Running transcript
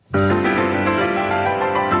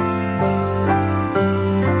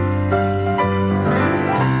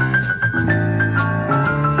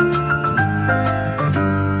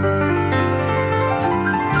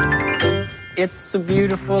It's a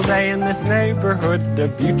beautiful day in this neighborhood, a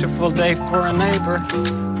beautiful day for a neighbor.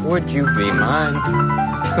 Would you be mine?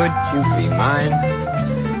 Could you be mine?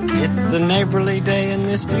 It's a neighborly day in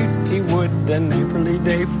this beauty wood, a neighborly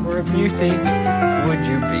day for a beauty. Would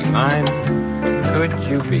you be mine? Could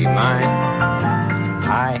you be mine?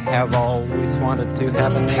 I have always wanted to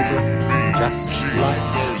have a neighbor just like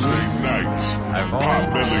Thursday nights at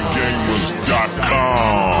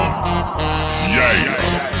PotBellyGamers.com. Yay!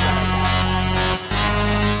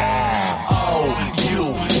 You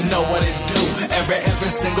know what it do. Every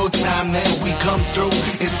single time that we come through,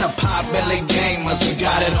 it's the Potbelly Gamers. We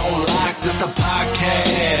got it on lock. This the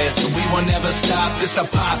podcast. We will never stop. This the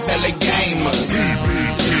Potbelly Gamers.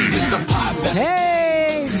 It's the Potbelly.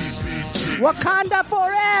 Hey, Wakanda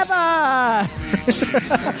forever!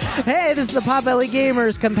 Hey, this is the Potbelly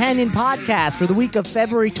Gamers companion podcast for the week of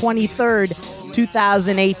February 23rd,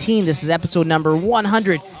 2018. This is episode number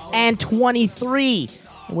 123.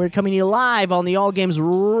 We're coming to you live on the All Games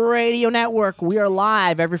Radio Network. We are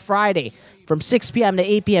live every Friday from 6 p.m. to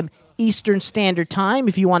 8 p.m. Eastern Standard Time.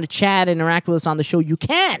 If you want to chat and interact with us on the show, you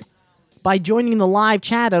can by joining the live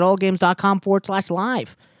chat at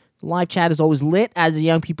allgames.com/live. The live chat is always lit, as the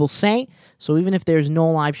young people say. So even if there's no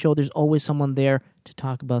live show, there's always someone there to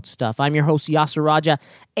talk about stuff. I'm your host, Yasser Raja,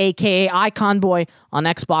 a.k.a. Icon Boy on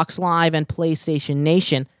Xbox Live and PlayStation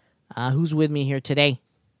Nation. Who's with me here today?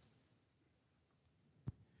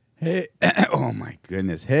 Hey, oh my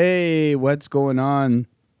goodness. Hey, what's going on?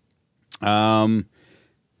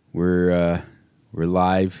 We're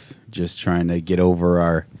live, just trying to get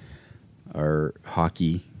over our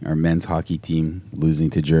men's hockey team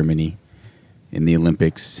losing to Germany in the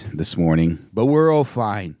Olympics this morning. But we're all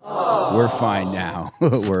fine. Aww. We're fine now.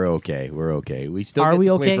 We're okay. We still Are get we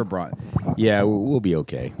to okay? play for bronze. Yeah, we'll be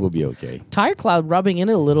okay. Tire Cloud rubbing in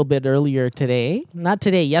it a little bit earlier today. Not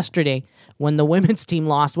today, yesterday, when the women's team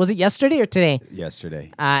lost. Was it yesterday or today?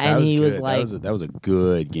 Yesterday. And he was like... That was a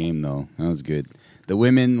good game, though. That was good. The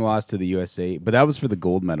women lost to the USA, but that was for the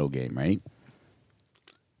gold medal game, right?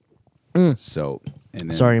 So... And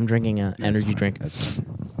then, sorry, I'm drinking an energy drink. That's fine.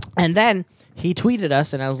 And then he tweeted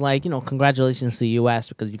us, and I was like, congratulations to the U.S.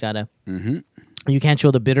 because you gotta... You can't show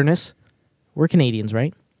the bitterness. We're Canadians,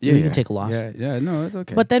 right? Yeah, we can take a loss. Yeah, no, that's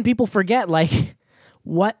okay. But then people forget, like,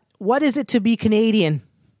 what is it to be Canadian?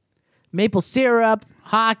 Maple syrup,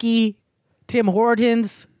 hockey, Tim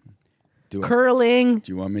Hortons, curling.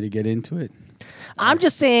 Do you want me to get into it? I'm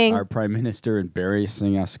just saying. Our Prime Minister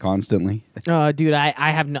embarrassing us constantly. Dude,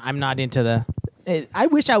 I'm not into the... I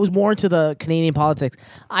wish I was more into the Canadian politics.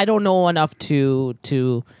 I don't know enough to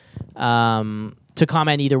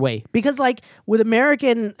comment either way, because like with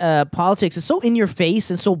American politics, it's so in your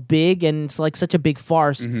face and so big, and it's like such a big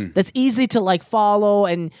farce that's easy to like follow,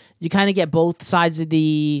 and you kind of get both sides of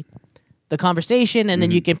the conversation, and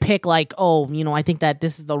then you can pick like, I think that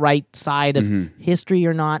this is the right side of history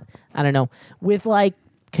or not. I don't know. With like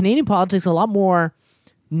Canadian politics, a lot more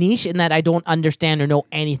niche in that I don't understand or know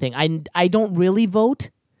anything. I don't really vote.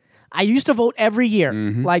 I used to vote every year,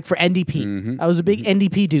 like for NDP. I was a big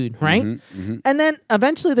NDP dude, right? And then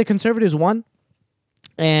eventually the Conservatives won,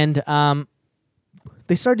 and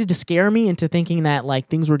they started to scare me into thinking that like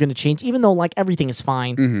things were going to change, even though like everything is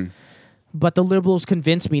fine. But the Liberals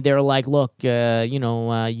convinced me. They were like, look,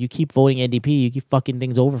 you keep voting NDP, you keep fucking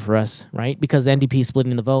things over for us, right? Because the NDP is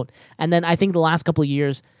splitting the vote. And then I think the last couple of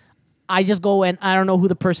years, I just go and I don't know who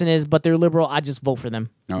the person is, but they're liberal. I just vote for them.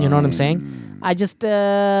 You know what I'm saying? I just,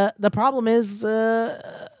 the problem is,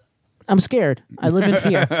 I'm scared. I live in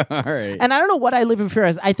fear. All right. And I don't know what I live in fear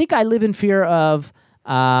as. I think I live in fear of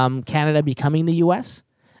Canada becoming the U.S.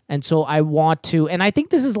 And so I want to, and I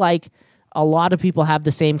think this is like, a lot of people have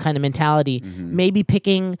the same kind of mentality. Maybe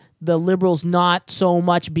picking the Liberals not so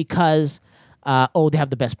much because... they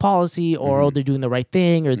have the best policy, or they're doing the right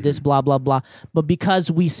thing, or this, blah, blah, blah. But because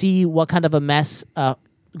we see what kind of a mess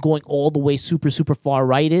going all the way super, super far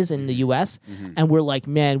right is in the U.S., and we're like,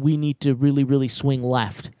 man, we need to really, really swing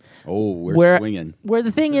left. Oh, we're swinging. Where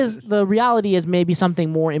the thing is, the reality is maybe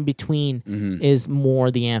something more in between is more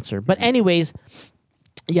the answer. But anyways,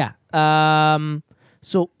 yeah.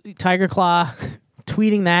 So Tiger Claw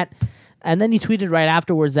tweeting that. And then he tweeted right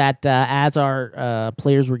afterwards that as our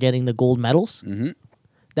players were getting the gold medals,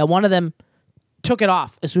 that one of them took it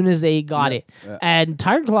off as soon as they got it. And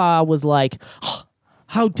Tiger Claw was like,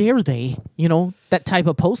 how dare they? That type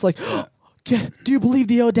of post. Like, do you believe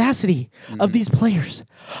the audacity of these players?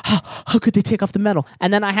 How could they take off the medal?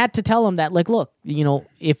 And then I had to tell him that, like, look,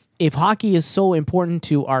 if hockey is so important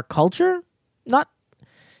to our culture, not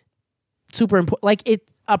super important, like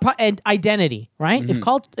and identity, right?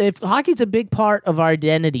 If hockey's a big part of our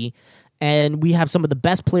identity, and we have some of the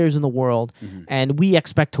best players in the world, and we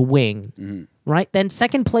expect to win, right? Then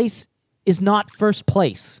second place is not first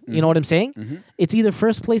place. You know what I'm saying? It's either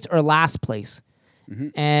first place or last place.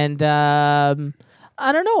 And I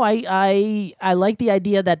don't know. I like the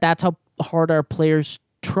idea that that's how hard our players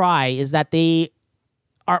try, is that they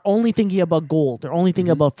are only thinking about gold. They're only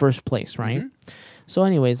thinking about first place, right? So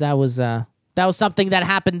anyways, that was something that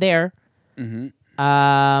happened there.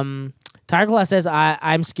 Tiger Claw says,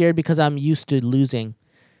 I'm scared because I'm used to losing.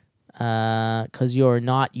 Because you're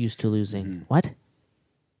not used to losing. What?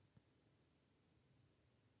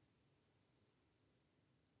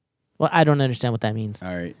 Well, I don't understand what that means.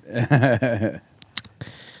 All right.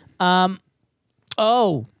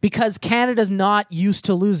 Oh, because Canada's not used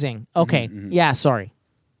to losing. Okay. Yeah, sorry.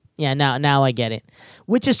 Yeah, now I get it.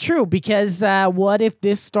 Which is true, because what if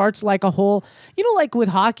this starts like a whole... You know, like with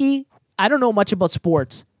hockey, I don't know much about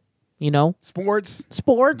sports, you know? Sports.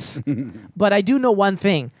 But I do know one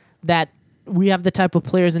thing, that we have the type of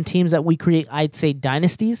players and teams that we create, I'd say,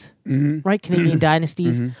 dynasties, right? Canadian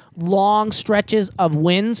dynasties. Long stretches of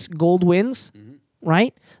wins, gold wins,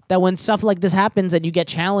 right? That when stuff like this happens and you get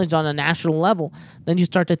challenged on a national level, then you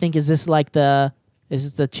start to think, is this the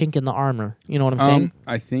chink in the armor? You know what I'm saying?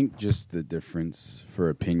 I think just the difference for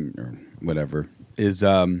opinion or whatever is,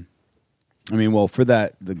 for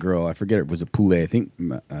the girl, I forget it, was it Poulet? I think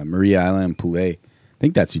Marie-Hélène Poulet. I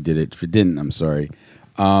think that's who did it. If it didn't, I'm sorry.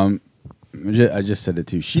 I just said it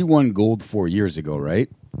too. She won gold 4 years ago, right?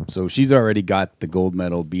 So she's already got the gold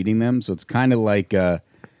medal beating them. So it's kind of like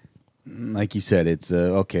you said, it's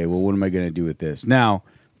okay, well, what am I going to do with this? Now,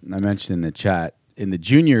 I mentioned in the chat, in the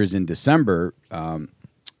juniors in December,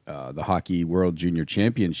 the Hockey World Junior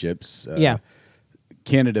Championships,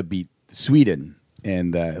 Canada beat Sweden.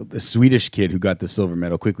 And the Swedish kid who got the silver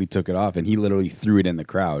medal quickly took it off, and he literally threw it in the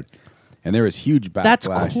crowd. And there was huge backlash. That's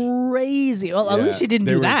crazy. Well, at least she didn't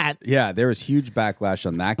do that. Yeah, there was huge backlash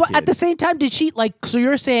on that But kid. at the same time, did she, so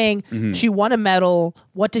you're saying she won a medal,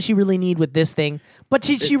 what does she really need with this thing? But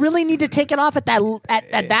she really need to take it off at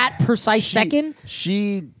that precise second?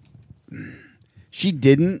 She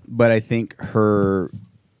didn't, but I think her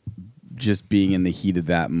just being in the heat of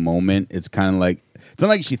that moment, it's kind of like, it's not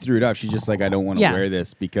like she threw it off. She's just like, I don't want to wear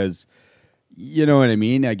this because... You know what I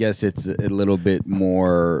mean? I guess it's a little bit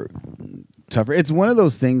more tougher. It's one of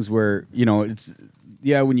those things where, it's,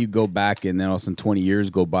 when you go back and then all of a sudden 20 years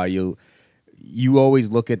go by, you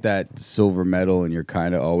always look at that silver medal and you're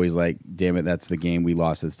kind of always like, damn it, that's the game we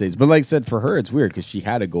lost to the States. But like I said, for her, it's weird because she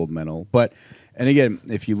had a gold medal. And again,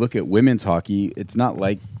 if you look at women's hockey, it's not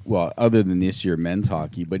like, well, other than this year, men's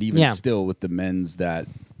hockey, but even still with the men's that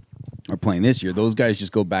are playing this year, those guys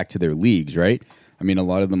just go back to their leagues, right? I mean, a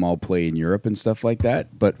lot of them all play in Europe and stuff like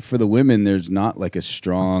that. But for the women, there's not like a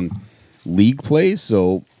strong league play.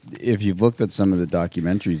 So if you've looked at some of the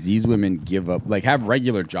documentaries, these women give up, have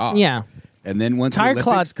regular jobs. Yeah. And then once the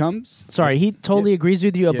Olympics comes... Sorry, he totally agrees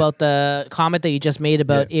with you about the comment that you just made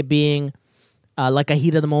about it being like a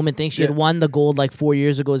heat of the moment thing. She had won the gold 4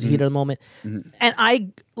 years ago as a heat of the moment. And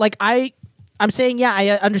I'm saying, I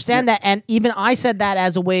understand that. And even I said that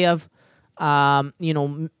as a way of,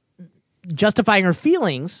 justifying her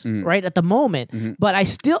feelings right at the moment, but I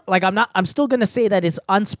still I'm still gonna say that it's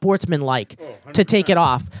unsportsmanlike to take it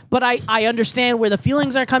off. But I understand where the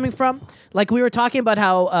feelings are coming from. Like we were talking about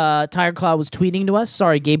how Tiger Claw was tweeting to us.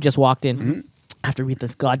 Sorry, Gabe just walked in. I have to read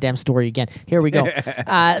this goddamn story again. Here we go.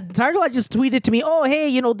 Tiger Claw just tweeted to me, oh, hey,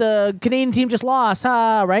 the Canadian team just lost,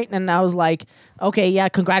 right? And I was like, okay, yeah,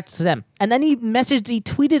 congrats to them. And then he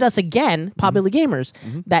tweeted us again, Popular Gamers,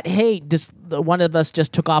 that, hey, one of us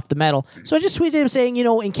just took off the medal. So I just tweeted him saying,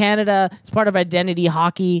 in Canada, it's part of identity,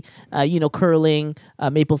 hockey, curling,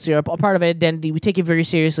 maple syrup, all part of identity. We take it very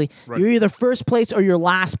seriously. Right. You're either first place or you're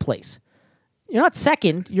last place. You're not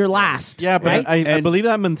second, you're last. Yeah, but right? I believe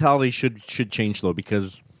that mentality should change, though,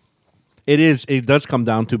 because it does come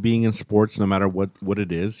down to being in sports, no matter what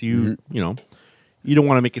it is. You don't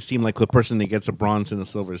want to make it seem like the person that gets a bronze and a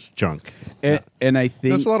silver is junk. And I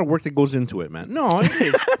think... There's a lot of work that goes into it, man. No, it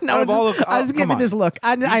is. I was giving this look.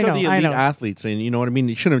 I know. These are the elite athletes, and you know what I mean?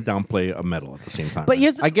 You shouldn't downplay a medal at the same time. But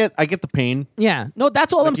I get the pain. Yeah. No,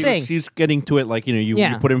 that's all I'm saying. She's getting to it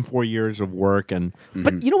you put in 4 years of work. And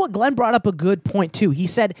But you know what? Glenn brought up a good point, too. He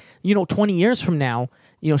said, 20 years from now,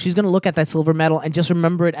 she's going to look at that silver medal and just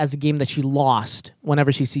remember it as a game that she lost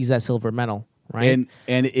whenever she sees that silver medal. Right?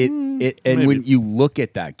 And when you look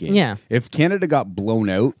at that game, if Canada got blown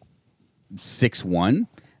out 6-1,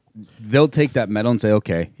 they'll take that medal and say,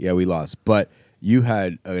 okay, yeah, we lost. But you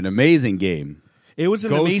had an amazing game. It was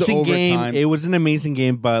an amazing game. It was an amazing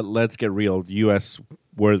game, but let's get real. U.S.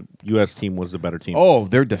 where U.S. team was the better team. Oh,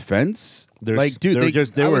 their defense. There's- Like, dude, they were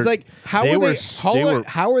just- they I was were- like, how they are were- they? they were-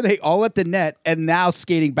 How are they all at the net and now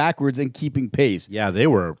skating backwards and keeping pace? Yeah, they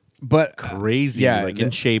were But crazy, yeah, like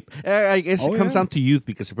in shape. I guess Oh, it comes yeah. down to youth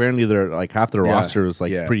because apparently they're like half their Yeah. roster was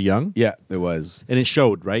like Yeah. pretty young. Yeah, it was. And it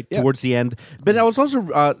showed, right? Yeah. Towards the end. But I was also,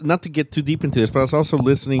 not to get too deep into this, but I was also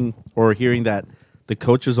listening or hearing that the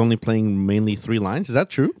coach is only playing mainly 3 lines. Is that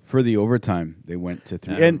true? For the overtime, they went to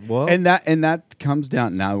 3, Yeah, and well- that comes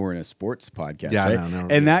down. Now we're in a sports podcast, Yeah, right? no,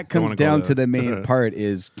 and that don't comes wanna go down there. to the main part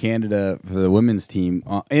is Canada for the women's team.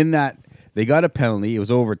 In that they got a penalty, it was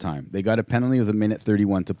overtime. They got a penalty with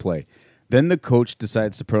 1:31 to play. Then the coach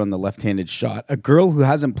decides to put on the left-handed shot. A girl who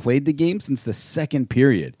hasn't played the game since the second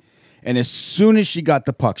period, and as soon as she got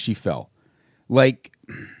the puck, she fell. Like,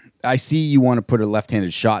 I see you want to put a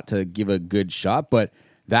left-handed shot to give a good shot, but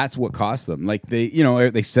that's what cost them. Like they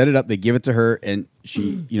set it up, they give it to her, and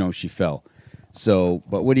she, she fell. So,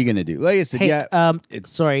 but what are you gonna do? Like I said, Hey, yeah,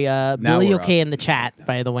 sorry, Billy we're okay up. in the chat,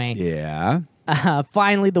 by the way. yeah,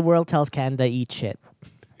 Finally, the world tells Canada eat shit.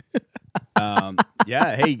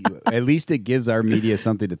 yeah. Hey, at least it gives our media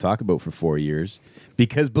something to talk about for 4 years.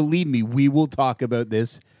 Because believe me, we will talk about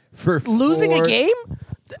this for Losing a 4 game?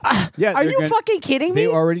 Yeah, Are they're you gonna- fucking kidding me? They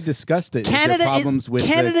already discussed it. Canada problems is with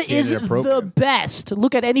Canada the is Canada the program. best.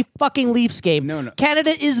 Look at any fucking Leafs game. No.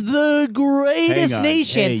 Canada is the greatest Hang on.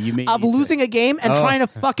 nation Hey, you made of me say- losing a game and Oh. trying to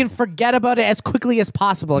fucking forget about it as quickly as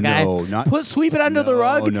possible, guy. No, not- sweep it under the no,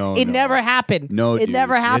 rug. no, it no. never happened. No, it dude.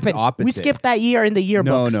 never It's happened. opposite. We skipped that year in the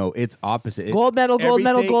yearbooks. No, it's opposite. Gold medal, gold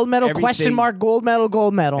medal, Everything- gold medal, question everything- mark, gold medal,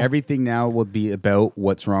 gold medal. Everything now will be about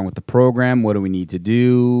what's wrong with the program. What do we need to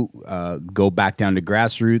do? Go back down to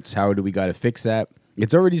grassroots. How do we got to fix that?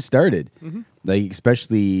 It's already started. Like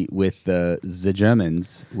especially with the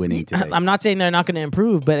Germans winning today. I'm not saying they're not going to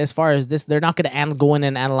improve, but as far as this, they're not going to go in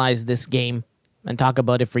and analyze this game and talk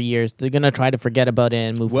about it for years. They're going to try to forget about it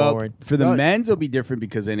and move well, forward. for the men's, it'll be different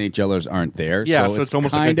because NHLers aren't there. Yeah, so it's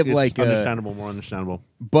almost kind like of like it's understandable, more understandable.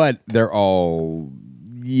 but they're all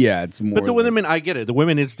it's more. But the like women, I get it. The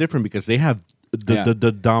women, it's different because they have Yeah.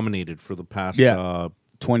 the dominated for the past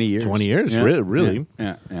 20 years. 20 years, Yeah. really.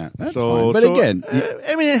 Yeah. That's so, fine. But so, again,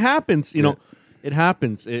 I mean, it happens. You know, it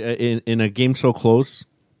happens in a game so close.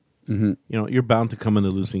 You know, you're bound to come in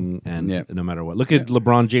the losing end, Yeah. no matter what. Look at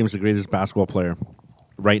LeBron James, the greatest basketball player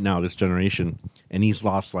right now, this generation, and he's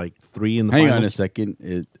lost like 3 in the hang finals. on a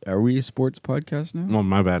second. Are we a sports podcast now? Oh,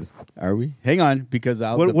 my bad. Are we? Hang on, because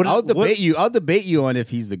I'll What is- I'll debate what- you. I'll debate you on if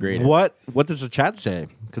he's the greatest. What does the chat say?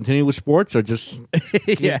 Continue with sports or just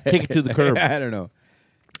kick it to the curb? I don't know.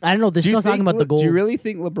 I don't know. They're Do you still talking think about the goal. Do you really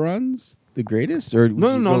think LeBron's the greatest, or No, would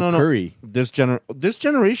no, you no, go no. Curry? This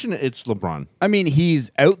generation, it's LeBron. I mean, he's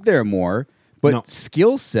out there more, but No.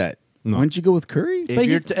 skill set. No. Wouldn't you go with Curry? But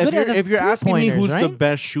he's good at the If you're asking me three-pointers, who's the right?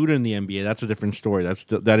 best shooter in the NBA, that's a different story.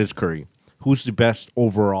 That is Curry. Who's the best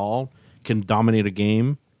overall? Can dominate a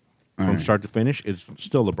game from start to finish? It's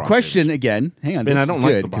still LeBron. Question James. again. Hang on. I mean, I this don't is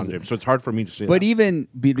like good, LeBron 'cause- James, so it's hard for me to say. But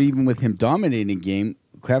that. even with him dominating game,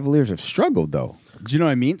 Cavaliers have struggled though. Do you know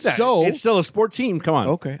what I mean? Yeah, So it's still a sport team. Come on.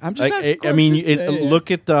 Okay, I'm just asking I mean, questions. Yeah.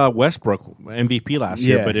 look at Westbrook MVP last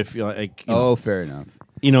year. Yeah. But if fair enough.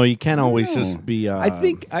 you can't always No. just be. I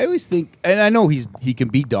always think, and I know he can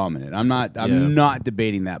be dominant. I'm not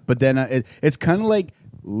debating that. But then it's kind of like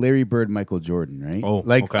Larry Bird, Michael Jordan, right? Oh,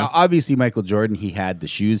 like okay. obviously Michael Jordan, he had the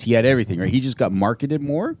shoes, he had everything, right? He just got marketed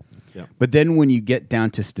more. Yeah. But then when you get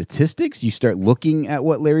down to statistics, you start looking at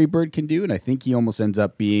what Larry Bird can do, and I think he almost ends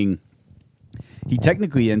up being. He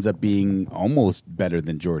technically ends up being almost better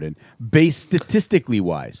than Jordan, based statistically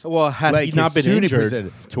wise. Well, had Like, he not his been shooting injured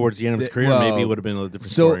percentage- towards the end of his career, Well, maybe it would have been a different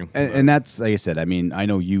so, story. and that's like I said. I mean, I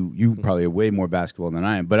know you probably have way more basketball than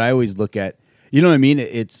I am, but I always look at, you know what I mean.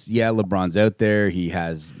 It's LeBron's out there. He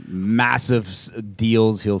has massive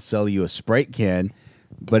deals. He'll sell you a Sprite can,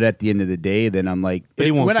 but at the end of the day, then I'm like, But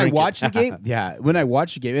he won't when I drink it. watch the game, when I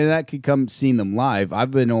watch the game, and that could come seeing them live. I've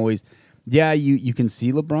been always, you can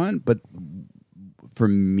see LeBron, but for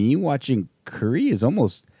me, watching Curry is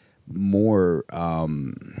almost more.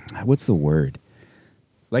 What's the word?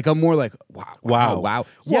 Like I'm more like wow. Well,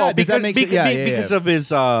 Yeah, does because, that make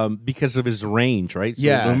sense? because of his range, right? So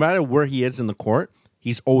Yeah. no matter where he is in the court,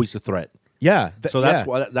 he's always a threat. Yeah. So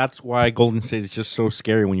that's why Golden State is just so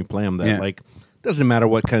scary when you play them. That Yeah. like doesn't matter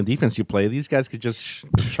what kind of defense you play, these guys could just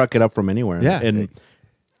chuck it up from anywhere. Yeah. and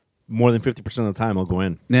more than 50% of the time, they'll go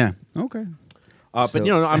in. Yeah. Okay. But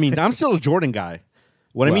So- I mean, I'm still a Jordan guy.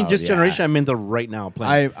 What I mean, Well, just yeah. generation, I'm into right now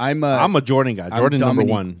playing. I'm I'm a Jordan guy. Jordan number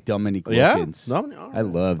one. Dominique Yeah? Wilkins. No, all right. I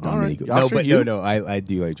love All right. Dominique. I'll show you. I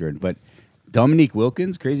do like Jordan, but Dominique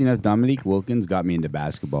Wilkins, crazy enough, Dominique Wilkins got me into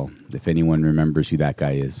basketball. If anyone remembers who that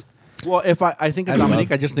guy is. Well, if I think of I don't Dominique,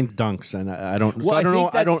 know. I just think dunks, and I don't. Well, so I don't know.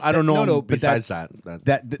 think I don't. that's- I don't know. no, him but besides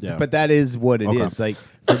that's- yeah. But that is what it is. Okay.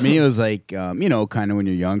 Like for me, it was like kind of when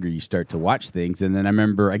you're younger, you start to watch things, and then I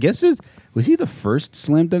remember. I guess was he the first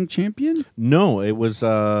slam dunk champion? No, it was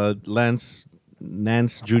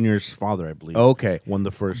Nance Jr.'s father, I believe. Okay. Won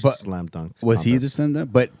the first But slam dunk. Was he the contest. slam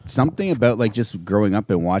dunk? But something about like just growing up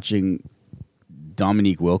and watching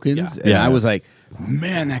Dominique Wilkins, Yeah. and Yeah. I was like,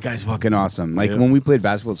 man, that guy's fucking awesome. Like Yeah. when we played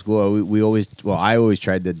basketball at school, I always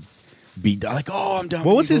tried to be like, oh, I'm Dominique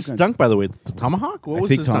What was his Wilkins. dunk, by the way? The tomahawk? What I was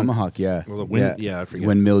think his dunk? tomahawk, yeah, Well, the wind- yeah, I forget.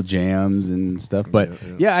 windmill jams and stuff. But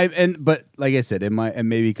Yeah, but like I said, and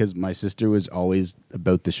maybe because my sister was always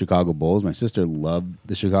about the Chicago Bulls. My sister loved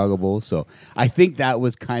the Chicago Bulls, so I think that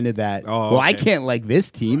was kind of that. Oh, well, I okay. can't like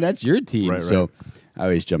this team. That's your team. Right, so right. I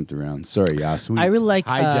always jumped around. Sorry, Yas. We I really like,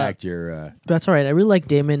 hijacked your. That's all right. I really like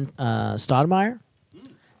Damon Stoudemire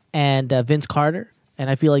and Vince Carter, and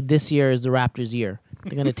I feel like this year is the Raptors' year.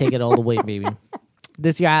 They're gonna take it all the way, baby.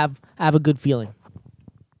 This year, I have a good feeling.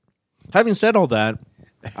 Having said all that,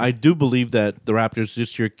 I do believe that the Raptors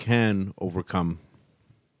this year can overcome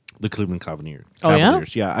the Cleveland Cavaliers. Oh, yeah?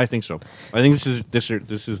 Yeah, I think so. I think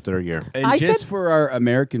this is their year. And I just said- for our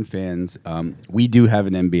American fans, we do have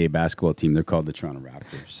an NBA basketball team. They're called the Toronto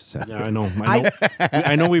Raptors. So. Yeah, I know.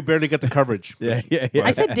 I know. We barely get the coverage. yeah.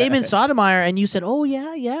 I said Damon Stoudemire, and you said, "Oh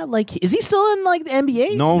yeah." Like, is he still in like the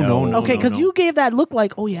NBA? No. Okay, because no. you gave that look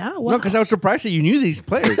like, "Oh yeah." Wow. No, because I was surprised that you knew these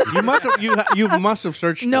players. You must have. You must have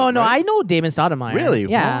searched. No, them, no, right? I know Damon Stoudemire. Really.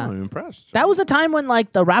 Yeah. Wow, I'm impressed. That was a time when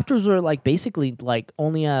like the Raptors were like basically like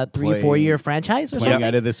only a 3-4 Playing- year franchise or Playing something.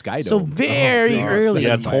 out of the Sky So Dome. very God. early.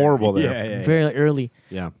 Yeah, it's horrible there. Yeah. Very early.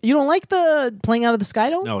 Yeah. You don't like the playing out of the Sky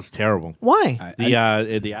Dome? No, it's terrible. Why?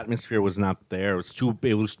 The atmosphere was not there. It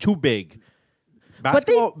was too big. But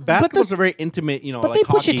they- Basketball's a very intimate. You know, But like they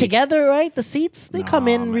push hockey. it together, right? The seats they come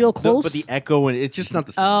Nah, in man. real close. But the echo and it's just not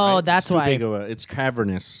the same. Oh, right? that's it's too why. Big of it's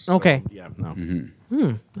cavernous. So, Okay. Yeah.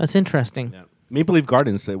 No. That's interesting. Yeah. Maple Leaf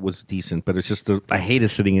Gardens it was decent, but it's just I hated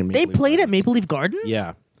sitting in. Maple They Leaf played at Gardens. Maple Leaf Gardens.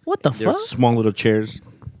 Yeah. What the They're fuck? small little chairs.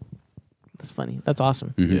 That's funny. That's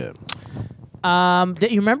awesome. Yeah.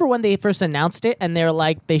 You remember when they first announced it and they're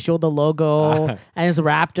like they showed the logo and it's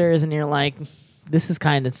Raptors and you're like, this is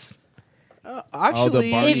kind of.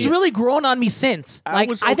 Actually, Barney- It's really grown on me since. I Like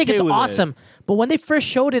was I think okay it's with it. awesome. But when they first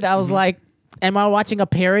showed it, I was like, am I watching a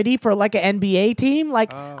parody for like an NBA team?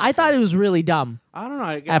 Like I thought it was really dumb. I don't know.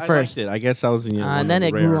 I At first. liked it. I guess I was in. And then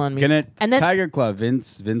it grew on me. And then Tiger Club.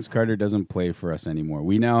 Vince Carter doesn't play for us anymore.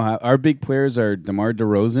 We now have our big players are DeMar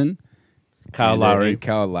DeRozan, Kyle and Lowry.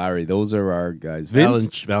 Kyle Lowry. Those are our guys.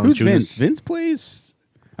 Valanciunas. Who's Vince? Vince plays.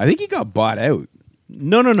 I think he got bought out.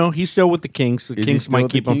 No. He's still with the Kings. The Is he Kings still might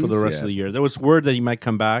with the keep him for the Kings? rest Yeah. of the year. There was word that he might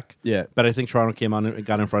come back. Yeah. But I think Toronto came on and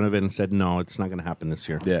got in front of it and said, no, it's not going to happen this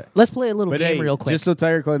year. Yeah. let's play a little But game hey, real quick. just so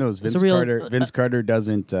Tiger Club knows, Vince real- Carter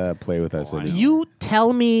doesn't play with us anymore. You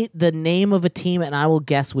tell me the name of a team and I will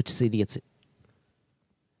guess which city it's in.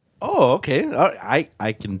 Oh, okay.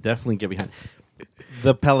 I can definitely get behind.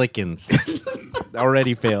 The Pelicans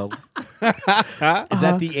already failed. Is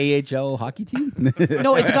that the AHL hockey team?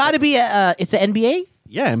 No, it's got to be it's an NBA.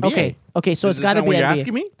 Yeah, NBA. Okay, so it's Is got to that be what you're NBA.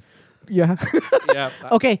 asking me? Yeah. Yeah.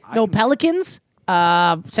 Okay, no Pelicans.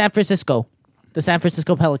 San Francisco, the San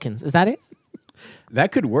Francisco Pelicans. Is that it?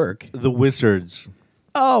 That could work. The Wizards.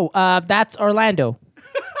 Oh, that's Orlando.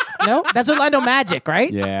 No, that's Orlando Magic,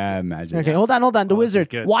 right? Yeah, imagine. Okay, hold on. The this is Wizards,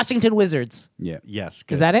 good. Washington Wizards. Yeah. Yes. Is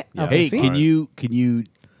good. that it? Yeah. Okay, Hey, see? can you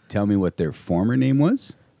tell me what their former name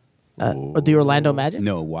was? Or the Orlando Magic?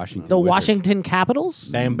 No, Washington. The Wizards. Washington Capitals?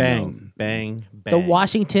 Bang, bang, bang, bang. The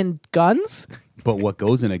Washington Guns? But what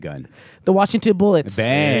goes in a gun? The Washington Bullets?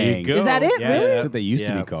 Bang. There you go. Is that it? Yeah, Really? That's what they used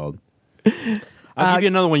to Yeah. be called. I'll give you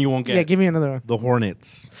another one you won't get. Yeah, give me another one. The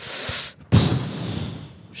Hornets.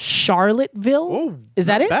 Charlottesville? Oh, Is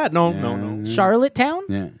that it? Bad. No, Yeah. no. Charlottetown?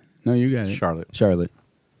 Yeah. No, you got it. Charlotte.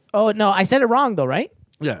 Oh, no, I said it wrong, though, right?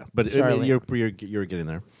 Yeah, but Charlotte. you're getting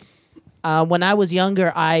there. When I was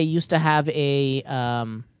younger, I used to have a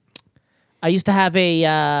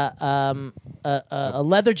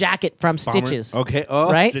leather jacket from Stitches. Okay.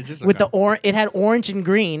 Oh, Right? Stitches. With okay. it had orange and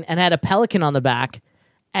green and had a pelican on the back.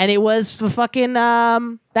 And it was for fucking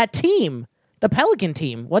that team. The Pelican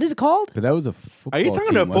team. What is it called? But that was a football Are you talking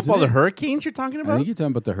team, about wasn't football? The it? Hurricanes you're talking I about? think you're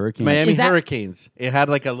talking about the Hurricanes. Miami Is that- Hurricanes. It had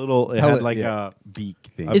like a little. It Pellet- had like yeah. a beak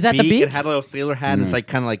thing. Is that the beak? It had a little sailor hat. And it's like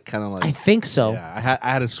kind of like. I think so. Yeah, I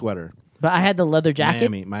had a sweater. But I had the leather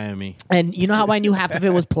jacket. Miami. And you know how I knew half of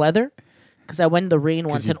it was pleather? Because I went in the rain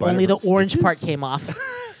once you and bought it only the from orange Stitches? part came off.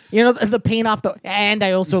 You know, the paint off the... And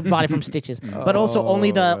I also bought it from Stitches. But also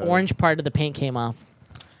only the orange part of the paint came off.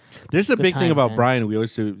 There's a big thing times, about man. Brian. We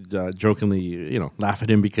always jokingly, laugh at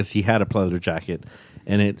him because he had a pleather jacket,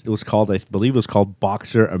 and it was called, I believe, it was called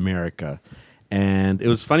Boxer America, and it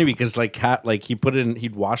was funny because he put it in,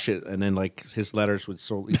 he'd wash it, and then like his letters would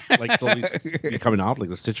slowly be coming off, like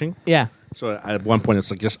the stitching. Yeah. So at one point, it's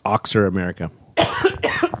like just Oxer America.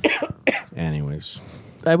 Anyways,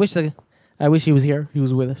 I wish he was here. He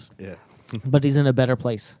was with us. yeah. But he's in a better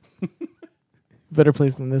place. Better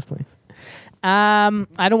place than this place. I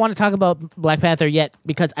don't want to talk about Black Panther yet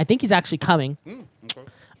because I think he's actually coming.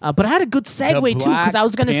 But I had a good segue too because I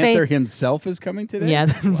was going to say Panther himself is coming today. Yeah,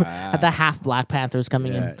 Wow. the half Black Panther is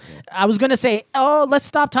coming Yeah, in. I was going to say, let's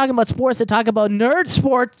stop talking about sports and talk about nerd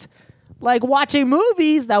sports, like watching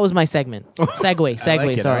movies. That was my segment. Segue. I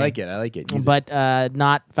like it. Sorry, I like it. Use it. but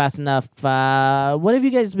not fast enough. What have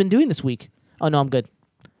you guys been doing this week? Oh no, I'm good.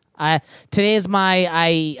 Today is my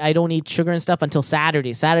I don't eat sugar and stuff until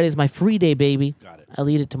Saturday. Saturday is my free day, baby. Got it. I'll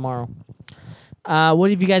eat it tomorrow. What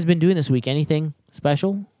have you guys been doing this week? Anything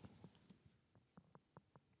special?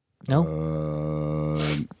 No.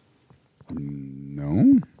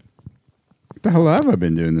 No. What the hell have I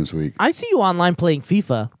been doing this week? I see you online playing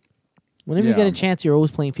FIFA. Whenever you Yeah. get a chance, you're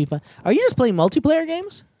always playing FIFA. Are you just playing multiplayer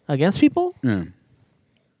games against people? Yeah.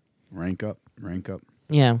 Rank up.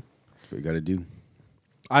 Yeah. That's what you got to do.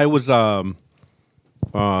 I was, out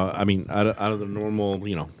of the normal,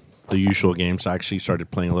 the usual games, I actually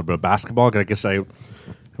started playing a little bit of basketball. I guess I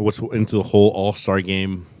was into the whole All-Star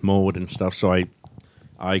game mode and stuff, so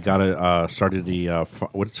I got started the,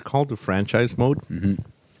 what's it called, the franchise mode,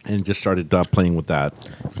 and just started playing with that.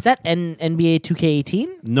 Is that NBA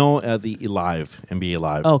 2K18? No, the NBA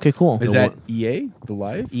Live. Oh, okay, cool. Is The that one- EA, the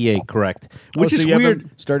live? EA, correct. Which so is you weird.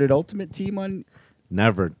 haven't started Ultimate Team on?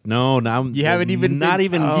 Never. No, now You haven't even not been,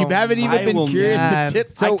 even. You haven't even I been will curious not. to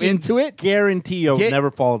tiptoe I can into it. Guarantee you'll never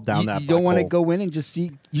fall down that. You don't want to go in and just see.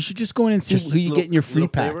 You should just go in and see Just who you little- get in your free little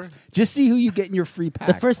packs. flavor? Just see who you get in your free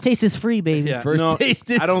packs. The first taste is free, baby. Yeah. First No, taste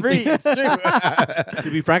is I don't free. think- It's true. To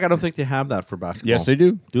be frank, I don't think they have that for basketball. Yes, they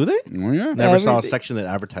do. Do they? Oh, yeah. Never saw a Everything. section that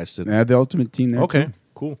advertised it. They have the Ultimate Team there. Okay, too.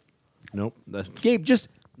 cool. Nope. That's, Gabe, just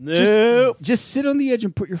Nope. sit on the edge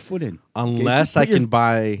and put your foot in. unless just I put your- can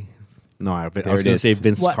buy. No, I was There going it to is. say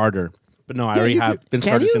Vince What? Carter, but no, I Yeah, already you have could- Vince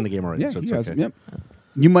Can Carter's you? in the game already, Yeah, so he it's has okay. them, yep.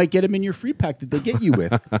 You might get him in your free pack that they get you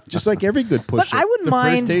with, just like every good push. I wouldn't the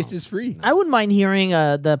mind- First taste is free. I wouldn't mind hearing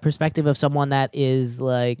the perspective of someone that is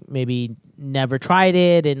like maybe never tried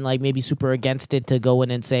it and like maybe super against it to go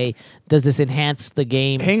in and say, does this enhance the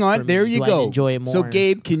game? Hang for on, me? there you Do I go. enjoy it more? So,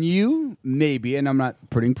 Gabe, can you maybe, and I'm not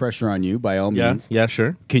putting pressure on you by all Yeah, means, yeah,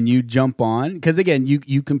 sure. can you jump on? Because again,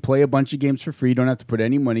 you can play a bunch of games for free. You don't have to put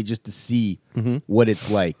any money just to see what it's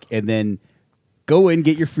like, and then go in,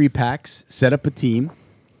 get your free packs, set up a team,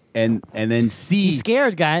 and then see. He's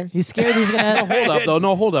scared, guy. He's scared he's gonna. Hold up, though.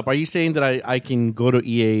 No, hold up. Are you saying that I can go to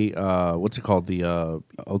EA? What's it called? The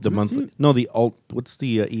monthly? Team? No, the What's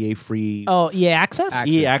the EA free? Oh, yeah, access.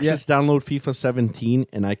 EA Access. Download FIFA 17,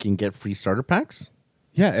 and I can get free starter packs.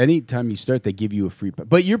 Yeah, anytime you start, they give you a free pack.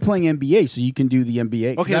 But you're playing NBA, so you can do the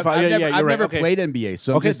NBA. Okay, I've, fine. I've Yeah, never, yeah, I've you're right. never Okay. played NBA,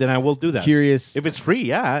 so I'm Okay, just then I will do that. curious. If it's free,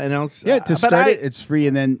 yeah, and I'll to but start it, it's free,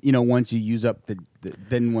 and then once you use up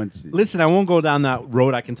then once. Listen, I won't go down that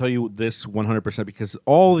road. I can tell you this 100% because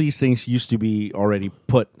all these things used to be already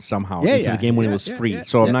put somehow Yeah, into yeah, the game when yeah, it was yeah, free. yeah,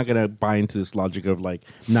 So I'm yeah. not gonna buy into this logic of like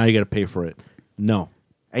now you got to pay for it. No,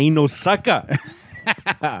 ain't no sucker.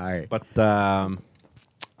 All right, But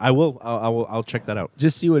I will. I'll check that out.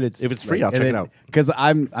 just see what it's. If it's free, like, I'll check it out. Because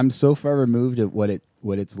I'm so far removed of what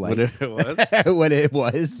it's like. What it was. what it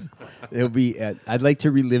was. It'll be. I'd like to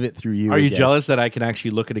relive it through you. Are you again. jealous that I can actually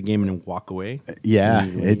look at a game and walk away? Yeah,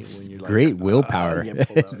 When you- it's when you're like, great willpower. yeah,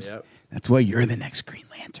 pull out, yeah. That's why you're the next Green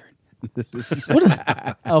Lantern.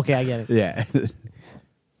 Okay, I get it. Yeah.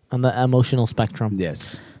 On the emotional spectrum.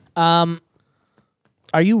 yes.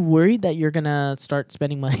 Are you worried that you're gonna start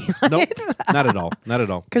spending money on Nope, it? not at all. Not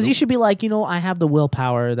at all. Because you should be like, I have the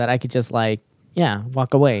willpower that I could just like,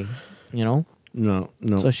 walk away. No.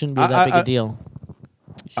 So it shouldn't be that big a deal.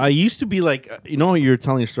 I used to be like, you're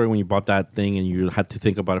telling a story when you bought that thing and you had to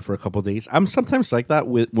think about it for a couple of days. I'm sometimes like that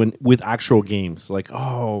with actual games. Like,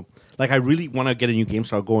 I really want to get a new game,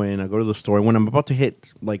 so I'll go in, I'll go to the store. When I'm about to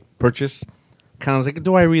hit like purchase, kind of like,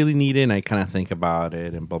 do I really need it? And I kind of think about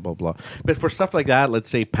it and blah blah blah. But for stuff like that, let's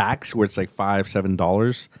say packs where it's like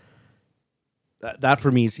 $5-7, that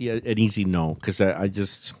for me is an easy no because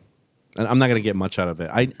I'm not gonna get much out of it.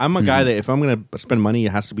 I'm a guy that if I'm gonna spend money,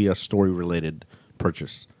 it has to be a story related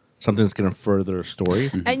purchase. something that's going to further a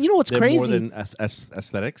story. And you know what's They're crazy? more than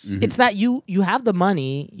aesthetics. It's that you have the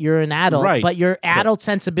money, you're an adult, Right. but your adult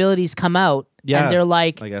sensibilities come out, Yeah, and they're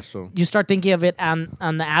like, I guess so. you start thinking of it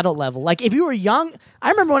on the adult level. Like if you were young,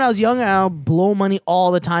 I remember when I was young, I'll blow money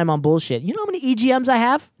all the time on bullshit. You know how many EGMs I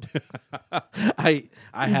have I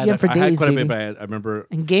had EGM for I had days, quite a baby. bit, but I remember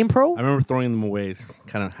in Game Pro? I remember throwing them away.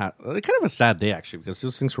 Kind of a sad day actually because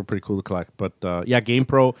those things were pretty cool to collect. But yeah, Game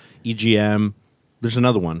Pro, EGM. There's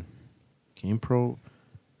another one, Game Pro,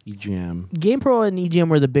 EGM. Game Pro and EGM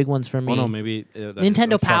were the big ones for me. Oh no, maybe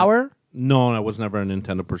Nintendo Power. No, I was never a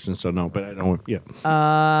Nintendo person, so no. But I don't. Yeah.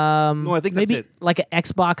 No, I think maybe that's it. like an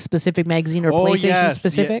Xbox specific magazine or PlayStation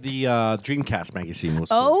specific. Yeah, the Dreamcast magazine was.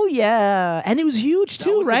 Cool. Oh yeah, and it was huge That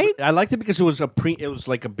too, was right? I liked it because it was it was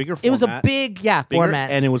like a bigger. Format, It was a big bigger,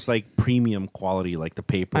 format. and it was like premium quality, like the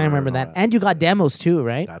paper. I remember and all that. And you got demos too,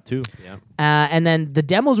 right? that too. Yeah. And then the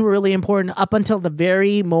demos were really important up until the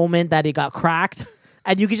very moment that it got cracked.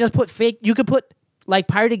 And you could just put you could put like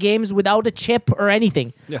pirated games without a chip or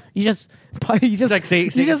anything. Yeah. You just It's like you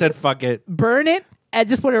Sega just said, "Fuck it." burn it and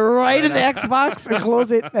just put it right in the Xbox and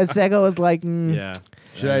close it. And Sega was like, Yeah.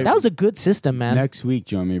 that was a good system, man. Next week,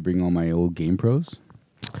 do you want me to bring all my old Game Pros?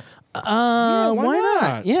 Why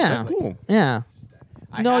not? Yeah. That's cool. Yeah.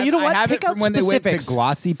 No, you know what? I have Pick it out from when they went specifics. to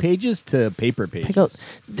glossy pages to paper pages. Pick out.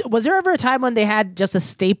 Was there ever a time when they had just a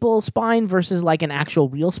staple spine versus like an actual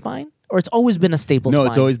real spine? Or it's always been a staple spine? No,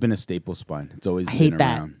 it's always been a staple spine. It's always I been hate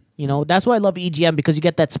that. around. You know, that's why I love EGM because you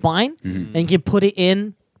get that spine and you can put it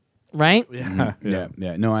in, right? Yeah.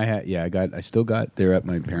 Yeah. No, I still got there at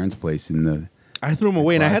my parents' place in the. I threw them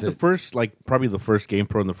away, and I had the closet. first, probably the first Game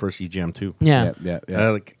Pro and the first EGM too. Yeah. Yeah. I had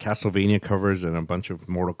like Castlevania covers and a bunch of not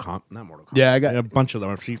Mortal Kombat. Yeah, I got- a bunch of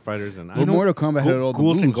them, Street Fighters, and Well, Mortal Kombat had all the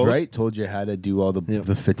Ghouls and moves, Ghosts. right? Told you how to do all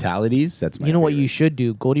the fatalities. That's my You know what you favorite. should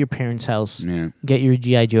do? Go to your parents' house, Yeah. get your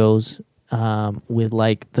G.I. Joes with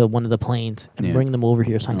like one of the planes and Yeah. bring them over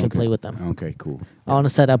here so I can Okay. play with them. Okay, cool. I want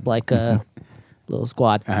to set up like a little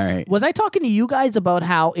squad. All right. Was I talking to you guys about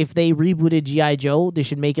how if they rebooted G.I. Joe, they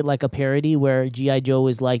should make it like a parody where G.I. Joe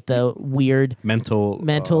is like the weird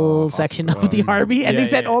mental section hospital. of the army, and yeah, they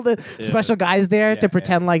sent yeah. all the special guys there to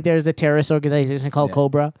pretend like there's a terrorist organization called Yeah.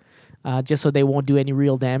 Cobra, just so they won't do any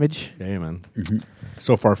real damage. Yeah, man.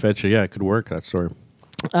 So far fetched. Yeah, it could work. That story.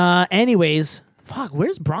 Anyways, fuck,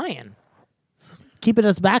 where's Brian? Keeping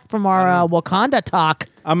us back from our Wakanda talk.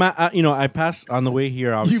 I'm at, I passed on the way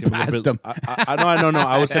here. Obviously, You I'm a passed little him. bit- I know.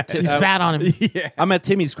 I was at You spat on him. I'm at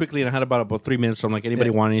Timmy's quickly, and I had about 3 minutes. So I'm like,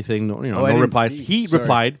 anybody want anything? No, I no didn't replies. see. He Sorry.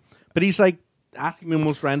 replied, but he's like asking me the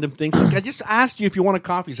most random things. Like, I just asked you if you want a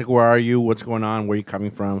coffee. He's like, where are you? What's going on? Where are you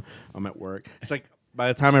coming from? I'm at work. It's like by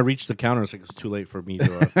the time I reached the counter, it's like it's too late for me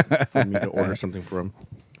to order something for him.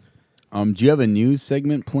 Do you have a news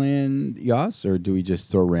segment planned, Yas, or do we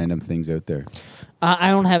just throw random things out there? I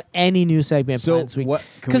don't have any new segment So planned this week. what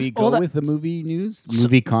can 'Cause we go hold on. with the movie news?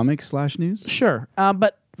 Movie comics / news? Sure,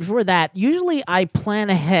 but for that, usually I plan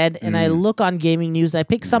ahead and I look on gaming news. I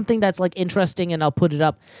pick something that's like interesting and I'll put it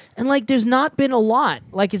up. And like, there's not been a lot.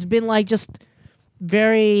 Like, it's been like just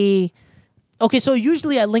very. Okay, so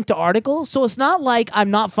usually I link to articles, so it's not like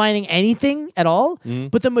I'm not finding anything at all.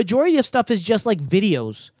 But the majority of stuff is just like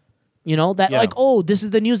videos. You know that Yeah. like, oh, this is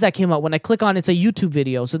the news that came out. When I click on, it's a YouTube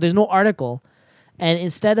video, so there's no article. And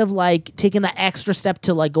instead of like taking the extra step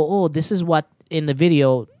to like go, oh, this is what in the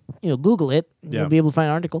video, Google it, Yeah. you'll be able to find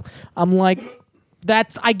an article. I'm like,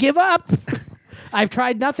 I give up. I've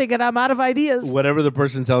tried nothing and I'm out of ideas. Whatever the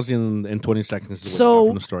person tells you in 20 seconds is what you So- get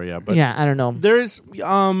from the story. Yeah, but Yeah, I don't know. there is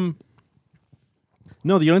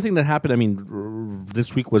no, the only thing that happened, I mean,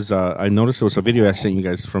 this week was I noticed there was a video I sent you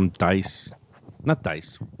guys from Dice. Not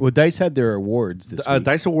Dice. Well, Dice had their awards this week.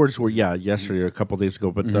 Dice Awards were, yesterday or a couple days ago,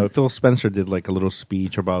 but Phil Spencer did like a little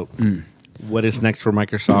speech about what is next for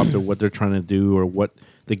Microsoft or what they're trying to do or what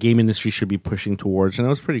the game industry should be pushing towards. And it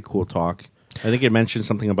was a pretty cool talk. I think it mentioned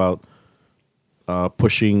something about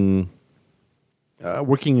pushing,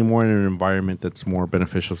 working more in an environment that's more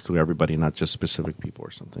beneficial to everybody, not just specific people or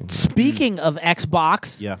something. Speaking of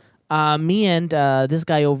Xbox, Yeah. me and this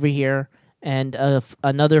guy over here and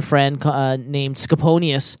another friend named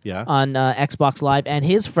Scaponius Yeah. on Xbox Live, and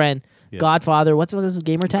his friend Godfather. What's his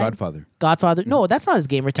gamer tag? Godfather. Godfather. No, that's not his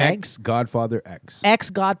gamer tag. X Godfather X. X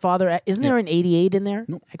Godfather. Isn't there an 88 in there?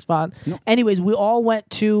 No. Xbox. No. Anyways, we all went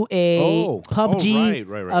to a Oh. PUBG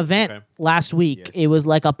right. event Okay. last week. Yes. It was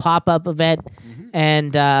like a pop-up event,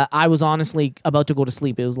 and I was honestly about to go to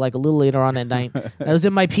sleep. It was like a little later on at night. I was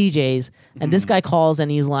in my PJs, and this guy calls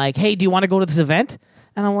and he's like, "Hey, do you want to go to this event?"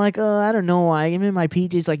 And I'm like, I don't know. I'm in my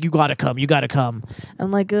PJs. Like, you gotta come. And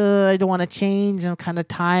I'm like, I don't want to change. I'm kind of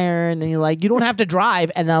tired. And he's like, you don't have to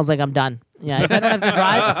drive. And I was like, I'm done. Yeah, if I don't have to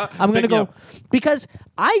drive, I'm gonna go because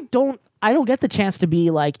I don't get the chance to be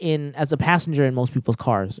like as a passenger in most people's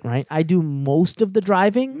cars. Right? I do most of the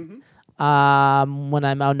driving. When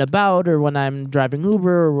I'm out and about, or when I'm driving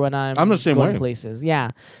Uber, or when I'm the same going way. places. Yeah.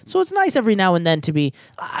 So it's nice every now and then to be.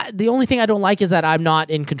 The only thing I don't like is that I'm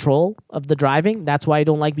not in control of the driving. That's why I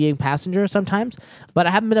don't like being a passenger sometimes. But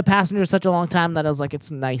I haven't been a passenger such a long time that I was like,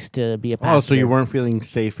 it's nice to be a passenger. Oh, so you weren't feeling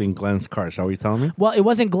safe in Glenn's car? Is that what you're telling me? Well, it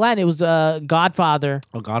wasn't Glenn. It was Godfather.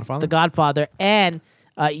 Oh, Godfather. The Godfather, and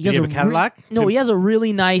he has have a Cadillac? No, he has a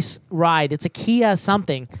really nice ride. It's a Kia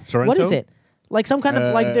something. Sorrento? What is it? Like some kind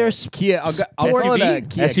of like there's Kia. I'll call it a SUV?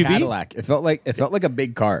 Kia SUV? Cadillac. It felt like a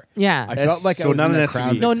big car. Yeah. I felt like So I was not in an the SUV.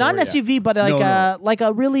 Crown No, not an Victoria. SUV, but like No.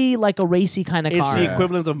 a really like a racy kind of It's car. the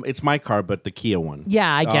equivalent of it's my car, but the Kia one. Yeah,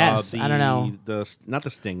 I guess. I don't know. Not the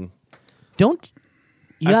Sting. Don't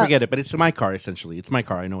you I have, forget it, but it's my car essentially. It's my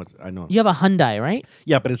car. I know. I know. You have a Hyundai, right?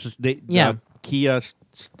 Yeah, but it's just Yeah. Kia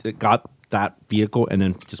got that vehicle and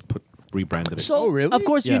then just rebranded it. So Oh, really? of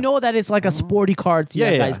course Yeah. you know that it's like a sporty car. It's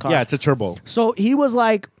yeah, guy's car. yeah, it's a turbo. So he was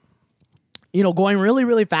like, going really,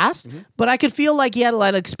 really fast, but I could feel like he had a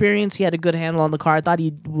lot of experience. He had a good handle on the car. I thought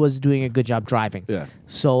he was doing a good job driving. Yeah.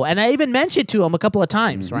 So, and I even mentioned to him a couple of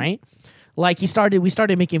times, right? Like we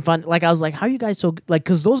started making fun. Like I was like, "How are you guys so like?"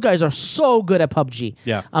 Because those guys are so good at PUBG.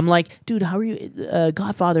 Yeah. I'm like, "Dude, how are you,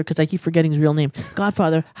 Godfather?" Because I keep forgetting his real name.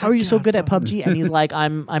 Godfather, how are you so good at PUBG? And he's like,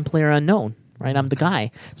 "I'm player unknown, right? I'm the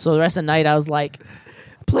guy." So the rest of the night, I was like,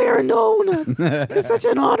 "Player unknown, it's such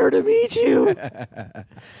an honor to meet you."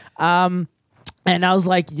 And I was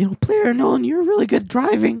like, player unknown, you're really good at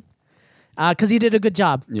driving. Because he did a good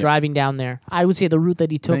job driving down there. I would say the route that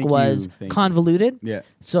he took Thank was you. convoluted. Yeah.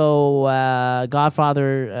 So,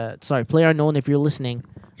 player unknown, if you're listening,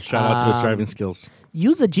 Shout out to his driving skills.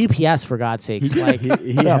 use a GPS for God's sakes. Like, He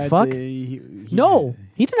the had fuck? he No,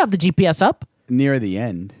 he didn't have the GPS up. near the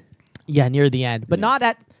end. Yeah, near the end, but not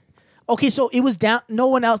at. Okay, so it was down.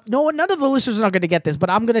 None of the listeners are not going to get this, but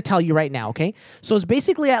I'm going to tell you right now. Okay, so it's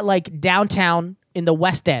basically at like downtown in the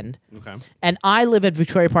West End. Okay. And I live at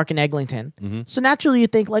Victoria Park in Eglinton. Mm-hmm. So naturally you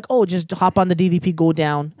think like, oh, just hop on the DVP, go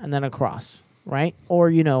down, and then across, right? Or,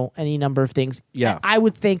 any number of things. Yeah. I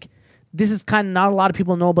would think this is kind of not a lot of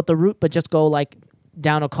people know about the route, but just go like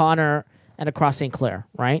down O'Connor and across St. Clair,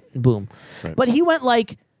 right? Boom. Right. But he went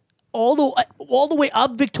like all the way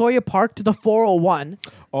up Victoria Park to the 401.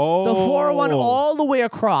 Oh. The 401 all the way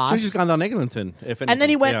across. So he's just gone down Eglinton. If And then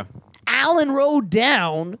he went Allen Road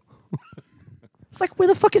down. It's like, where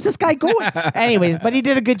the fuck is this guy going? Anyways, but he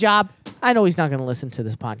did a good job. I know he's not going to listen to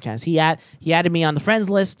this podcast. He added me on the friends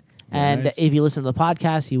list, and Nice. if you listen to the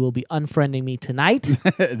podcast, he will be unfriending me tonight.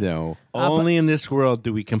 No. Only in this world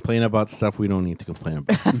do we complain about stuff we don't need to complain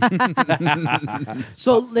about.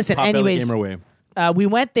 So listen, Pop Belly anyways, Gamer way. we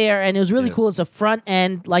went there, and it was really Yeah. cool. It's a front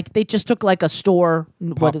end, like they just took like a store.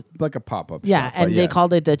 Like a pop-up Yeah, shop, and but they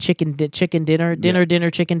called it a chicken dinner, chicken dinner,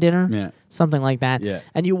 chicken dinner, Yeah. something like that. Yeah.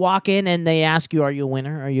 And you walk in and they ask you, "Are you a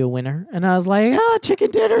winner? Are you a winner?" And I was like,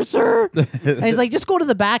 chicken dinner, sir." And he's like, "Just go to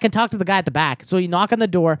the back and talk to the guy at the back." So you knock on the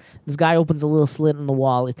door. This guy opens a little slit in the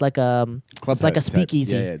wall. It's like a Clubhouse like a type.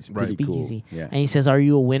 speakeasy. Yeah, it's pretty cool. speakeasy. Yeah. And he says, "Are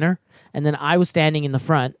you a winner?" And then I was standing in the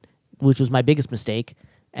front, which was my biggest mistake.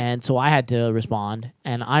 And so I had to respond,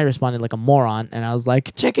 and I responded like a moron, and I was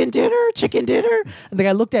like, chicken dinner. And the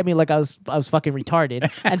guy looked at me like I was fucking retarded.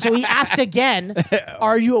 And so he asked again,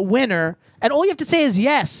 "Are you a winner?" And all you have to say is,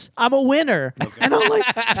 "Yes, I'm a winner." And I'm like,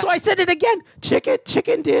 so I said it again,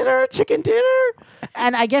 chicken dinner.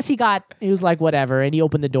 And I guess he was like, whatever, and he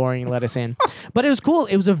opened the door and he let us in. But it was cool.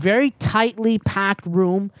 It was a very tightly packed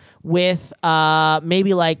room with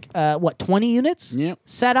maybe like 20 units Yep.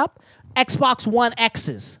 set up. Xbox One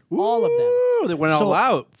X's, all of them. Ooh, they went all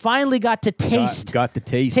out. Finally got to taste Got the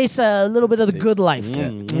taste. a little bit of the good life.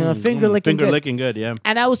 Finger licking good. licking good, yeah.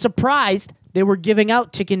 And I was surprised they were giving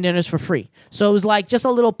out chicken dinners for free. So it was like just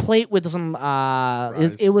a little plate with some.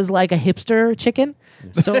 It was like a hipster chicken.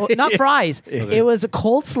 So not fries. It was a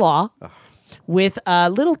coleslaw with a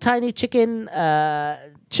little tiny chicken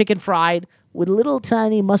fried with little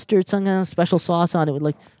tiny mustard, some kind of special sauce on it with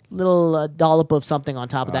like little dollop of something on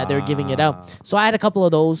top of that. They were giving it out. So I had a couple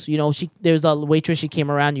of those. There's a waitress. She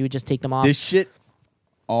came around. You would just take them off. This shit,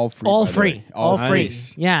 all free. all by the free. way. All free.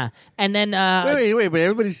 nice. Yeah. And then Wait, but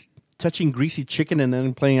everybody's touching greasy chicken and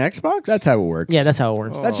then playing Xbox? That's how it works. yeah, that's how it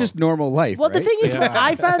works. That's just normal life. Well, the right? thing is,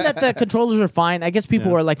 I found that the controllers were fine. I guess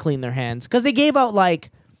people were like cleaning their hands because they gave out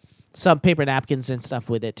like some paper napkins and stuff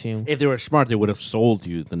with it too. If they were smart, they would have sold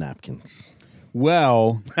you the napkins.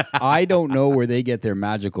 Well, I don't know where they get their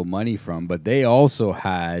magical money from, but they also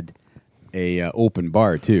had a open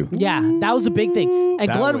bar too. Yeah, that was a big thing. And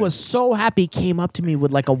That Glenn was was- so happy. He came up to me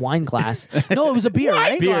with like a wine glass. No, it was a beer,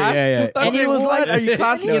 right? Beer, yeah. And he was like, "Are you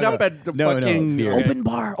classing it up at the No, fucking beer. open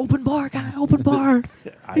bar, guy, open bar.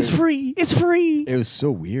 It's free. It's free. It was so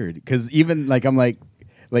weird because even like I'm like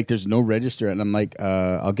there's no register, and I'm like,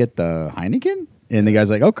 I'll get the Heineken, and the guy's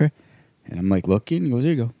like, okay, and I'm like looking, he goes,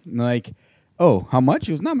 here you go, and I'm like, oh, how much?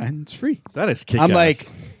 He goes, no, man, it's free. That is kick I'm ass.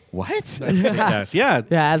 like, what? Yes, yeah. Yeah,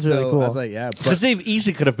 that's really So cool. I was like, yeah, Because but they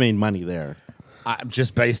easily could have made money there.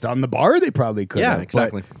 just based on the bar, they probably could. Yeah, have.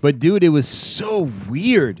 exactly. But dude, it was so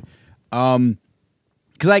weird.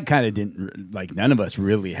 Because I kind of didn't like. None of us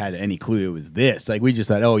really had any clue it was this. Like we just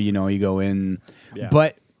thought, oh, you know, you go in. Yeah.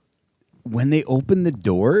 But when they opened the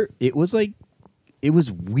door, it was like it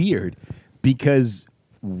was weird because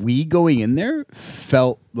we going in there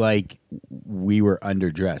felt like we were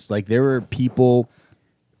underdressed. Like there were people,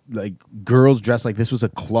 like girls dressed like this was a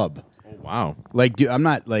club. Oh, wow. Like, dude, I'm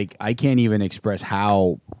not like I can't even express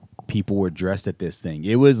how people were dressed at this thing.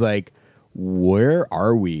 It was like, where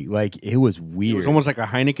are we? Like, it was weird. It was almost like a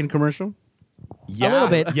Heineken commercial. yeah, little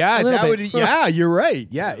bit. Yeah, A little that bit. would. Yeah, you're right.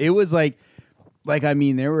 Yeah, it was like I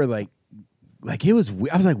mean, there were like it was.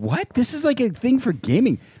 I was like, what? This is like a thing for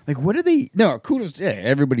gaming. Like, what are they? No, kudos. Yeah,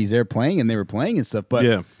 everybody's there playing, and they were playing and stuff. But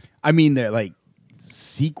Yeah. I mean, they're like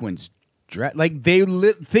sequence dress. Like they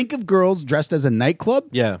think of girls dressed as a nightclub.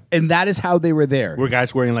 Yeah. and that is how they were there. Were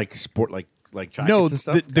guys wearing like sport, like jackets No, and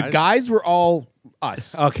stuff? the guys were all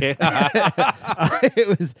us. Okay.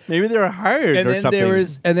 It was, Maybe they were hired and or then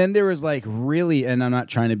something. there was like really, and I'm not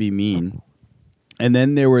trying to be mean. And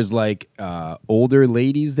then there was like older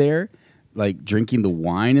ladies there, like drinking the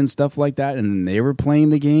wine and stuff like that, and then they were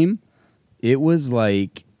playing the game. It was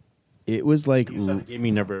like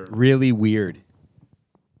Gaming never. really weird.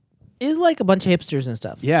 It's like a bunch of hipsters and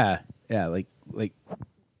stuff. Yeah, like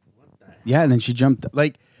yeah. And then she jumped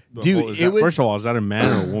like. Dude, it was First of all, is that a man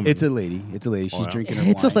or a woman? It's a lady. It's a lady. She's yeah. drinking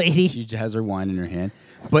her It's a wine. lady. She has her wine in her hand.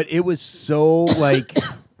 But it was so like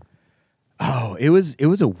oh, it was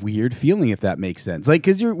a weird feeling if that makes sense. Like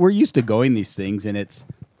cuz we're used to going these things and it's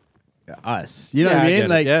us. You know Yeah, what I I mean? get it.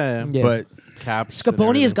 Like Yeah. Yeah. but Caps.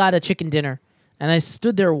 Scapone has got a chicken dinner, and I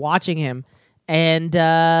stood there watching him, and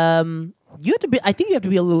you have to be. I think you have to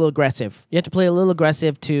be a little aggressive. You have to play a little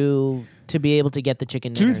aggressive to be able to get the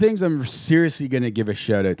chicken. two dinners. things I'm seriously going to give a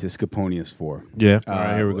shout out to Scaponius for. Yeah. All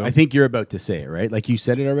right, here we go. I think you're about to say it, right? Like you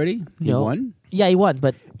said it already? He No. won? Yeah, he won,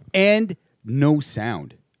 but And no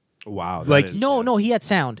sound. Wow. Like, that is- no, he had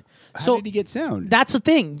sound. How So did he get sound? that's the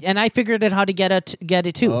thing, and I figured out how to get it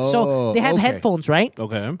too. So Oh, they have okay. headphones, right?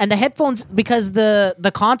 Okay. And the headphones, because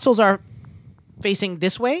the consoles are facing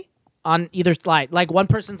this way on either side. Like one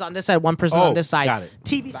person's on this side, one person's Oh, on this side. got it.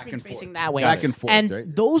 TV screen's facing that way. Back and forth, And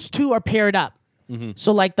right? those two are paired up.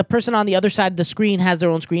 So like the person on the other side of the screen has their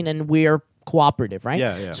own screen, and we're cooperative, right?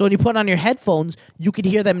 Yeah, yeah. So when you put on your headphones, you could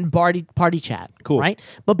hear them in party chat. Cool. Right?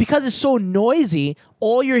 But because it's so noisy,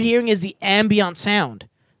 all you're hearing is the ambient sound.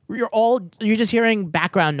 You're just hearing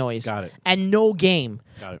background noise. Got it. And no game.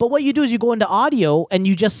 Got it. But what you do is you go into audio and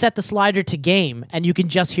you just set the slider to game, and you can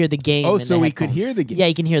just hear the game. Oh, in so the we could headphones. hear the game. Yeah,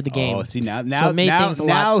 you can hear the game. Oh, see now So it made things a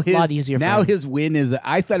lot easier. Now for him. his win is.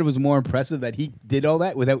 I thought it was more impressive that he did all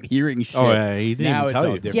that without hearing shit. Oh, yeah, he didn't now even it's tell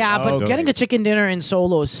all you. different. Yeah, but Okay. getting a chicken dinner in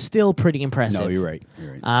solo is still pretty impressive. No, you're right.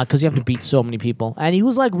 You're right. Because you have to beat so many people. And he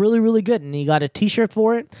was like really, really good. And he got a T-shirt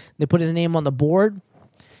for it. They put his name on the board,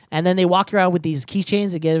 and then they walk around with these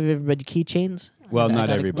keychains. They give everybody keychains. Well, And I not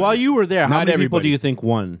got a- everybody. While you were there, how Not many people everybody. do you think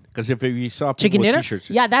won? Because if you saw people Chicken with dinner? T-shirts,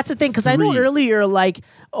 Yeah, that's the thing. Because I know 3. earlier, like,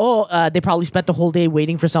 they probably spent the whole day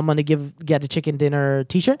waiting for someone to get a chicken dinner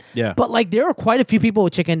T-shirt. Yeah. But like, there were quite a few people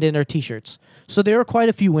with chicken dinner T-shirts, so there were quite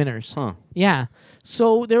a few winners. Huh. Yeah.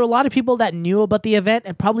 So there were a lot of people that knew about the event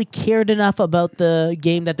and probably cared enough about the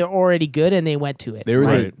game that they're already good and they went to it. There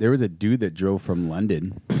was Right. there was a dude that drove from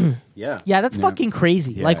London. yeah, Yeah, that's fucking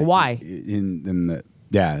crazy. Yeah, Like, why? In the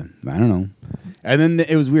I don't know. And then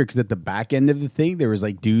it was weird because at the back end of the thing, there was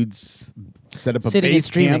like dudes set up a Sitting and base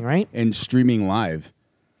streaming, camp right? and streaming live.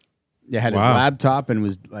 Yeah, had his Wow. laptop and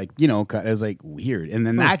was like, it was like weird. And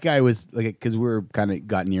then that guy was like, because we were kind of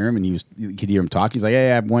got near him and you could hear him talk. He's like,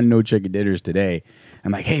 hey, I have one no chicken dinners today.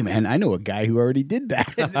 I'm like, hey man, I know a guy who already did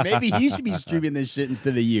that. Maybe he should be streaming this shit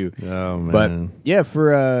instead of you. Oh man. But yeah,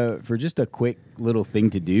 for just a quick little thing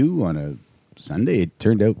to do on a Sunday, it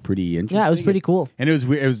turned out pretty interesting. Yeah, it was pretty cool. And it was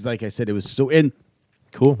weird. It was like I said, it was so. And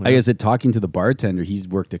cool. like I said, talking to the bartender, he's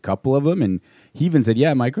worked a couple of them, and he even said,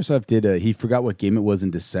 "Yeah, Microsoft did. He forgot what game it was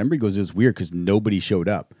in December. He goes, it was weird because nobody showed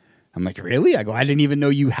up. I'm like, really? I go, I didn't even know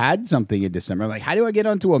you had something in December. I'm like, how do I get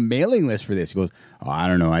onto a mailing list for this? He goes, oh, I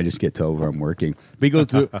don't know. I just get told where I'm working. But he goes,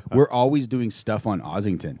 we're always doing stuff on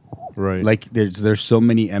Ossington. Right. Like there's so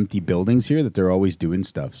many empty buildings here that they're always doing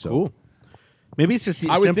stuff. So Cool. Maybe it's just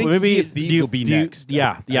I would simple. think Maybe Sea of Thieves will be next.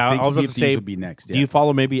 Yeah, I think I was Sea about of to say, Thieves will be next, Do yeah. you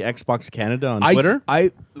follow maybe Xbox Canada on Twitter?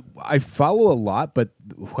 I follow a lot, but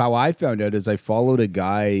how I found out is I followed a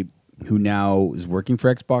guy who now is working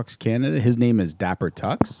for Xbox Canada. His name is Dapper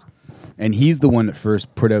Tux, and he's the one that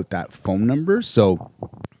first put out that phone number. So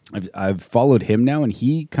I've followed him now, and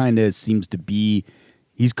he kind of seems to be.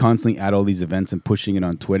 He's constantly at all these events and pushing it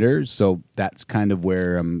on Twitter. So that's kind of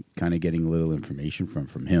where I'm kind of getting a little information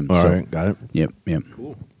from him. All so, right, got it. Yep.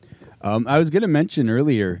 Cool. I was going to mention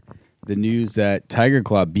earlier the news that Tiger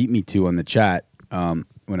Claw beat me to on the chat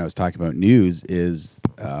when I was talking about news is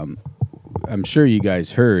I'm sure you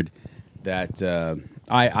guys heard that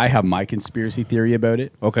I have my conspiracy theory about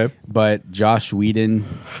it. Okay. But Josh Whedon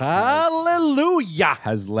Hallelujah.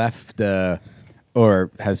 has left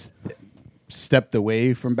or has stepped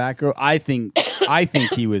away from Batgirl. I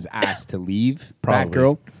think he was asked to leave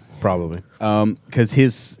Batgirl. Probably. Because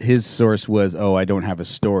his source was, I don't have a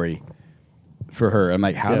story for her. I'm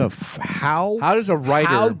like, how does a writer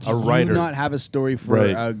how do you not have a story for Right.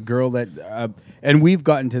 a girl that and we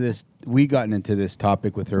got into this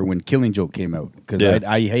topic with her when Killing Joke came out because Yeah.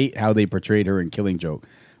 I hate how they portrayed her in Killing Joke.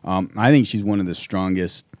 I think she's one of the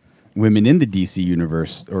strongest women in the DC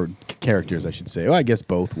universe, or characters I should say. Well, I guess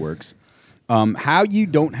both works. How you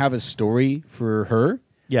don't have a story for her?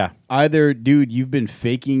 Yeah. Either, dude, you've been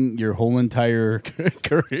faking your whole entire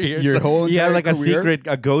Career. Your whole yeah, entire like a career? secret,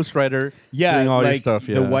 a ghostwriter doing all like your stuff.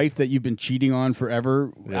 Yeah. the wife that you've been cheating on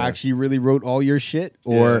forever Yeah. actually really wrote all your shit,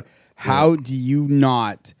 or Yeah. how do you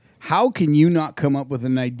not? How can you not come up with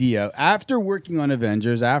an idea after working on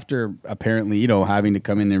Avengers, after apparently having to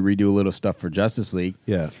come in and redo a little stuff for Justice League?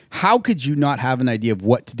 Yeah. How could you not have an idea of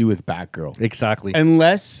what to do with Batgirl? Exactly.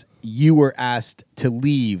 Unless you were asked to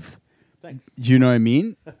leave. Thanks. Do you know what I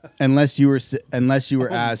mean? Unless you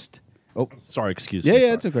were asked. Oh, Sorry, excuse Yeah, me. yeah,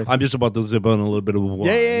 sorry. it's okay. I'm just about to zip on a little bit of wine.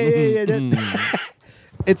 yeah.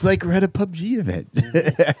 It's like we're at a PUBG event.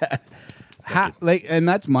 And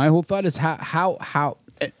that's my whole thought is how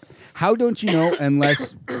don't you know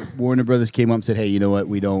unless Warner Brothers came up and said, hey, you know what,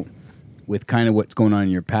 we don't, with kind of what's going on in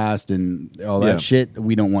your past and all that Yeah. shit,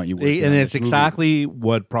 we don't want you working And on it's this movie. exactly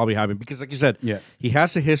what probably happened because, like you said, Yeah. he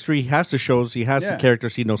has the history, he has the shows, he has the Yeah.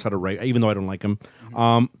 characters, he knows how to write. Even though I don't like him,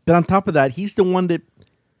 but on top of that, he's the one that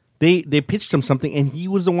they pitched him something, and he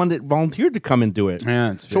was the one that volunteered to come and do it.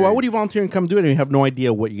 Yeah, it's so why very- would he volunteer and come do it, and you have no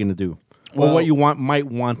idea what you're going to do or Well- what you might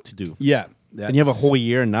want to do? Yeah. And you have a whole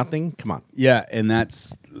year and nothing. Come on. Yeah, and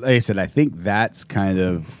that's, like I said, I think that's kind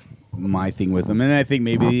of my thing with them. And I think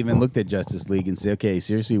maybe they even looked at Justice League and say, okay,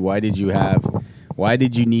 seriously, why did you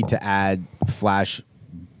need to add Flash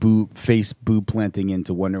face boob planting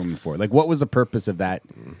into Wonder Woman 4? Like, what was the purpose of that?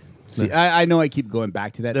 See, I know I keep going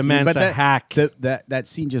back to that The scene, man's but a hack. That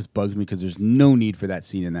scene just bugs me because there's no need for that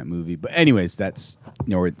scene in that movie. But anyways, that's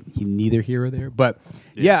neither here or there. But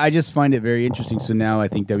yeah, I just find it very interesting. So now I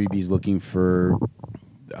think WB's looking for,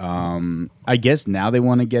 I guess now they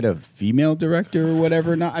want to get a female director or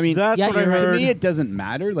whatever. Not, I mean, That's Yeah, what I you're right. to heard. me it doesn't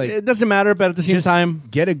matter. Like, It doesn't matter, but at the same just time,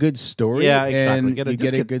 get a good story. Yeah, exactly. And Get a- you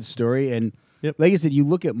just get a get- good story, and Yep. like I said, you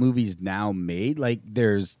look at movies now made. Like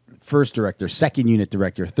there's first director, second unit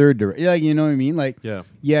director, third director. Like, you know what I mean? Like,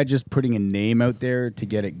 Yeah. just putting a name out there to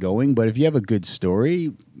get it going. But if you have a good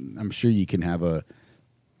story, I'm sure you can have a.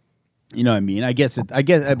 You know what I mean? I guess. But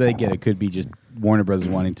again, it could be just Warner Brothers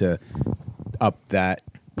wanting to up that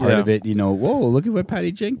part Yeah. of it. Whoa, look at what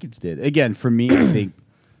Patty Jenkins did. Again, for me, I think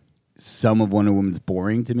some of Wonder Woman's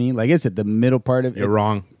boring to me. Like I said, the middle part of you're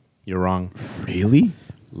wrong. You're wrong. Really?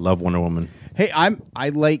 Love Wonder Woman. Hey, I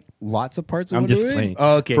like lots of parts of I'm Wonder just Woman. playing.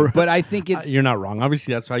 Oh, okay, For- but I think it's You're not wrong.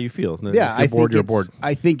 Obviously, that's how you feel. yeah. If you're bored, you're bored.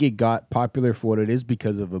 I think it got popular for what it is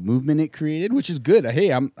because of a movement it created, which is good. Hey,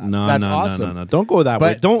 No, that's no, awesome. no. Don't go that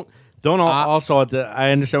way. But- Don't also.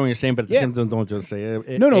 I understand what you're saying, but at the Yeah. same time, don't just say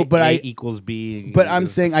No, but A I- equals B. But I'm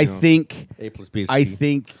is, saying I you know, think A plus B. Is I C.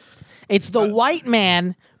 think It's the white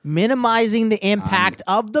man minimizing the impact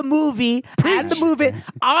of the movie and the movement.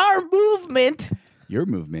 Our movement. your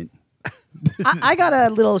movement. I got a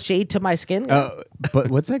little shade to my skin. But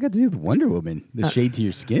what's that got to do with Wonder Woman? The shade to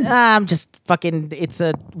your skin. I'm just fucking. It's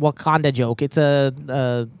a Wakanda joke. It's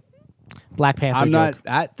a Black Panther I'm joke. not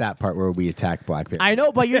at that part where we attack Black Panther. I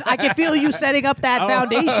know, but I can feel you setting up that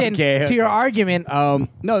foundation okay, to your okay. argument.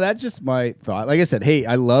 No, that's just my thought. Like I said, hey,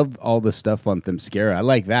 I love all the stuff on Themyscira. I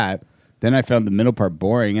like that. Then I found the middle part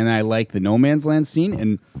boring, and I like the No Man's Land scene.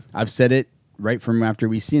 And I've said it right from after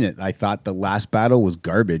we seen it. I thought the last battle was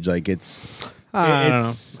garbage. Like I don't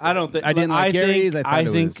know. I don't think I didn't like Ares. I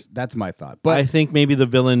think that's my thought. But But I think maybe the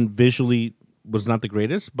villain visually was not the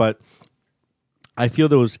greatest, but I feel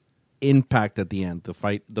there was impact at the end. The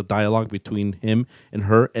fight, the dialogue between him and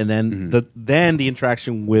her, and then the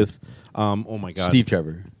interaction with oh my god, Steve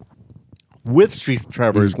Trevor. with Steve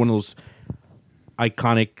Trevor is one of those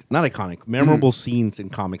memorable scenes in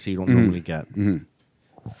comics that you don't normally get.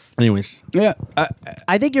 Anyways, Yeah,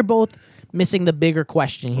 I think you're both missing the bigger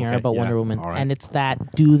question here Okay, about yeah, Wonder Woman, all right. and it's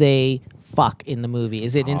that do they fuck in the movie?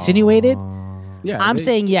 Is it insinuated? yeah. I'm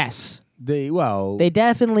saying yes. they They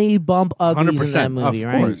definitely bump uglies in that 100%, movie, of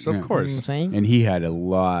right? course, You of know what course. I'm saying? and he had a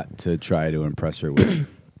lot to try to impress her with.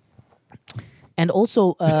 And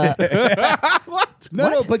also,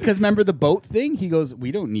 No, because remember the boat thing? He goes,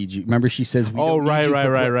 "We don't need you." Remember, she says, we oh don't need right, you right,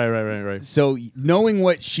 for right, pla-" right. So knowing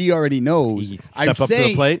what she already knows, He I'm stepped up to the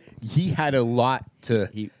saying plate? he had a lot to.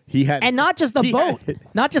 He had, and not just the he boat, had-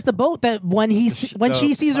 not just the boat. That when she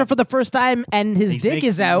sees her for the first time and his He's dick making-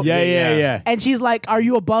 is out, yeah. and she's like, "Are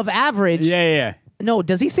you above average?" Yeah. No,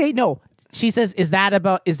 does he say no? She says, "Is that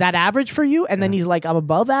average for you?" And then he's like, "I'm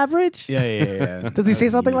above average." Yeah. Does he say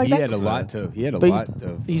something like He that? had a lot to. He had a But lot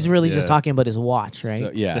of. he's really just Yeah. talking about his watch, right?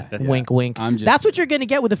 So, yeah. Wink, wink. I'm just- That's what you're going to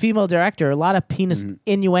get with a female director. A lot of penis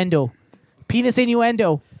innuendo,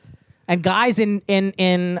 and guys in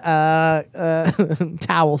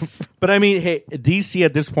towels. But I mean, hey, DC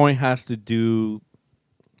at this point has to do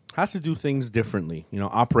things differently,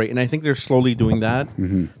 operate, and I think they're slowly doing that.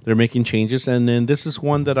 They're making changes, and then this is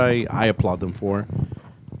one that I applaud them for.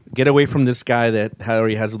 Get away from this guy that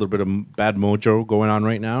already has a little bit of bad mojo going on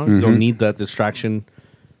right now. You don't need that distraction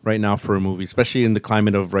right now for a movie, especially in the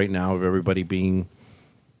climate of right now of everybody being,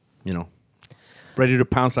 ready to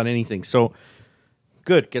pounce on anything. So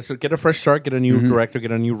good, get a fresh start, get a new director,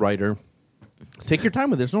 get a new writer. Take your time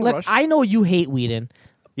with it. There's no Look, rush. I know you hate Whedon.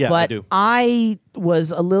 Yeah, but I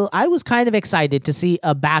do. I was kind of excited to see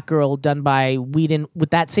a Batgirl done by Whedon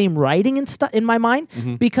with that same writing and stuff in my mind,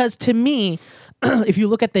 because to me, if you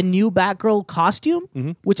look at the new Batgirl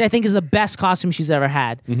costume, which I think is the best costume she's ever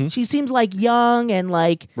had, she seems like young and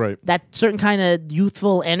like Right. that certain kind of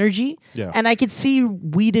youthful energy. Yeah. And I could see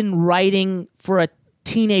Whedon writing for a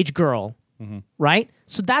teenage girl, right?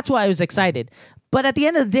 So that's why I was excited. But at the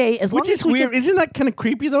end of the day, as Which long is as we weird. can- Isn't that kind of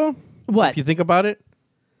creepy though? What? If you think about it,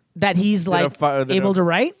 that he's like able to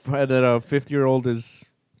write. that a 50-year-old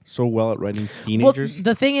is so well at writing teenagers. Well,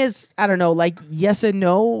 the thing is, I don't know, like yes and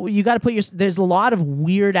no. You got to put there's a lot of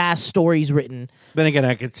weird ass stories written. Then again,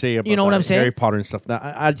 I could say about You know what I'm saying? Harry Potter and stuff. Now,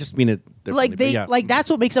 I just mean it differently. Like but they, yeah. like that's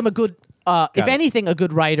what makes them a good, if it. anything, a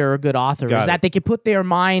good writer or a good author Got is that it. they can put their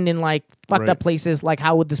mind in like fucked Right. up places. Like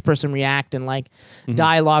how would this person react and like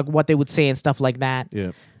dialogue, what they would say and stuff like that.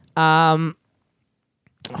 Yeah.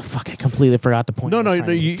 Oh fuck! I completely forgot the point. No, I was no,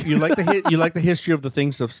 trying to- you like you like the history of the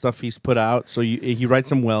things of stuff he's put out. So he writes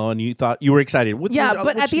them well, and you thought you were excited. Yeah,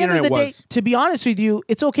 but at the end of the day, to be honest with you,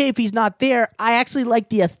 it's okay if he's not there. I actually like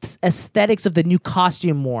the aesthetics of the new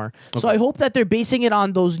costume more. So I hope that they're basing it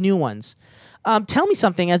on those new ones. Tell me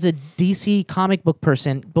something as a DC comic book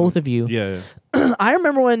person, both of you. yeah. I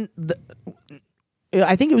remember when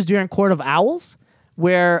I think it was during Court of Owls,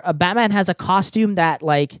 where Batman has a costume that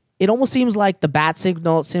like it almost seems like the bat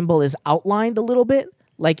symbol is outlined a little bit,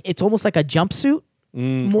 like it's almost like a jumpsuit.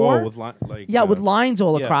 More, with with lines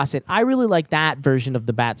all yeah. across it. I really like that version of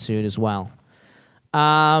the bat suit as well.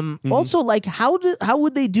 Also, like how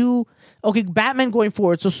would they do? Okay, Batman going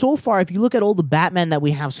forward. So far, if you look at all the Batman that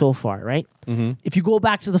we have so far, right? If you go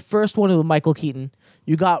back to the first one with Michael Keaton,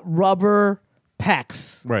 you got rubber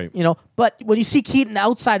pecs, Right. But when you see Keaton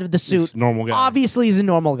outside of the suit, a normal guy. obviously he's a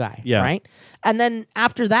normal guy, Yeah. right? And then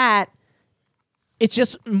after that, it's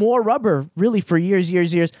just more rubber, really, for years.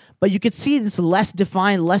 But you could see it's less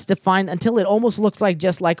defined until it almost looks like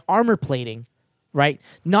just like armor plating, right?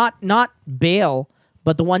 Not Bale,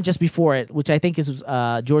 but the one just before it, which I think is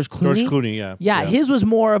George Clooney. George Clooney, yeah. Yeah, his was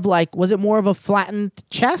more of like, was it more of a flattened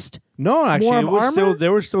chest? No, actually, More it of was armor? still. They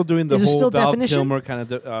were still doing the Is it whole still Val definition? Kilmer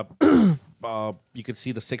kind of. You could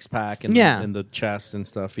see the six pack and Yeah. and the chest and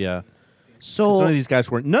stuff. Yeah. So None of these guys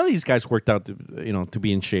worked out to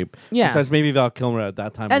be in shape. Yeah. Besides maybe Val Kilmer at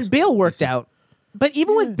that time. and was Bale worked decent. out. But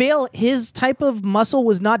even with Bale, his type of muscle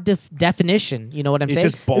was not definition. You know what I'm It's saying?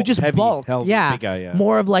 just bulk, It was just heavy, bulk. healthy, Yeah. big guy, yeah.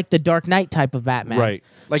 More of like the Dark Knight type of Batman. Right.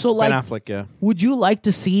 Like so, Ben like, Affleck, yeah. would you like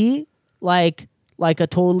to see like a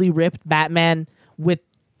totally ripped Batman with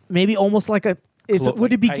maybe almost like a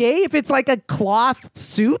would it be gay if it's like a cloth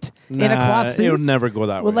suit in a cloth suit? It would never go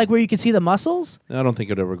that way. Well, like where you can see the muscles? I don't think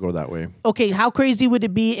it would ever go that way. Okay, how crazy would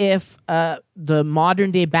it be if the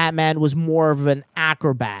modern day Batman was more of an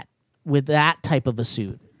acrobat with that type of a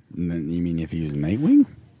suit? And then, you mean if he was Nightwing?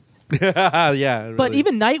 Yeah, really. But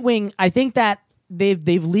even Nightwing, I think that they've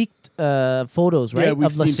leaked photos, right, Yeah, we've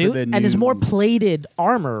of the seen suit, for the and it's new- more plated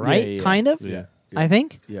armor, right? yeah, Kind of. yeah. I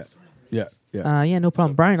think. Yeah. Yeah. Yeah, no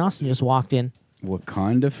problem. Brian Austin just walked in.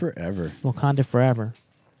 Wakanda forever. Wakanda forever.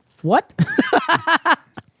 What?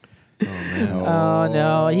 Oh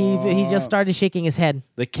no, he just started shaking his head.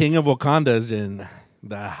 The king of Wakanda is in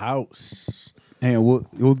the house. Hey,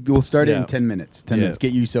 we'll start it Yeah. in 10 minutes. 10 Yeah. minutes.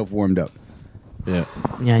 Get yourself warmed up. Yeah.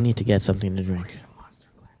 Yeah, I need to get something to drink.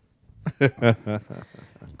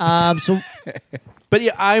 So But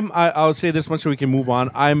yeah, I'll say this much so we can move on.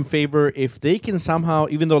 I'm in favor if they can somehow,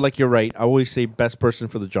 even though like you're right, I always say best person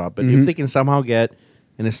for the job. But if they can somehow get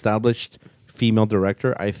an established female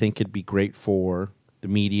director, I think it'd be great for the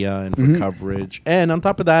media and for coverage. And on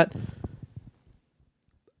top of that,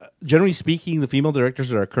 generally speaking, the female directors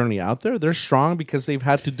that are currently out there, they're strong because they've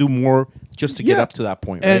had to do more just to get Yeah. up to that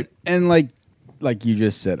point, right? And like you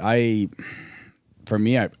just said, for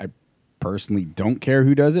me, I personally don't care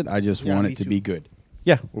who does it. I just Yeah, want me it to too. be good.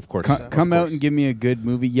 Yeah, of course. Come out and give me a good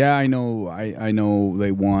movie. Yeah, I know. I know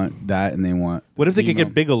they want that, and they want. What if they could female.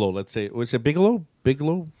 get Bigelow? Let's say, was it Bigelow?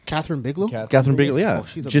 Catherine Bigelow. Catherine Bigelow. Yeah, Oh,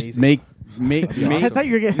 she's Just amazing. make. I thought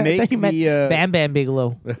you were I thought you meant Bam Bam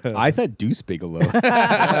Bigelow. I thought Deuce Bigelow.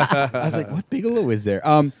 I was like, what Bigelow is there?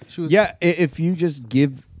 She was- Yeah, if you just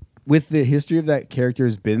give with the history of that character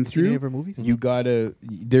has been Seen any through, of her movies? you gotta.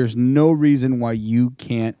 There's no reason why you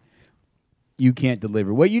can't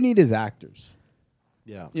deliver. What you need is actors.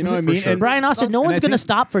 yeah. You know what I mean? sure. And Brian Austin, no and one's I going to think-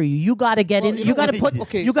 stop for you. You got to get Well, in. you You know got to what? put.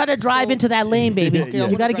 Okay, You got to drive so- into that lane, baby. Okay,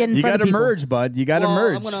 I'm You got to gonna get in You front gotta of people. merge, bud. You gotta Well,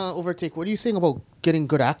 merge. I'm gonna overtake. What are you saying about getting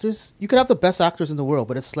good actors? You could have the best actors in the world,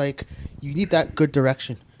 but it's like you need that good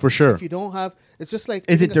direction. For sure. If you don't have, it's just like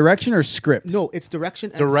Is it getting a- direction or script? No, it's direction.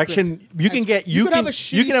 And Direction. script. You can And get. You could can have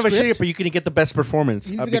a you can have a shitty, script. but you can get the best performance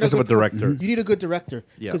You need to get because of a good- director. You need a good director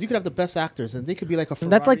Yeah. because you could have the best actors, and they could be like a. Ferrari.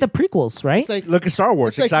 That's like the prequels, right? It's like Look at Star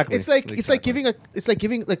Wars. It's like, exactly. It's like Exactly.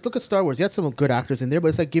 giving like look at Star Wars. You had some good actors in there, but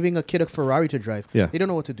it's like giving a kid a Ferrari to drive. Yeah. They don't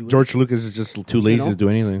know what to do. with George Lucas is just too lazy You know? to do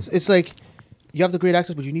anything. It's like you have the great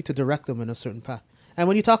actors, but you need to direct them in a certain path. And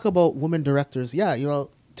when you talk about women directors, yeah,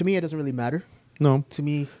 to me it doesn't really matter. No, To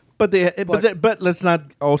me, but But- but let's not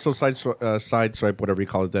also sideswipe whatever you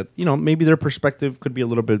call it. That maybe their perspective could be a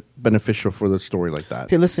little bit beneficial for the story like that.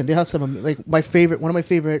 hey, listen, they have some like one of my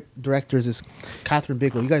favorite directors is Catherine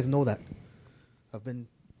Bigelow. You guys know that. I've been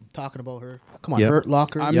talking about her. Come on, Yep. Hurt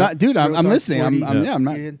Locker. I'm not, dude. I'm Dark listening. I'm 40. I'm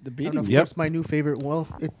not And debating. of Yep. course, my new favorite. Well,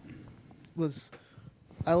 it was.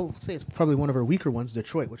 I'll say it's probably one of her weaker ones,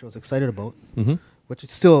 Detroit, which I was excited about. Mm-hmm. Which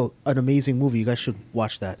is still an amazing movie. You guys should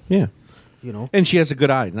watch that. Yeah, You know, and she has a good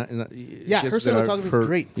eye. Yeah, her cinematography is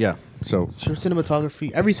great. Yeah, so her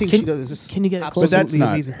cinematography, everything Can- she does is just. can you get it But closer? that's absolutely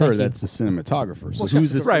not amazing. her. Thank you. That's the cinematographer. So Well, she has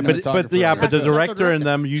who's the to right, but cinematographer? yeah, but the She has to director and direct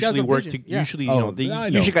them it. She has usually a work. vision. To, Yeah. Usually, Oh, they I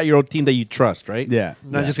know. usually got your own team that you trust, right? Yeah.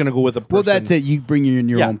 not just gonna go with a person. Well, that's it. You bring in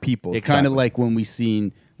your Yeah, own people. Kind exactly. of like when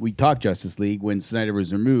we talked Justice League when Snyder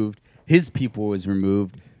was removed. His people was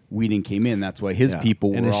removed. Whedon came in. That's why his Yeah.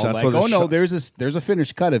 people And were it's all not like, for the "Oh no, shot. there's a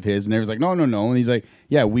finished cut of his," and they was like, "No, no, no." And he's like,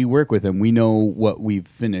 "Yeah, we work with him. We know what we've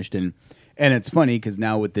finished." And it's funny because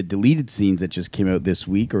now with the deleted scenes that just came out this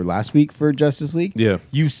week or last week for Justice League, Yeah.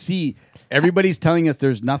 you see everybody's telling us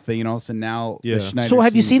there's nothing, and all of a sudden now Yeah. the Schneider. So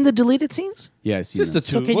have you scene- seen the deleted scenes? Yeah, I see Just them. the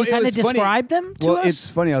So two? can Well, you it kind of was funny. describe them to Well, us? it's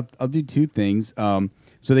funny. I'll do two things.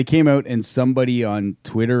 So they came out and somebody on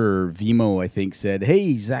Twitter or Vimeo, I think, said,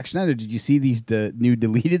 "Hey, Zack Snyder, did you see these new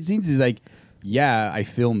deleted scenes?" He's like, "Yeah, I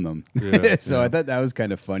filmed them." Yeah, so yeah. I thought that was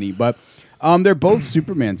kind of funny. But they're both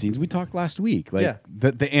Superman scenes. We talked last week. Like Yeah.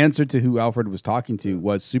 the answer to who Alfred was talking to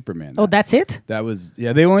was Superman. Oh, that's it? That was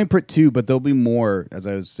they only put two, but there'll be more. As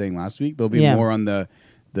I was saying last week, there'll be Yeah. more on the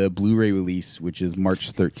Blu-ray release, which is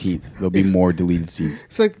March 13th. There'll be more deleted scenes.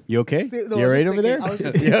 It's like You okay? No, You I'm all right just over there? thinking- I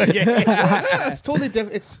was just Yeah, okay. it's totally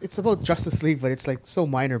different. It's about Justice League, but it's like so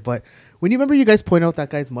minor. But when you remember, you guys point out that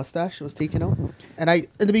guy's mustache was taken out, and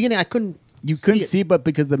in the beginning I couldn't. You couldn't it. see, but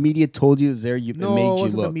because the media told you it was there, it No, made it you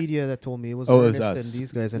wasn't look. the media that told me. It was Oh, it was Ernest us. and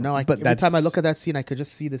these guys. And now But every time I that's- look at that scene, I could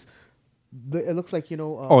just see this. It looks like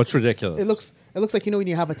Oh, it's ridiculous. It looks like when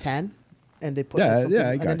you have a tan, and they put Yeah, like something, yeah,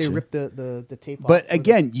 I and then they gotcha. rip the tape off. But It was-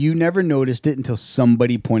 again, you never noticed it until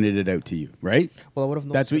somebody pointed it out to you, right? well, I would have.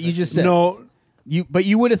 That's what you just said. No. But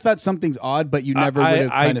you would have thought something's odd, but you never would have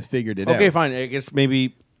kind of figured it out. Okay, fine. I guess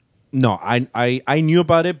maybe. No, I knew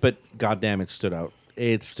about it, but goddamn, it stood out.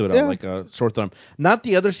 it stood out Yeah. like a sore thumb. Not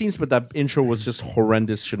the other scenes, but that intro was just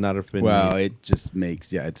horrendous. Should not have been. Well, made. it just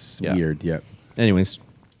makes it's Yeah. weird. Yeah. Anyways,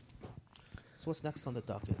 So what's next on the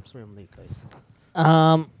docket? I'm sorry I'm late, guys.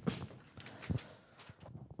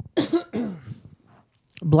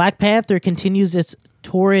 Black Panther continues its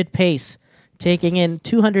torrid pace, taking in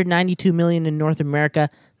 $292 million in North America,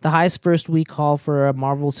 the highest first week haul for a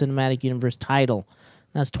Marvel Cinematic Universe title.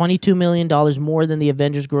 That's $22 million more than the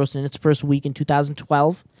Avengers grossed in its first week in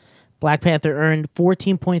 2012. Black Panther earned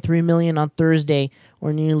 $14.3 million on Thursday,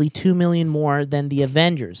 or nearly $2 million more than the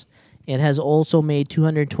Avengers. It has also made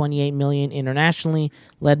 $228 million internationally,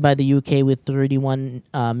 led by the UK with $31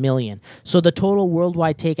 million. So the total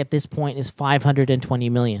worldwide take at this point is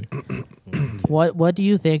 $520 million. What do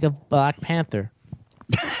you think of Black Panther?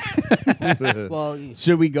 Well,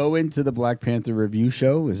 Should we go into the Black Panther review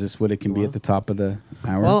show? Is this what it can be at the top of the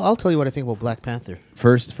hour? I'll tell you what I think about Black Panther.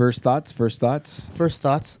 First thoughts. First thoughts.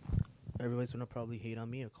 Everybody's gonna probably hate on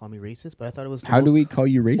me or call me racist, but I thought it was the How do most we call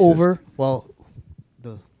you racist?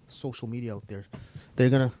 the social media out there.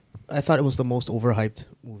 I thought it was the most overhyped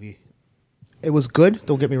movie. It was good,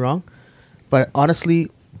 don't get me wrong, but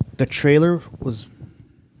honestly, the trailer was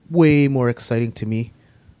way more exciting to me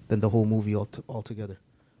than the whole movie altogether.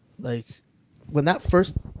 Like when that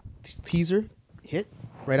first teaser hit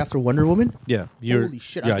right after Wonder Woman, yeah, holy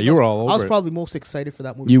shit! Yeah, think you I was- were all over. I was it. probably most excited for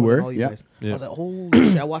that movie. You more than were? all Yeah. guys. Yeah. I was like, holy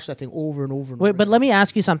shit! I watched that thing over and over and Wait, over. but again. let me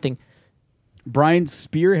ask you something. Brian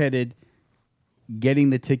spearheaded getting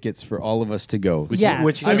the tickets for all of us to go. Yeah,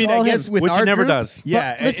 which- I mean, all I guess him. with Which he our never group, does.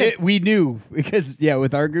 Yeah, But listen- we knew because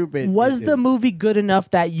with our group, Was the movie good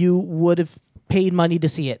enough that you would have paid money to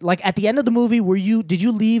see it? Like at the end of the movie, did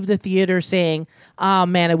you leave the theater saying, "Ah,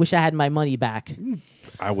 man, I wish I had my money back"?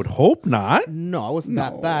 I would hope not. no, it wasn't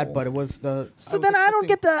that bad, but it was the. So then I don't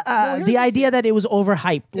get the idea that it was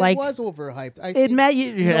overhyped. Like It was overhyped. it met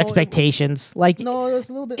your expectations. Like No, it was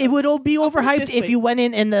a little bit. it would all be I'll put it overhyped this if way. you went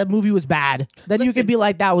in and the movie was bad. Then you Listen. could be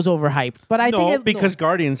like, that was overhyped. But I No, think because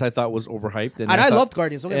Guardians I thought was overhyped, And I thought- loved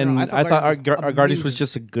Guardians, don't get me and wrong. I thought our Guardians was Guardians was amazing.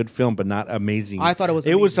 just a good film, but not amazing. I thought it was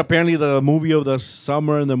It was amazing. apparently the movie of the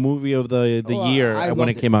summer and the movie of the year I when loved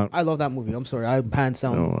it came out. I love that movie. I'm sorry. I hands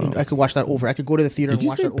down. I could watch that over. I could go to the theater Did and you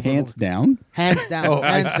watch say that over. pants and over. down? Hands down. Oh,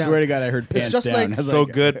 I hands down. swear to God, I heard It's pants just down. like- I was So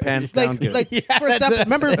like, good, pants down. Like, Good. like for example,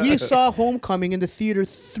 remember we saw Homecoming in the theater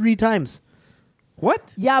 3 times.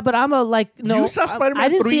 What? Yeah, but I'm a no. You saw Spider-Man I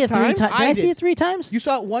didn't 3 see it 3 times? times. Did I I see did. it 3 times? You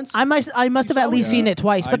saw it once. I must have saw at least it? seen it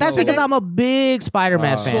twice, I but that's know. because I'm a big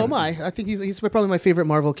Spider-Man So fan. So am I. I think he's probably my favorite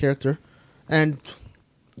Marvel character. And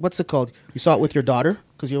what's it called? You saw it with your daughter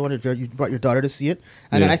because you brought your daughter to see it.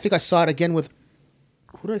 And then Yeah. I think I saw it again with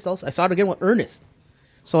who did I saw? I saw it again with Ernest.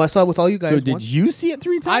 So I saw it with all you guys. So did once. you see it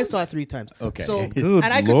 3 times? I saw it 3 times. Okay. So Good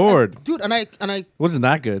and I Lord. dude, and I Wasn't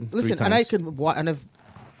that good? listen, 3 and I times. could and I've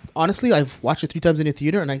honestly I've watched it 3 times in the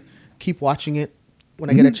theater, and I keep watching it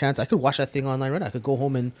when I get a chance. I could watch that thing online right now. I could go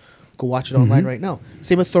home and go watch it online right now.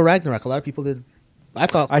 Same with Thor Ragnarok. A lot of people did. I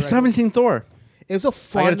thought I still haven't seen Thor. It was a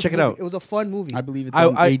fun. gotta check it movie. out. It was a fun movie. I believe it's I-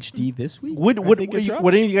 on I- HD this week. Would I think it you, drops.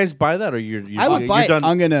 would any of you guys buy that, or you're I would you're buy it. done?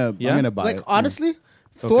 I'm gonna buy like it. honestly,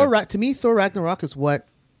 to me, Thor Ragnarok is what,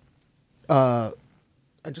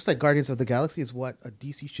 and just like Guardians of the Galaxy is what a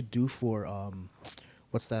DC should do for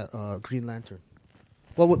what's that Green Lantern.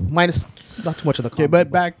 Well, minus not too much of the. Okay, comic,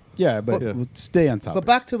 but back, but Yeah. we'll stay on top. But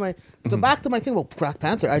back to my thing about Black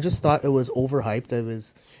Panther. I just thought it was overhyped.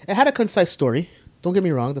 It had a concise story. Don't get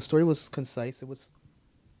me wrong. The story was concise.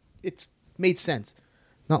 It's made sense.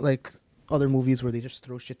 Not like other movies where they just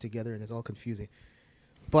throw shit together and it's all confusing.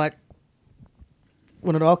 But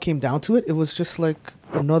when it all came down to it, it was just like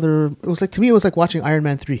another. It was like, to me, it was like watching Iron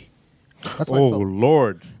Man 3. That's what I Oh felt.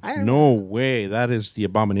 Lord! Iron No way! That is the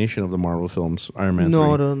abomination of the Marvel films. Iron Man.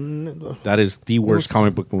 No, 3. no, That is the worst was-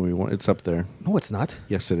 comic book movie. It's up there. no, it's not.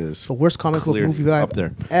 Yes, it is. The worst comic book Clearly movie I've up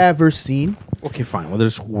there. ever seen. Okay, fine. Well,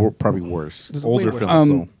 there's probably worse. There's way Older worse.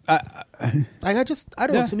 films. though. I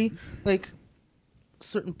don't know. To me, like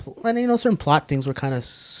certain certain plot things were kind of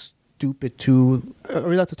stupid too. Are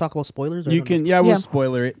we allowed to talk about spoilers? Or I you don't can, know? we'll Yeah.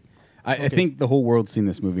 spoiler it. I Okay. think the whole world's seen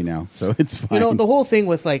this movie now, so it's fine. The whole thing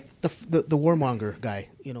with like the warmonger guy.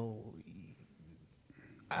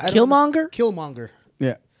 I don't Killmonger? understand- Killmonger.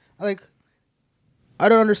 yeah. Like, I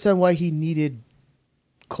don't understand why he needed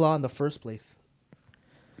Claw in the first place.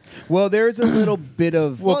 Well, there's a little bit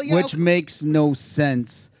of Well, yeah, which okay. makes no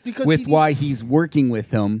sense Because with he why needs- he's working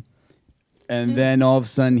with him, and then all of a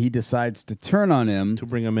sudden he decides to turn on him To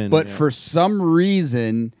bring him in, But yeah. for some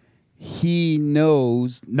reason, he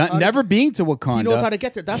knows never being to Wakanda. He knows how to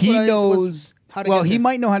get there. That's he what I was- knows. how to Well, get he there.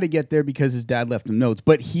 might know how to get there because his dad left him notes,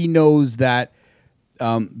 but he knows that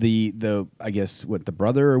the I guess what the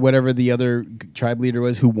brother or whatever the other tribe leader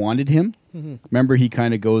was who wanted him. Remember, he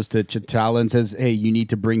kind of goes to T'Challa and says, "Hey, you need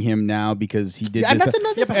to bring him now because he did Yeah, and this." that's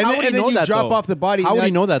another. Yeah, but and how then, would he and then know you that, drop though? off the body. How would he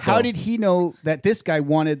like, know that, How though? did he know that this guy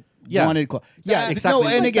wanted? Yeah. Wanted yeah, exactly. No,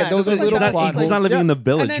 and Like again, that. those are It's like little that. plot He's not holes. living in the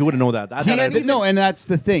village. And then- You wouldn't know that. No, and that's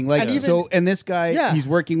the thing. Like, and even- so, and this guy, Yeah. he's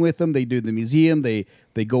working with them. They do the museum. They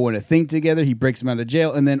go in a thing together. He breaks him out of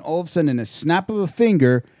jail, and then all of a sudden, in a snap of a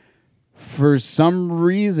finger, for some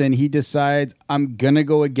reason, he decides I'm gonna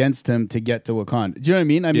go against him to get to Wakanda. Do you know what I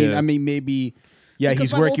mean? Yeah. I mean, maybe, yeah, Because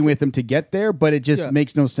he's my whole working with him to get there, but it just Yeah.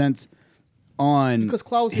 makes no sense on because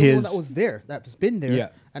Klaus was the one his. that was there, that's been there, Yeah.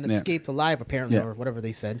 and Yeah. escaped alive apparently, Yeah. or whatever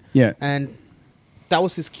they said. Yeah. and that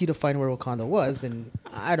was his key to find where Wakanda was, and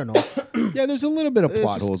I don't know. Yeah, there's a little bit of It's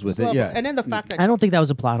plot just- holes with it's it. a- Yeah, and then the fact that I don't think that was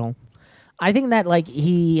a plot hole. I think that like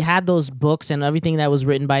he had those books and everything that was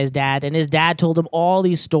written by his dad, and his dad told him all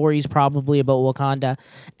these stories probably about Wakanda,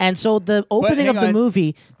 and so the opening of hang the on.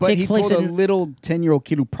 movie But takes he place told a in. little 10-year-old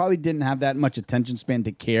kid who probably didn't have that much attention span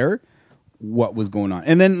to care what was going on.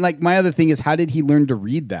 And then, like, my other thing is, how did he learn to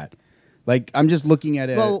read that? Like, I'm just looking at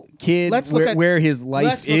a Well, kid let's look where at- his life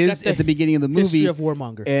let's look is at at the beginning of the movie. history of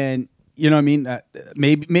Warmonger. And, you know what I mean?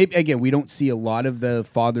 Maybe again, we don't see a lot of the the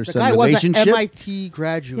father-son guy was an relationship. MIT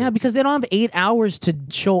graduate. Yeah, because they don't have 8 hours to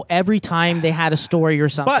show every time they had a story or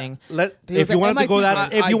But something. He was if you an wanted to go MIT that,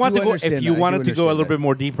 grad. if you I want do to go, understand if you that. I wanted do to go a little understand bit that.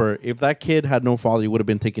 more deeper, if that kid had no father, he would have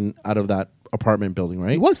been taken out of that apartment building,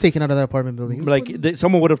 right? he was taken out of that apartment building.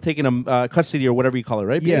 Someone would have taken him custody or whatever you call it,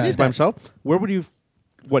 right? Yeah. Because he's by himself. Where would you?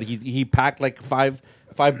 What he packed like five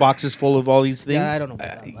boxes full of all these things. Yeah, I don't know.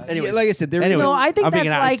 Anyways. like I said, there Anyways. No, I think I'm being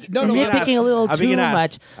that's an ass. like No, I'm being an nitpicking ass. a little I'm being too an ass.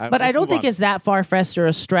 much. But Let's I don't move think on. it's that far-fetched or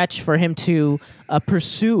a stretch for him to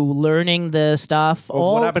pursue learning the stuff.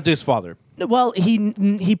 What happened to his father? Well,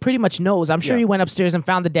 he pretty much knows. I'm sure Yeah. he went upstairs and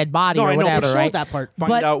found the dead body No, or I know, whatever, but They showed right? that part. Find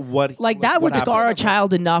But, out what like that would happened. scar a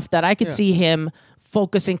child enough that I could Yeah. see him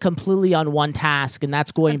focusing completely on one task, and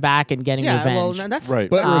that's going back and getting Yeah, revenge. well, that's Right.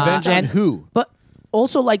 But that's- revenge on and- who? But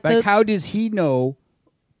also, like Like, the how does he know?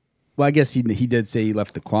 Well, I guess he did say he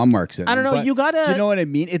left the claw marks in. I don't him, know, but you gotta- Do you know what I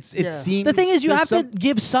mean? It Yeah. seems the thing is, you there's have some- to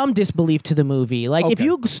give some disbelief to the movie. Like if Okay.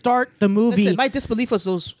 you start the movie Listen, my disbelief was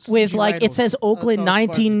those with CGI like it rhinos. says Oakland That's how far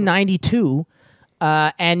it's 1992,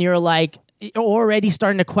 and you're like already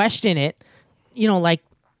starting to question it. You know, like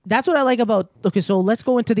that's what I like about. Okay, so let's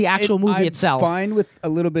go into the actual movie I'm itself. Fine with a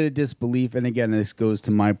little bit of disbelief, and again, this goes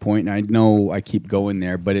to my point, and I know I keep going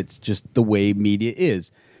there, but it's just the way media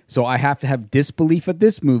is. So I have to have disbelief at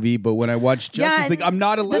this movie, but when I watch Yeah, Justice League, and I'm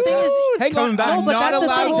not the allowed. thing is- Hang on, back. I'm No, but not that's the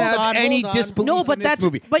allowed thing. to have Hold on, any hold on. disbelief. No, but in this that's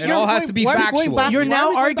movie. but it you're all has going- to be why are we factual. going back? You're Why now are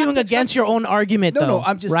we going arguing back to against your Justice own argument, No, though. no,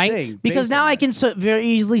 I'm just right? saying, Because based now on I that. can very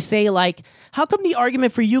easily say, like, how come the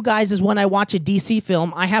argument for you guys is when I watch a DC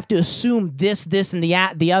film, I have to assume this, and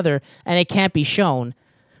the other, and it can't be shown.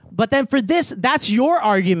 But then for this, that's your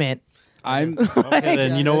argument. I'm Okay,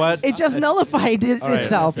 then you know what? It just nullified All right,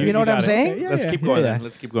 itself. You know what got I'm it. saying? Okay, yeah. Let's keep going. yeah. Then.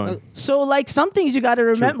 Let's keep going. So, like, some things you got to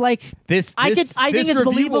remember. Like, this. I think this it's review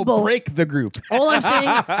will believable. break the group. all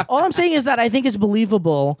I'm saying is that I think it's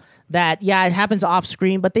believable that it happens off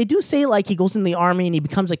screen, but they do say like he goes in the army and he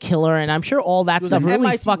becomes a killer, and I'm sure all that He was stuff an really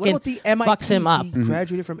MIT. What fucking about the MIT? fucks him up. He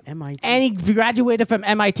graduated from MIT. And he graduated from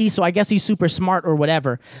MIT, so I guess he's super smart or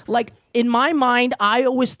whatever. Like in my mind, I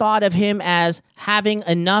always thought of him as having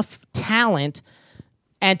enough talent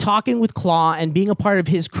and talking with Claw and being a part of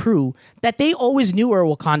his crew that they always knew where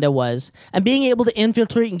Wakanda was, and being able to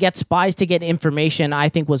infiltrate and get spies to get information, I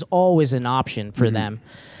think was always an option for them.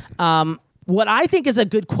 What I think is a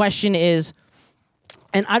good question is,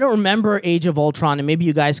 and I don't remember Age of Ultron, and maybe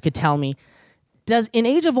you guys could tell me, in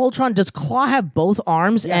Age of Ultron, does Claw have both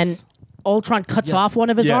arms Yes. and Ultron cuts Yes. off one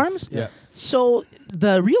of his Yes. arms? Yeah. So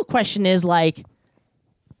the real question is, like,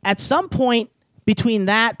 at some point between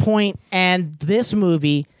that point and this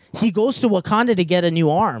movie, he goes to Wakanda to get a new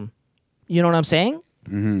arm. You know what I'm saying?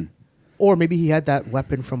 Or maybe he had that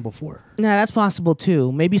weapon from before. Yeah, that's possible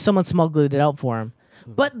too. Maybe someone smuggled it out for him.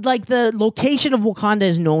 But like the location of Wakanda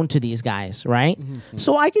is known to these guys, right?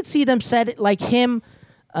 So I could see them set it like him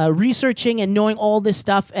researching and knowing all this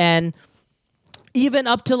stuff, and even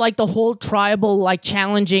up to like the whole tribal like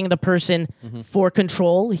challenging the person for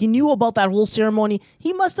control. He knew about that whole ceremony.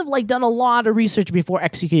 He must have like done a lot of research before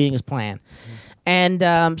executing his plan.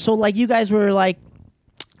 And so like you guys were like,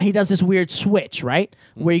 he does this weird switch, right?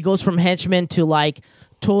 Where he goes from henchman to like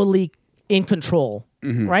totally in control,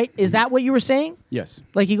 right? Is that what you were saying? Yes.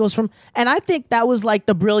 Like he goes from, and I think that was like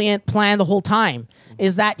the brilliant plan the whole time.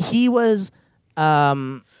 Is that he was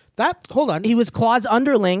Hold on. Claude's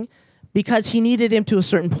underling because he needed him to a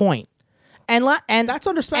certain point. and That's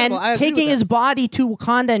understandable. I And agree with taking that. his body to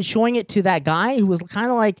Wakanda and showing it to that guy who was kind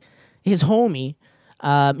of like his homie.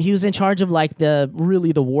 He was in charge of like the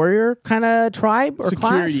warrior kind of tribe or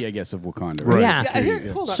Security, class. I guess, of Wakanda. Right. Yeah. Yeah,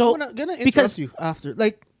 here, hold on. So, I'm gonna interrupt because- you after.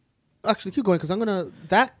 Like, actually, keep going because I'm gonna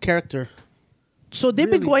that character. So they've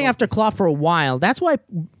been Really going bugged after me. Claw for a while. That's why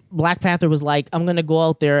Black Panther was like, I'm gonna go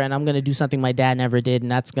out there and I'm gonna do something my dad never did,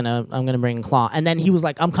 and I'm gonna bring in Claw. And then he was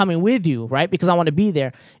like, I'm coming with you, right? Because I want to be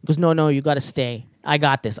there. He goes, no, you got to stay. I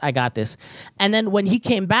got this. And then when he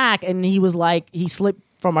came back and he was like, he slipped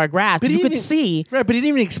from our grasp. But You he could didn't- see. right, but he didn't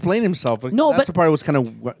even explain himself. Like, No, that's but- the part that was kind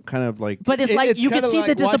of like. But it's like It's you could kinda see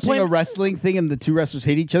like the watching a disappointment. wrestling thing and the two wrestlers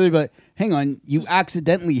hate each other. But hang on, you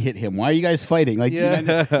accidentally hit him. Why are you guys fighting? Like, Yeah. you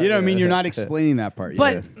know what I mean? You're not explaining that part.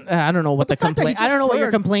 But I don't know what the the fact that he complaint. I just don't know what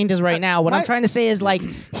your turned- complaint is right now. What I'm my- trying to say is like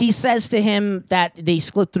he says to him that they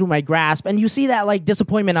slipped through my grasp, and you see that like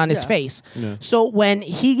disappointment on his Yeah. face. So when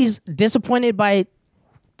he's disappointed by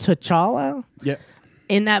T'Challa yeah.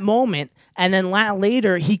 in that moment, and then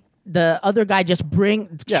later the other guy just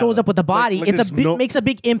Yeah, shows up with the body. like It's there's a big, no- makes a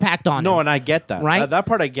big impact on no, him. and I get that. Right? That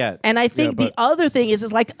part I get. And I think Yeah, the other thing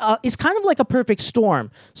is like it's kind of like a perfect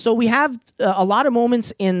storm. So we have a lot of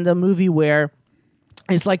moments in the movie where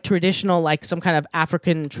it's like traditional, like some kind of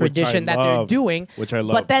African tradition that they're love, doing. which I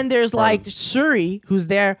love. But then there's Part like of- Suri, who's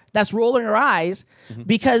there, that's rolling her eyes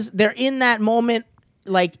because they're in that moment,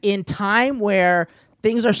 like in time where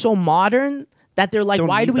things are so modern. That they're like, Don't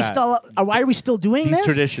why need that. why are we still doing These this?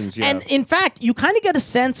 traditions, yeah. And in fact, you kind of get a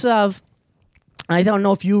sense of, I don't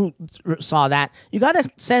know if you saw that. You got a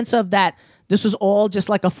sense of that this was all just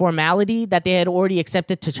like a formality that they had already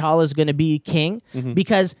accepted T'Challa is going to be king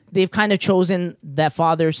because they've kind of chosen that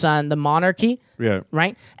father son the monarchy. Yeah.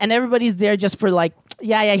 Right. And everybody's there just for like,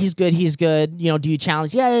 yeah, he's good. You know, do you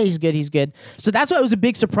challenge? Yeah, he's good. So that's why it was a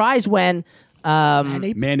big surprise when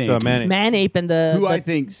Manape. Manape and Who I the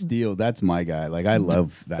think steal. That's my guy. Like, I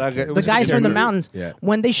love that. That guy- character. it the was a guys good from the character. mountains, Yeah.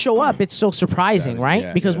 when they show up, it's so surprising, Savage, right?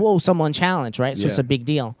 yeah, Because yeah. whoa, someone challenged, right? So it's Yeah. a big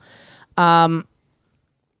deal.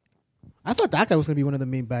 I thought that guy was gonna be one of the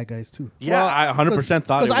main bad guys too. Yeah, I 100%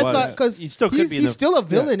 thought it was. I thought because he still could be. in he's the- still a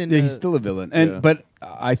villain in Yeah, the, he's still a villain. And Yeah. but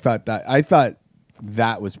I thought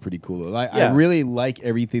that was pretty cool. I Yeah. really like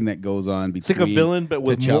everything that goes on between. It's like a villain, but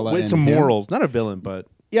with T'Challa with and some him. morals. Not a villain, but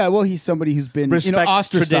Yeah, well, he's somebody who's been Respects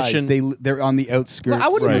ostracized. tradition. They're on the outskirts. Well, I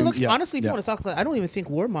wouldn't even Right. look. Yeah, Honestly, if you yeah. want to talk about, I don't even think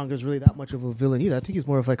Warmonger is really that much of a villain either. I think he's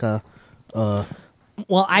more of like a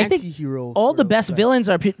Well, I think anti-hero all sort the of best guy. villains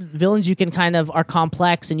are villains you can kind of are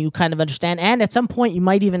complex and you kind of understand, and at some point you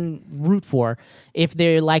might even root for if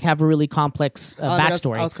they like have a really complex I mean,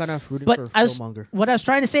 backstory. I was kind of rooting but for Killmonger. what I was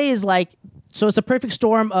trying to say is like, so it's a perfect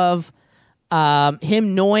storm of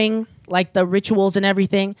him knowing like the rituals and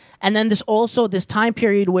everything, and then this time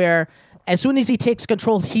period where as soon as he takes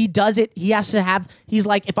control, he does it. He has to have. He's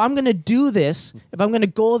like, if I'm gonna do this, if I'm gonna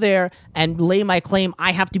go there and lay my claim,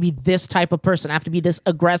 I have to be this type of person. I have to be this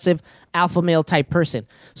aggressive alpha male type person.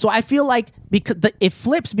 So I feel like because it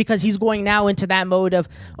flips because he's going now into that mode of,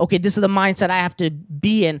 okay, this is the mindset I have to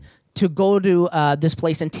be in to go to this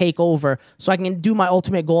place and take over, so I can do my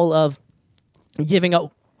ultimate goal of giving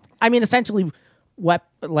out. I mean, essentially,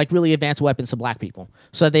 like really advanced weapons to black people,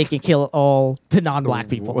 so they can kill all the non-black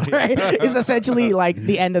people. Right? It's essentially like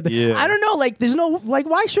the end of the. Yeah. I don't know. Like, there's no like,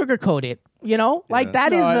 why sugarcoat it? You know, like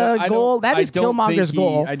that is the goal. That is Killmonger's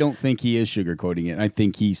goal. I don't think he is sugarcoating it. I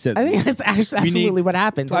think he said. I think that's absolutely what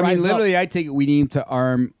happens. I mean, Rise up. literally, I take it. We need to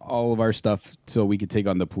arm all of our stuff so we could take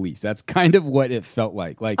on the police. That's kind of what it felt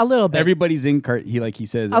like. Like A little bit. Everybody's in cart. He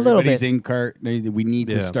says A little everybody's bit. in cart. We need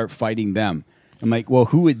to Yeah. start fighting them. I'm like, well,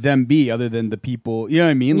 who would them be other than the people? You know what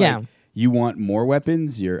I mean? Yeah. Like, you want more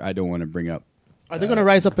weapons? I don't want to bring up. Are they going to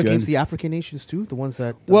rise up good. against the African nations too? The ones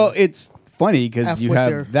that Well, it's funny because F you with have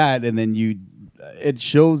their- that, and then it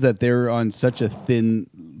shows that they're on such a thin,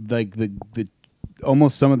 like the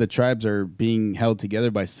almost some of the tribes are being held together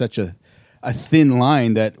by such a thin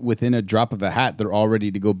line that within a drop of a hat, they're all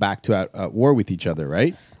ready to go back to at war with each other,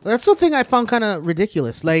 right? that's the thing I found kind of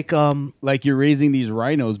ridiculous. Like, Like you're raising these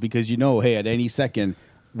rhinos because hey, at any second,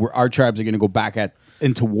 our tribes are going to go back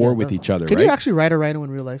into war with each other, can right? you actually ride a rhino in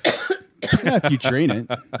real life? Yeah, if you train it.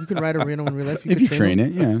 You can ride a rhino in real life. If could you train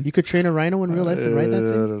it, yeah. You could train a rhino in real life and ride that I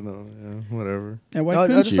thing. don't know. Yeah, whatever. Yeah, why No,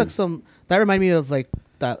 couldn't just you? like that reminded me of like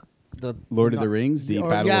that the Lord of the Rings, the or-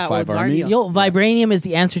 Battle yeah, of Five or Narnia. Armies. Yo, vibranium is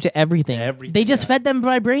the answer to everything. Everything, They just fed them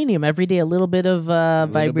vibranium every day, a little bit of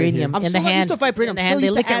vibranium I'm in the still not hand. used to vibranium. In the I'm hand. still They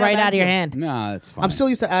used to lick it right out of your adamantium. hand. Nah, it's fine. I'm still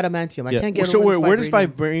used to adamantium. I Yeah. can't get So over where does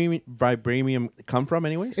vibranium. vibranium come from,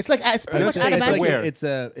 anyways? It's like it's pretty much It's like adamantium. where?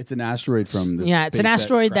 It's an asteroid from the Yeah, it's an space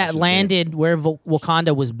asteroid that crashes landed where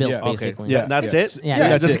Wakanda was built, Yeah. Okay. basically. Yeah. That's Yeah. it. Yeah. Yeah,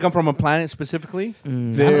 Does that's it it. come from a planet specifically?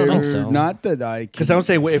 There. I don't think so. Not that I. Because I would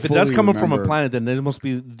say if it does fully come from a remember. planet, then there must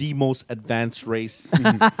be the most advanced race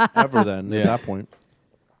ever. Then at that point,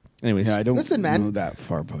 anyways, Yeah, I don't Listen, man. know that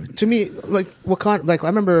far, but To me, like Wakanda, like I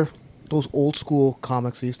remember those old school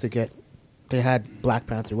comics I used to get. They had Black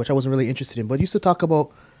Panther, which I wasn't really interested in, but used to talk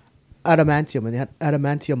about adamantium, and they had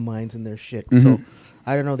adamantium mines in their shit. So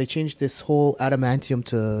I don't know. They changed this whole adamantium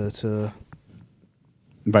to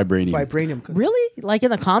vibranium. vibranium. 'cause- Really? Like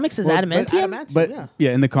in the comics, is Well, adamantium? adamantium, But yeah.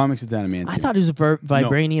 yeah, in the comics it's adamantium. I thought it was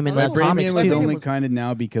vibranium in No. the comics Vibranium was too. only was- kind of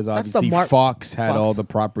now because That's the obviously Fox had Fox. all the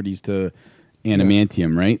properties to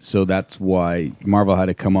adamantium, right? So that's why Marvel had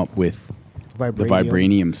to come up with the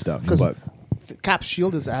vibranium stuff. Because But Cap's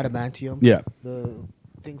shield is adamantium. yeah, The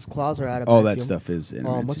thing's claws are adamantium. all that stuff is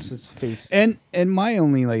adamantium. What's his face? And my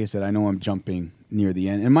only, like I said, I know I'm jumping near the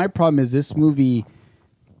end, and my problem is this movie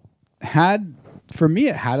had, for me,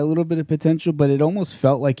 it had a little bit of potential, but it almost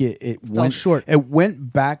felt like it went short. It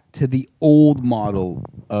went back to the old model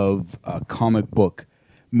of comic book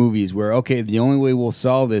movies, where okay, the only way we'll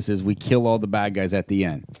solve this is we kill all the bad guys at the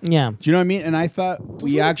end. Yeah. Do you know what I mean? And I thought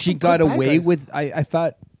we are actually some got good bad away guys. with. I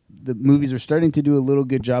thought the movies are starting to do a little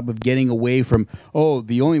good job of getting away from, oh,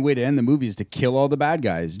 the only way to end the movie is to kill all the bad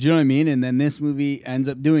guys. Do you know what I mean? And then this movie ends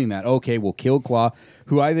up doing that. Okay, we'll kill Claw,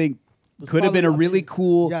 who I think could have been a probably really amazing.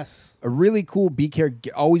 cool, Yes. a really cool B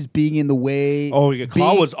character, always being in the way. oh, yeah,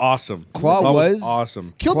 Claw Be- was awesome. Claw was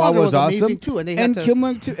awesome. Claw Killmonger was awesome amazing too, and they had to.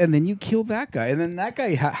 Killmonger too, and then you kill that guy, and then that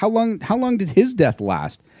guy. How long did his death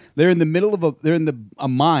last? They're in the middle of a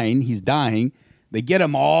mine. He's dying. They get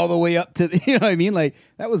him all the way up to the, you know what I mean? Like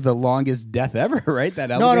that was the longest death ever, right? That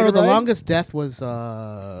No. elevator The ride? longest death was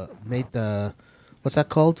made the what's that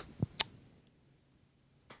called?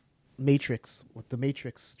 Matrix, with the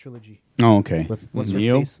Matrix trilogy. Oh, okay. With what's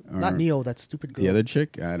Neo? her face? Or Not Neo, that stupid girl. The other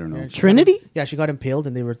chick? I don't know. Yeah, she got Trinity? yeah, she got impaled,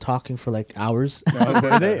 and they were talking for like hours.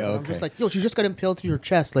 Were they? I'm Okay. just like, yo, she just got impaled through your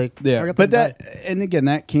chest. Like, Yeah, hurry up but and die. that, and again,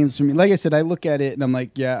 that came from me. Like I said, I look at it and I'm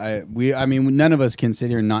like, yeah, I mean, none of us can sit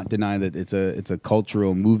here and not deny that it's a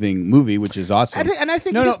cultural moving movie, which is awesome. And I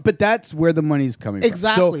think no, it- no, but that's where the money's coming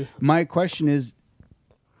Exactly. from. So my question is,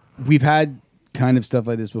 we've had kind of stuff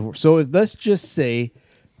like this before. So if let's just say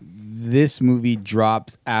this movie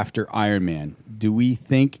drops after Iron Man, do we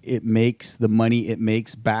think it makes the money it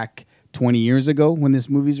makes back 20 years ago when this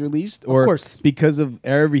movie's released? Or course. because of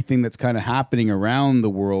everything that's kind of happening around the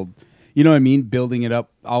world, you know what I mean? Building it up,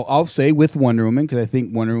 I'll say with Wonder Woman, because I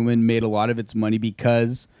think Wonder Woman made a lot of its money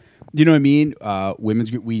because, you know what I mean?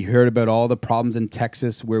 We heard about all the problems in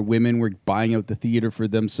Texas where women were buying out the theater for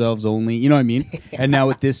themselves only, you know what I mean? And now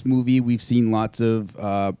with this movie, we've seen lots of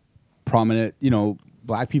prominent,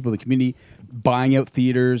 black people in the community buying out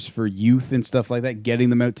theaters for youth and stuff like that, getting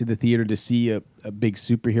them out to the theater to see a big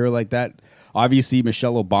superhero like that. Obviously,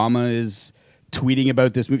 Michelle Obama is tweeting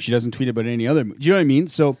about this movie. She doesn't tweet about any other movie. Do you know what I mean?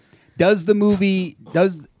 So is the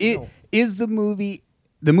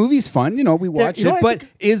movie's fun, we watch you know it, what I but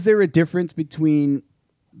is there a difference between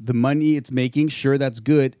the money it's making, sure, that's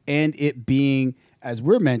good, and it being, as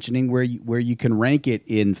we're mentioning, where you can rank it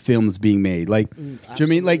in films being made? Like, do you know what I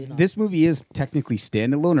mean? Like, not. this movie is technically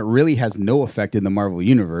standalone. It really has no effect in the Marvel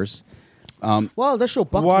universe. Well, they show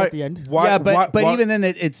Bucky Why- at the end. why- yeah, but why- even then,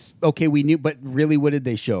 it's okay. We knew, but really, what did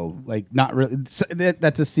they show? Like, not really.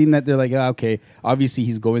 That's a scene that they're like, okay, obviously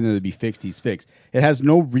he's going there to be fixed. He's fixed. It has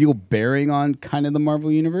no real bearing on kind of the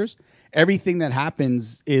Marvel universe. Everything that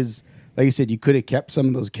happens is, like I said, you could have kept some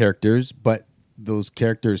of those characters, but those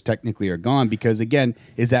characters technically are gone because, again,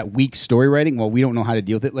 is that weak story writing? Well, we don't know how to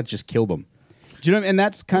deal with it. Let's just kill them. Do you know what I mean? And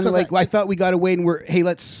that's kind of Because like, I thought we got away and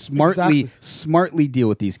let's smartly deal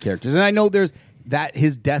with these characters. And I know there's that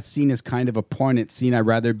his death scene is kind of a poignant scene. I'd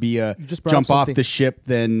rather be just brought jump up off something. the ship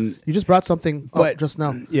than, You just brought something but up just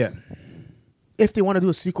now. Yeah. If they want to do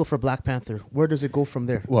a sequel for Black Panther, where does it go from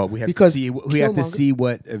there? Well, we have Because to see. We have to Killmonger- see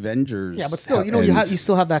what Avengers. Yeah, but still, you ends.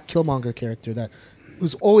 still have that Killmonger character that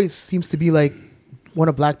who's always seems to be like one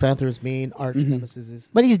of Black Panther's main arch Mm-hmm. nemesis.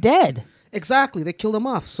 But he's dead. Exactly, they killed him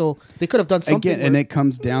off, so they could have done something. Again, and it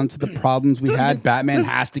comes down to the problems we had. Batman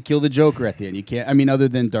has to kill the Joker at the end. You can't. I mean, other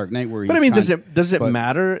than Dark Knight, where. But I he's mean, kind- does it but-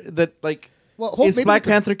 matter that like? Well, is maybe Black they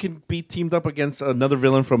could- Panther can be teamed up against another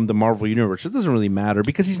villain from the Marvel universe? It doesn't really matter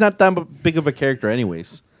because he's not that big of a character,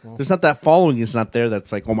 anyways. There's not that following. Is not there.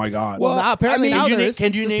 That's like, oh my god. Well, now, apparently now can you, there name, is.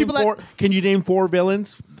 can you There's name people that- four? Can you name 4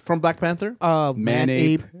 villains from Black Panther? Man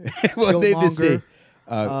Ape, What they just say?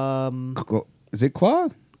 Killmonger, Is it Claw?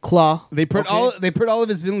 Claw. They put all of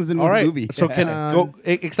his villains in All one right. movie. So can go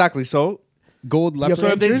exactly. So Gold Leopard. so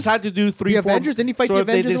if they Avengers? decide to do 3, The 4, Avengers? Didn't he fight so the if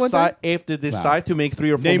they Avengers one decide, time? if they decide to make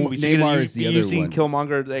 3 or 4 Neym- movies, Neymar you're is the gonna be other using one.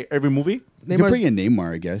 Killmonger every movie. You can Neymar's- bring in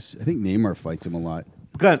Neymar, I guess. I think Neymar fights him a lot.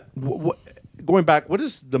 Good. Going back, what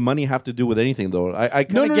does the money have to do with anything, though? I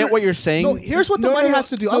kind of get what you're saying. No, here's what the money has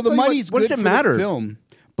to do. No, I'll the tell you money's what good does it for matter? the film,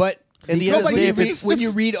 but At the because end of the day, if when it's-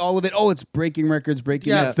 you read all of it, it's breaking records,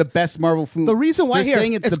 Yeah. it's the best Marvel film. The reason why They're here,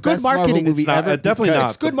 saying it's it's the good best Marvel marketing. movie It's not- ever. definitely because- not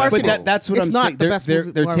It's good the best marketing. But that's what It's I'm not saying. the best They're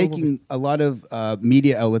Marvel taking movie. a lot of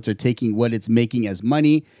media outlets are taking what it's making as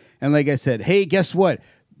money, and like I said, hey, guess what?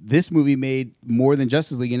 This movie made more than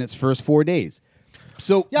Justice League in its first 4 days.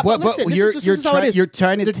 So, Yeah, but listen, this is how it is. you're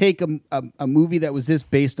trying to The- take a movie that was this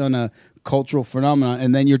based on a cultural phenomenon,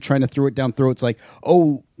 and then you're trying to throw it down throats. Like,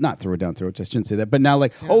 not throw it down throats. I shouldn't say that, but now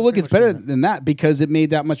like, look, it's better than that because it made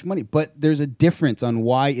that much money. But there's a difference on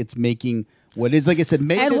why it's making what is. Like I said,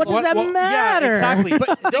 And what does that matter? Yeah, exactly.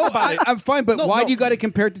 But think about it. I'm fine, but why no. do you got to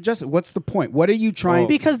compare it to Justice? What's the point? What are you trying?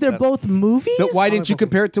 Because they're both movies. But why didn't you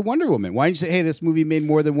compare it to Wonder Woman? Why didn't you say, "Hey, this movie made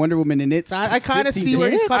more than Wonder Woman"? And it's I kind of 15 see where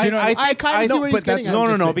he's days? coming. I kind of see know, where he's but that's-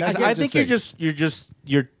 getting at. No, because That's what I I'm think just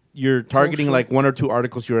you're targeting like 1 or 2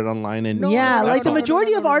 articles you read online, and Yeah, like the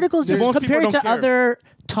majority of articles just Most compare people it to don't care. other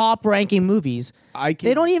top ranking movies.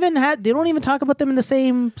 They don't even talk about them in the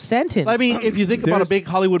same sentence. I mean, if you think about a big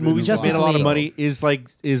Hollywood movie that Justice made a lot of League. money, is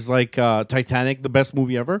like Titanic the best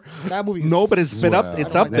movie ever? That movie. No, but it's been up.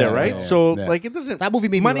 It's I don't up like there, that. right? Yeah, So yeah. like it doesn't. That movie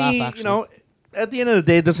made me money. laugh, actually. You know, at the end of the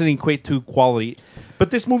day, it doesn't equate to quality. But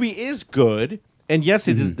this movie is good. And yes,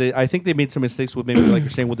 it is. I think they made some mistakes with maybe like you're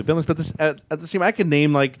saying with the villains. But this at the same, I can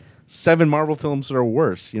name like 7 Marvel films that are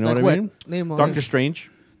worse. You know Like what I what? mean? Name one. Doctor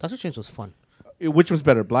Strange. Doctor Strange was fun. Which was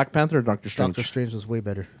better, Black Panther or Doctor Strange? Doctor Strange was way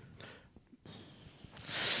better.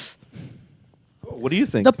 What do you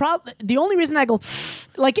think? the only reason I go,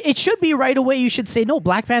 like, it should be right away. You should say no.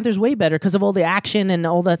 Black Panther's way better because of all the action and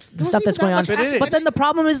all that stuff wasn't that's even going on. that much action. But then the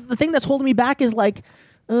problem is the thing that's holding me back is like,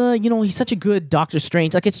 he's such a good Doctor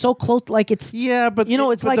Strange. Like it's so close. Like it's yeah, but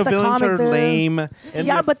it's but like the the villains comic. are lame. And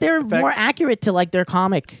Yeah, the but they're more effects- accurate to like their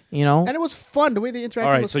comic. And it was fun. The way they interacted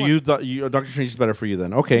All right, was so fun. you thought Doctor Strange is better for you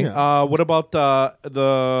then? Okay. Yeah. What about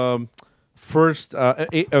the first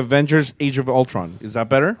Avengers: Age of Ultron? Is that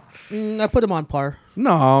better? I put him on par.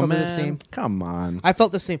 No, Probably man. the same. Come on. I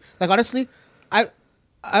felt the same. Like honestly,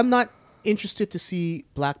 I'm not interested to see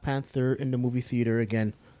Black Panther in the movie theater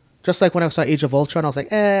again. Just like when I saw Age of Ultron, I was like,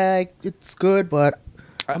 it's good, but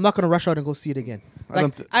I'm not going to rush out and go see it again. I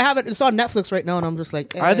don't Like I have it. It's on Netflix right now, and I'm just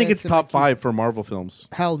like, I think it's in my top queue. 5 for Marvel films.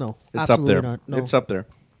 Hell no, It's absolutely up there. not. No. It's up there.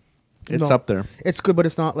 It's No. up there. It's good, but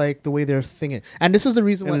it's not like the way they're thinking. And this is the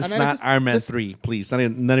reason why. And it's and not just- Iron Man this- 3, please. Not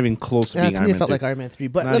even close to Yeah, being to Iron me, Man it felt 3. like Iron Man 3.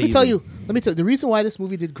 But Not let me tell even. you, the reason why this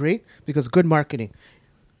movie did great because good marketing.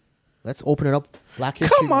 Let's open it up. Black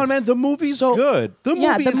History Come on, Month. man. The movie's So- good. The movie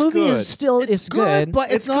yeah, the is movie good. is still It's is good.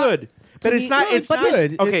 but It's not, good. But to it's me- not. no, It's but not this-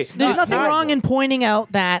 okay. It's There's it's nothing not- wrong in pointing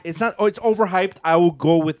out that. It's not. Oh, it's overhyped. I will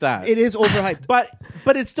go with that. It is overhyped.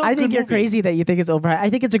 But it's still. I a think good you're movie. crazy that you think it's over. I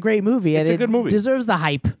think it's a great movie. It's and a good movie. It deserves the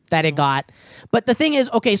hype that it got. But the thing is,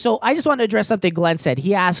 okay, so I just want to address something Glenn said.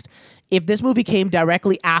 He asked if this movie came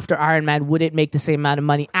directly after Iron Man, would it make the same amount of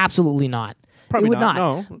money? Absolutely not. Probably it would not,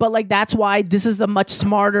 not. no. But like that's why this is a much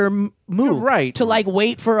smarter move, You're right. To like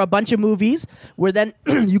wait for a bunch of movies where then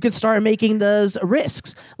you can start making those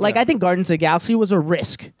risks. Like I think Guardians of the Galaxy was a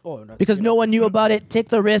risk because no one knew about it. Take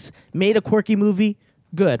the risk, made a quirky movie,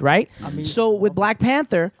 good, right? So with Black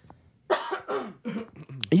Panther,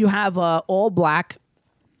 you have all black.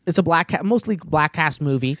 It's a mostly black cast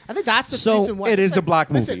movie. I think that's the So, reason why it is a black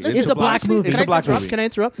Listen, movie. listen, It's a black honestly, movie. Can It's I a black interrupt? movie. Can I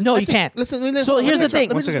interrupt? No, I you think- can't. Listen. So here's the thing.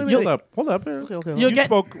 Let me One just- second. let me- Hold up. Okay. You'll You get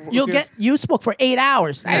spoke- you'll okay. get you spoke for 8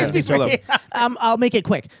 hours. I didn't speak for hold up. 8 I'll make it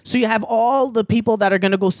quick. So you have all the people that are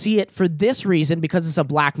going to go see it for this reason because it's a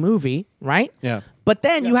black movie, right? Yeah. But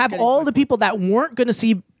then you have all the people that weren't going to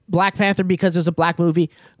see Black Panther because it's a black movie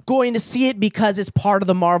going to see it because it's part of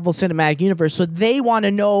the Marvel Cinematic Universe. So they want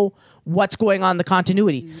to know what's going on in the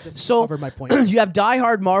continuity. So covered my point. you have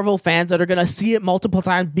diehard Marvel fans that are going to see it multiple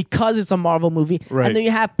times because it's a Marvel movie. Right. And then you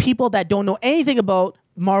have people that don't know anything about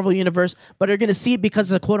Marvel Universe, but are going to see it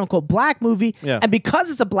because it's a quote-unquote black movie. Yeah. And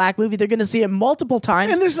because it's a black movie, they're going to see it multiple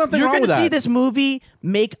times. And there's nothing You're wrong gonna with see that. this movie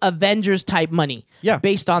make Avengers-type money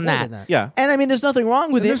based on More that. than that. Yeah. And I mean, there's nothing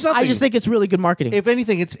wrong with And it. there's I nothing- just think it's really good marketing. If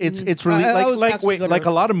anything, it's really I was actually gonna- like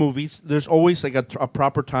a lot of movies. There's always like a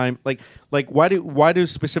proper time. Like why do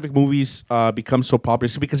specific movies become so popular?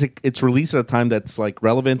 It's because it's released at a time that's like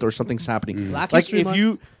relevant or something's happening. Black Like History if Month.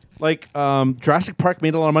 you like Jurassic Park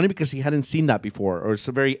made a lot of money because he hadn't seen that before, or it's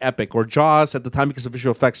a very epic. Or Jaws at the time because of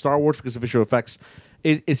visual effects. Star Wars because of visual effects.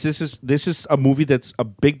 This is a movie that's a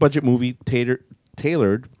big budget movie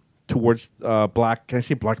tailored towards black. Can I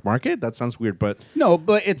say black market? That sounds weird, but No,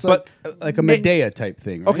 but it's But- like a Medea type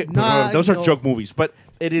thing. Right? okay, Nah, those are no. joke movies. But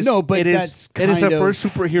it is No, but it is that's it is the kind of- first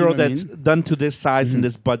superhero you know what I that's mean? done to this size and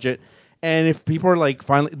this budget. And if people are like,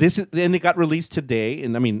 finally, and it got released today,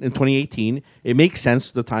 and I mean in 2018, it makes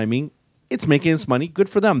sense. The timing, it's making its money. Good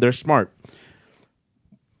for them. They're smart.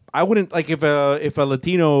 I wouldn't like if a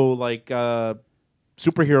Latino like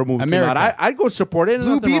superhero movie came out. America. I'd go support it.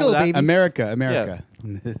 Blue Nothing wrong with Beetle, that. baby. America.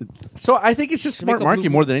 So I think it's just make smart a marketing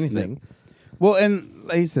blue- more than anything. Well, and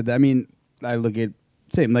like you said, I mean, I look at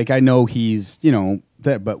same. Like I know he's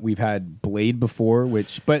but we've had Blade before,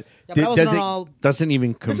 which but Yeah, but that was does not it all. Doesn't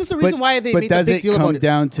even come. This is the reason why they but made a does big it deal come about it.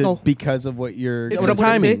 down to No. because of what you're? It's what the I'm gonna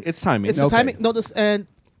timing. say- It's timing. It's the Okay. timing. No, this and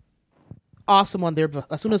awesome on there. But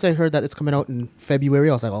as soon as I heard that it's coming out in February,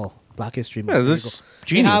 I was like, "Oh, Black History Month." Yeah, Here we this go.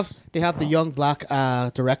 genius. They have the young black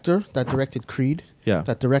director that directed Creed. Yeah.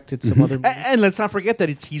 That directed some other. And let's not forget that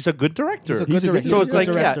he's a good director. He's a good director. So He's a it's good like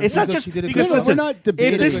director. it's not He just did a because good job. listen, We're not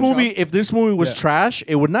debating. if this movie was Yeah. trash,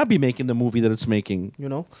 it would not be making the movie that it's making. You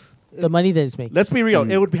know, the money that it's making. Let's be real.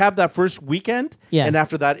 It would have that first weekend, Yeah. and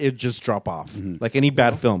after that, it just drop off like any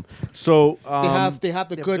bad film. So they have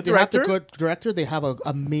the good director. They have an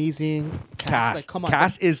amazing cast. Like, come on,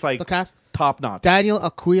 Cast is like the cast. top notch. Daniel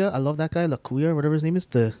Acuya, I love that guy. Lacuya, whatever his name is,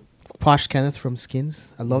 the posh Kenneth from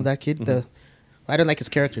Skins. I love that kid. I didn't like his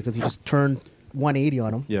character because he just turned 180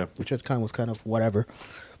 on him. Yeah. which was kind of whatever,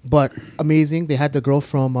 but amazing. They had the girl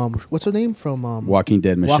from what's her name from Walking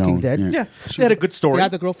Dead, Michonne. Walking Dead. Yeah, they had a good story. They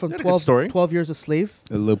had the girl from They had a good 12, story. 12 Years a Slave.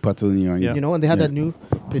 Lil Patolino. Yeah. You know, and they had Yeah.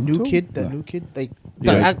 the new kid. That new kid.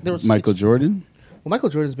 There was Michael Jordan. Well, Michael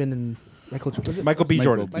Jordan's been in Michael Jordan. Michael B.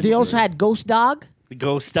 Michael Jordan. B. They also had Ghost Dog.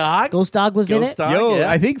 Ghost Dog. Ghost Dog was in Ghost it. Dog. Yo,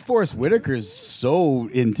 yeah. I think Forrest Whitaker's so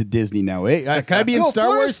into Disney now. Can I be in Yo, Star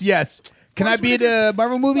Wars? Forrest- Yes. Can Forrest I be in a Whitaker's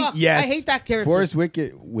Marvel movie? fuck. Yes. I hate that character. Forrest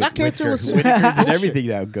That character was so Whitaker's in bullshit. everything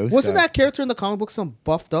now. Ghost Wasn't Dog. that character in the comic book some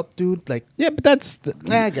buffed up dude? Like, Yeah, but that's.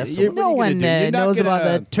 I guess so. What are No you one gonna do? You're not knows about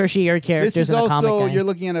gonna- the tertiary characters This is in the also comic. you're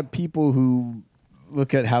looking at people who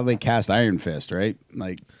look at how they cast Iron Fist, right?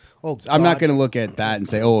 Like, oh, I'm not God. going to look at that and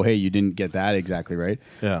say, "Oh, hey, you didn't get that exactly right."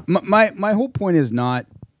 Yeah. My whole point is not.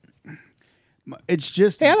 It's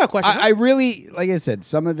just. Hey, I got a question. I really, like I said,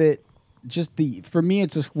 some of it. Just for me,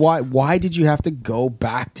 it's just why did you have to go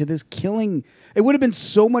back to this killing? It would have been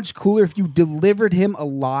so much cooler if you delivered him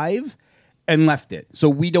alive and left it. So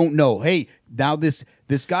we don't know. Hey, now this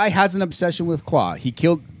guy has an obsession with Claw.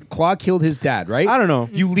 Claw killed his dad, right? I don't know.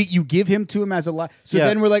 You give him to him as a life. So Yeah.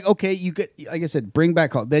 then we're like, okay, you could, like I said, bring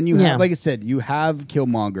back Claw. Then you have, Yeah. like I said, you have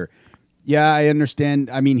Killmonger. Yeah, I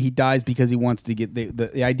understand. I mean, he dies because he wants to get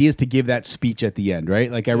the idea is to give that speech at the end,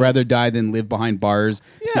 right? Like, I'd rather die than live behind bars.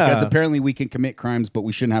 Yeah. Because apparently we can commit crimes, but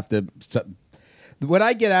we shouldn't have to. What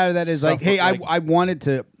I get out of that is like, Suffer, hey, like-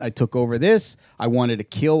 I took over this. I wanted to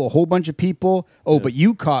kill a whole bunch of people. Oh, but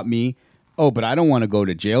you caught me. Oh, but I don't want to go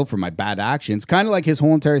to jail for my bad actions. Kind of like his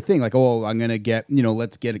whole entire thing. Like, oh, I'm going to get,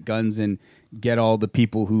 let's get guns and get all the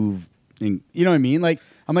people who've, you know what I mean? Like,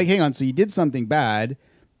 I'm like, hang on. So you did something bad,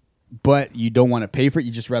 but you don't want to pay for it.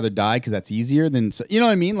 You just rather die because that's easier than, you know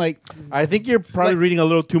what I mean? Like, I think you're probably reading a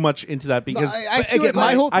little too much into that because I see again, where my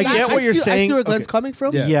Glenn- whole I thing- get what you're I saying. see where Glenn's Okay. coming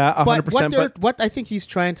from. Yeah. Yeah, But 100%. But what I think he's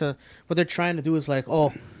trying to, what they're trying to do is like,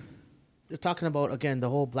 oh, they're talking about again the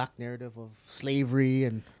whole black narrative of slavery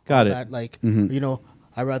and Got all it. that. Like, Mm-hmm.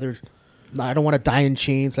 I don't want to die in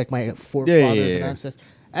chains like my forefathers yeah. and ancestors.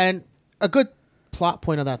 And a good plot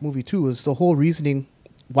point of that movie too is the whole reasoning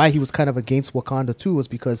why he was kind of against Wakanda too was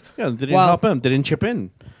because yeah, they didn't help him. They didn't chip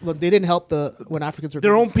in. Look, they didn't help when Africans were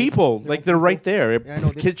Their being own enslaved. people, Their like own they're people. right there. Yeah, I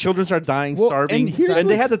know. Children are dying, Well, starving, and here's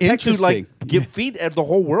they had the what's tech to like interesting. feed the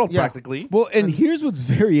whole world Yeah. practically. well, and here's what's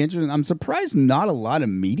very interesting. I'm surprised not a lot of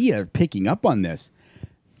media are picking up on this.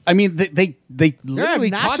 I mean, they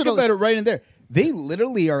literally talk nationalists. about it right in there. They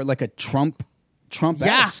literally are like a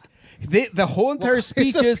Trump-esque. The whole entire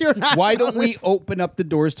speech a is, pure why don't we nationalist. open up the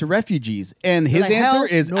doors to refugees? And his like, answer hell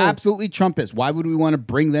is no. absolutely Trumpist. Why would we want to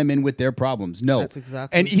bring them in with their problems? No. That's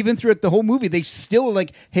exactly- And even throughout the whole movie, they still are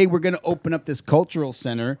like, hey, we're going to open up this cultural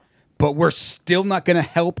center, but we're still not going to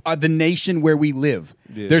help the nation where we live.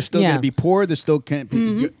 Yeah. They're still Yeah. going to be poor. They still can't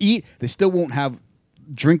eat. They still won't have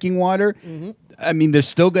drinking water. I mean, they're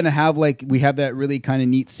still going to have, like, we have that really kind of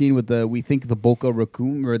neat scene with the Boko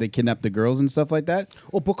Haram, where they kidnap the girls and stuff like that.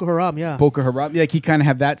 Oh, Boko Haram, yeah. Boko Haram, like, he kind of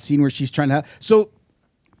have that scene where she's trying to have, so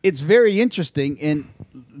it's very interesting, and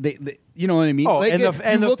they you know what I mean? Oh, like, and if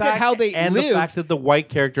you the look fact, at how they and live. the fact that the white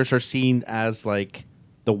characters are seen as like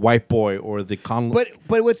the white boy or the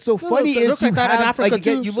But what's so funny it is looks you like that in have, Africa, like,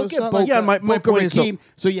 again, too, you so look it's at not Boko, like- Yeah, my Boko point is, Haram,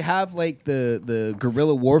 so you have like the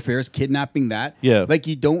guerrilla warfare is kidnapping that. Yeah. Like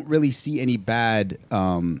you don't really see any bad,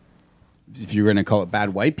 if you're going to call it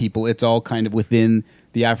bad white people, it's all kind of within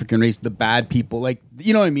the African race, the bad people. Like,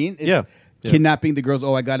 you know what I mean? It's Yeah. Yeah. kidnapping the girls.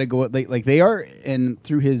 Oh, I got to go. Like they are, and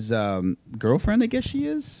through his girlfriend, I guess she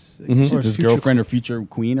is. Mm-hmm. Or His future girlfriend or future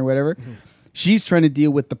queen or whatever. She's trying to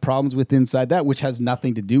deal with the problems with inside that, which has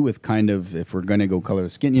nothing to do with kind of, if we're going to go color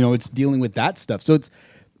of skin, it's dealing with that stuff. So it's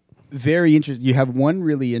very interesting. You have one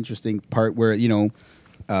really interesting part where, you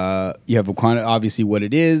have Wakanda, obviously what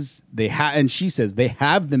it is. And she says they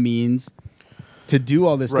have the means to do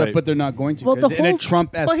all this stuff, Right. but they're not going to. Well, the 'cause in a whole-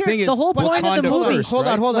 Trump-esque well, here, thing is the whole point of the Wakanda movie- first, Hold on,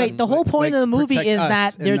 right? hold on. Wait, the whole point of the movie protect is us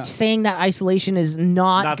that and they're not- saying that isolation is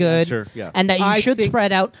not Not the good, answer, yeah. and that you I should think-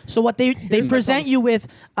 spread out. So what they present you with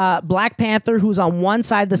Black Panther, who's on one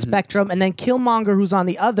side of the spectrum, and then Killmonger, who's on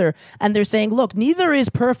the other, and they're saying, look, neither is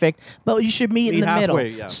perfect, but you should meet in Meet the middle.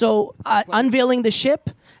 halfway, yeah. So unveiling the ship.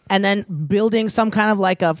 And then building some kind of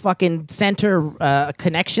like a fucking center,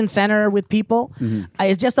 connection center with people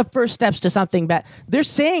is just the first steps to something bad. They're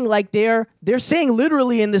saying like they're saying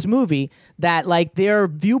literally in this movie that like their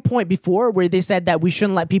viewpoint before, where they said that we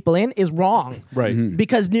shouldn't let people in, is wrong. Right.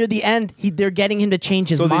 Because near the end, they're getting him to change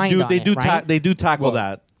his So mind. they do right? they do tackle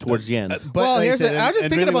that towards the end. But Well, like I here's said, the- I was just and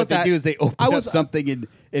thinking really about what that. They do is they open I up was- something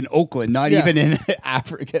in Oakland, not Yeah. even in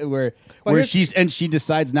Africa, where here's- she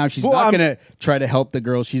decides now she's Well, not I'm- going to try to help the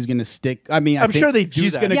girl. She's going to stick. I mean, I'm sure they do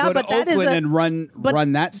she's that. going to Yeah, go but to that is Oakland a- and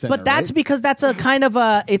run that center. But that's right? because that's a kind of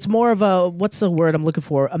it's more of a, what's the word I'm looking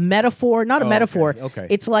for? A metaphor, not a metaphor. okay.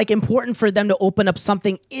 It's like important for them to open up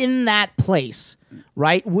something in that place,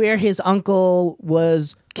 right? Where his uncle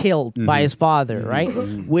was killed Mm-hmm. by his father, right?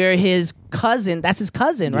 Where his cousin, that's his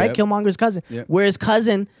cousin, right? Yep. Killmonger's cousin. Yep. Where his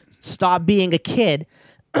cousin stopped being a kid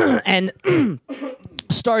and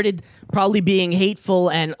started probably being hateful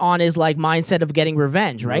and on his like mindset of getting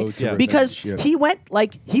revenge, right? Road to Yeah. Because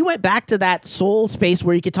revenge, he went back to that soul space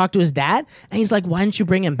where he could talk to his dad, and he's like, "Why didn't you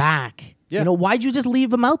bring him back? Yeah. Why'd you just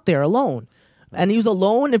leave him out there alone?" And he was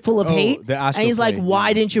alone and full of Oh, hate. the And astral he's like, plane, "Why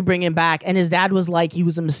yeah. didn't you bring him back?" And his dad was like, "He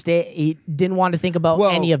was a mistake. He didn't want to think about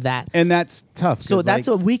any of that." and that's tough. So 'cause, that's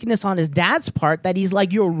like, a weakness on his dad's part, that he's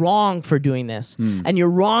like, "You're wrong for doing this, Hmm. and you're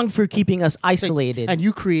wrong for keeping us isolated." And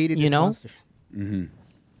you created this monster.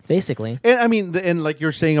 basically. And I mean, and like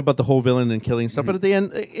you're saying about the whole villain and killing stuff, but at the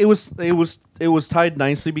end, it was tied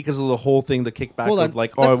nicely because of the whole thing, the kickback Hold on. of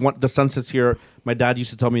like, oh, I Let's- want the sunsets here. My dad used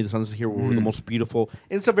to tell me the sunsets here were the most beautiful.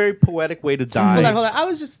 And it's a very poetic way to die. Hold on. I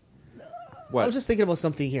was just What? thinking about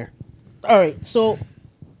something here. All right, so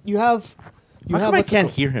you have How come I what's it can't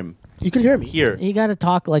called? hear him You can hear me. here? You got to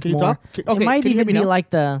talk like Can you more. talk? Okay, it might can you hear even me be now? like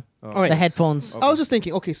the All right. the headphones. I was just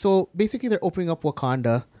thinking. Okay, so basically they're opening up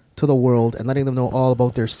Wakanda to the world and letting them know all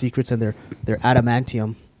about their secrets and their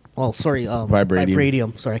adamantium. Well, sorry,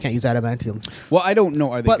 vibranium. Sorry, I can't use adamantium. Well, I don't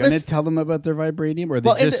know. Are they But going to let's- tell them about their vibranium, or are they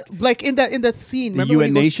Well, just in that scene, the remember when UN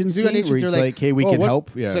he goes- Nations the UN scene where they're he's like, "Hey, we "Oh, can what-" help."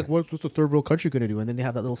 It's Yeah. like, what's the third world country going to do? And then they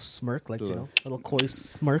have that little smirk, like little coy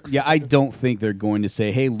smirks. Yeah, I don't think they're going to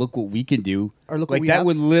say, "Hey, look what we can do." Or look what like we that have.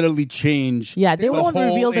 would literally change. Yeah, they the won't whole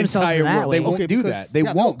reveal themselves entire in that world. way. They won't Okay, do because- that. They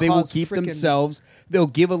yeah, won't. they'll They will cause keep frickin- themselves. They'll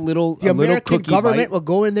give a little the American cookie government bite. will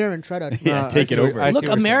go in there and try to Yeah, take see it what- over. I see Look, what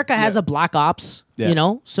you're America saying. has a black ops,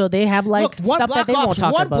 Yeah. so they have like Look, one stuff black that they won't ops,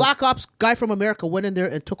 talk one about. black ops guy from America went in there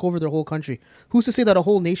and took over their whole country. Who's to say that a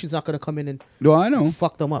whole nation's not going to come in and No, I know.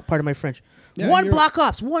 fuck them up? Pardon my French. Yeah, one you're- black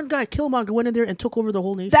ops, one guy, Killmonger, went in there and took over the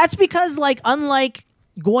whole nation. That's because, like, unlike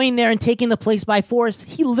going there and taking the place by force,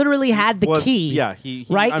 he literally had the Was- key. yeah, he-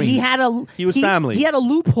 right. I mean, he had a he was family. He had a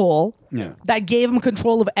loophole Yeah. that gave him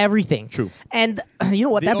control of everything. True. And you know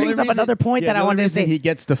what? The That only brings up reason- another point yeah, that the I only wanted to reason say. he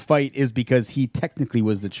gets to fight is because he technically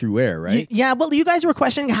was the true heir, right? Yeah, well, you guys were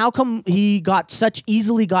questioning how come he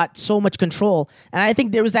easily got so much control, and I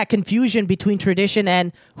think there was that confusion between tradition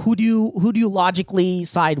and who do you logically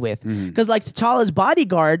side with? Mm-hmm. Because like T'Challa's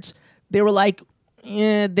bodyguards, they were like,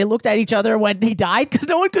 they looked at each other when he died because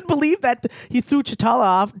no one could believe that he threw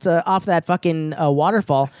T'Challa off that fucking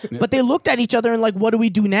waterfall. But they looked at each other and like, what do we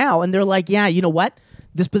do now? And they're like, yeah, you know what?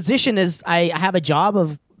 This position is I have a job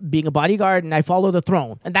of being a bodyguard and I follow the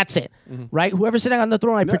throne and that's it, right? Whoever's sitting on the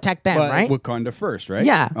throne, I protect them, But right? Wakanda first, right?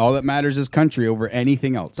 Yeah. All that matters is country over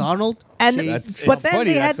anything else. Donald. And Shades. but It's then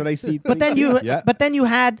funny, they had, that's what I see. but then you, Yeah. but then you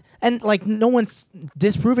had, and like no one's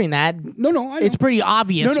disproving that. No, I know. It's pretty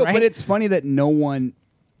obvious, No, right? but it's funny that no one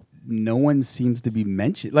seems to be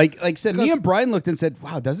mentioned. Like said, me Because- and Brian looked and said,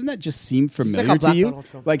 "Wow, doesn't that just seem like familiar how to Black you? Donald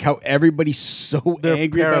Trump. Like how everybody's so They're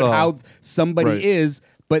angry parallel. about how somebody Right. is,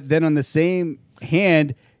 but then on the same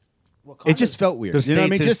hand." It just felt weird. The You know what I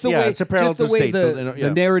mean? states is- Just the yeah, way, it's a parallel just the, to way states, the, so they don't-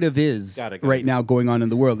 the narrative is Got it. right now going on in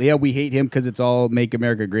the world. Yeah, we hate him because it's all make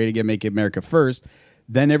America great again, make America first.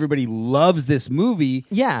 Then everybody loves this movie.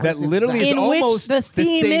 Yeah. that literally is In which almost the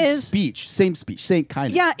theme same is- same speech, same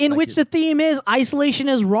kind of. Yeah, in like which it- the theme is isolation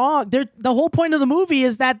is wrong. The whole point of the movie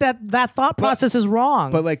is that thought process is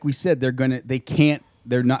wrong. But like we said, they're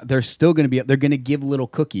still gonna they're gonna give little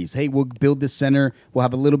cookies. Hey, we'll build this center. We'll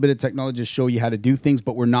have a little bit of technology to show you how to do things,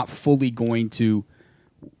 but we're not fully going to.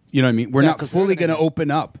 You know what I mean? We're not 'cause fully they're going to gonna-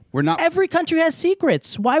 open up. We're not. every country has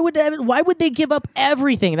secrets. Why would they give up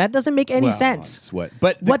everything? That doesn't make any Well, sense. it's what?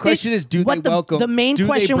 But the question is, do they welcome? The main do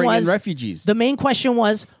question they bring was in refugees? The main question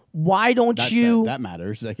was why don't you? that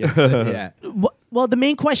matters? I guess. Yeah. Well, the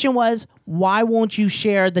main question was why won't you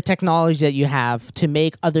share the technology that you have to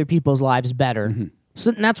make other people's lives better?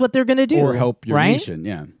 So that's what they're going to do, Or help your right? nation?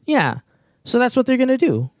 Yeah. Yeah. So that's what they're going to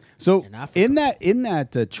do. So Africa. in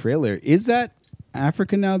that trailer, is that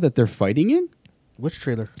Africa now that they're fighting in? Which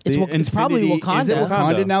trailer? It's probably Infinity- Wakanda. Is it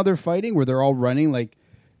Wakanda Wakanda. now they're fighting where they're all running like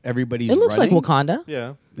everybody's It looks running? like Wakanda.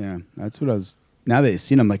 Yeah. Yeah, that's what I was. Now that I've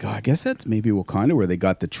seen, I'm like, oh, I guess that's maybe Wakanda, where they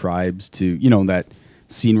got the tribes to, that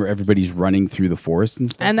scene where everybody's running through the forest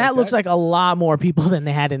and stuff. And that looks like a lot more people than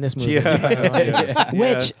they had in this movie.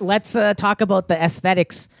 Which, let's talk about the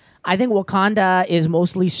aesthetics. I think Wakanda is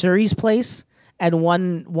mostly Shuri's place and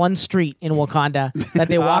one street in Wakanda that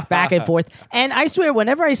they walk back and forth. And I swear,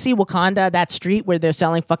 whenever I see Wakanda, that street where they're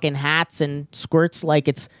selling fucking hats and squirts like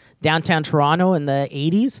it's downtown Toronto in the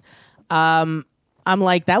 80s, I'm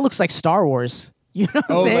like, that looks like Star Wars. You know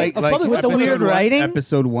what I'm saying? probably with the episode weird one- writing.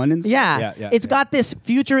 Episode 1 and stuff? Yeah. It's got this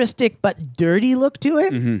futuristic but dirty look to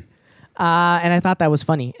it. And I thought that was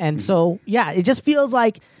funny. And so, yeah, it just feels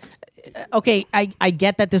like, okay, I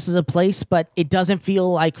get that this is a place, but it doesn't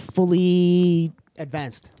feel like fully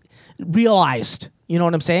Advanced. realized. You know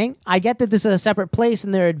what I'm saying? I get that this is a separate place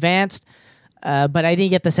and they're advanced, but I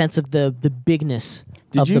didn't get the sense of the bigness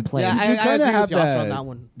of the place. Yeah, Did you I kinda agree have with you also that- on that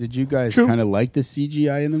one. Did you guys kind of like the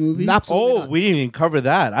CGI in the movie? Absolutely Oh, not. we didn't even cover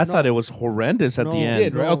that. I thought it was horrendous at No. the You end.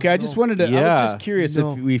 Did, right? No, Okay, I just no. wanted to. I Yeah. was just curious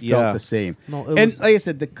No. if we felt Yeah. the same. No, it and was- like I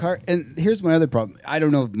said, the car. And here's my other problem. I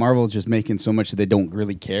don't know if Marvel's just making so much that they don't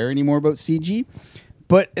really care anymore about CG.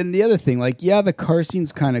 But and the other thing, like, yeah, the car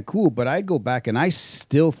scene's kind of cool, but I go back and I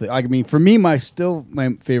still think, I mean, for me, my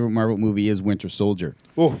favorite Marvel movie is Winter Soldier.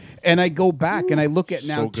 Oh. And I go back and I look at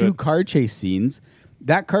now So two good. car chase scenes.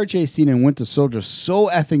 That car chase scene in Winter Soldier is so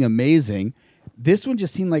effing amazing. This one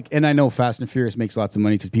just seemed like, and I know Fast and Furious makes lots of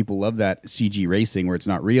money because people love that CG racing where it's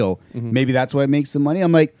not real. Maybe that's why it makes some money.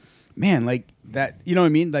 I'm like, man, like that, you know what I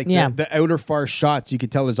mean? Like Yeah. the outer far shots, you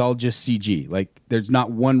could tell is all just CG. Like there's not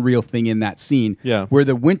one real thing in that scene. Yeah. Where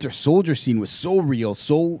the Winter Soldier scene was so real,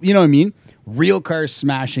 so, you know what I mean? Real cars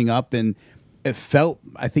smashing up, and it felt,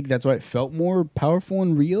 I think that's why it felt more powerful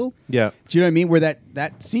and real. Yeah. Do you know what I mean? Where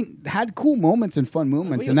that scene had cool moments and fun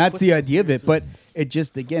moments, it and was that's the twisted. idea of it. But it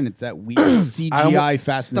just, again, it's that weird CGI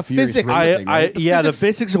Fast and the Furious physics- thing, right? Yeah, the physics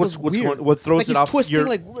basics of was weird. what throws like it he's off. twisting your-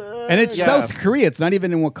 like, and it's Yeah. South Korea. It's not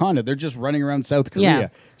even in Wakanda. They're just running around South Korea. Yeah.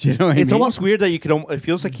 Do you know what I It's mean? almost weird that you could. It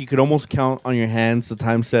feels like you could almost count on your hands the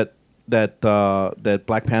times that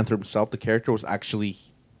Black Panther himself, the character, was actually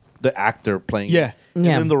the actor playing. it. Yeah. And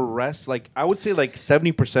Yeah. then the rest, like I would say, like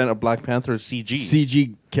 70% of Black Panther is CG.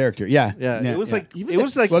 CG character. Yeah. Yeah, it was like Even it the-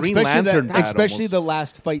 was like Well, Green especially Lantern, bad especially almost. the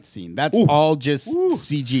last fight scene. That's Ooh. all just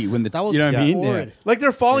CG. When That was you know what I mean? horrid. Like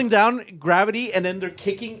they're falling down gravity and then they're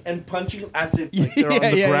kicking and punching as if like, they're on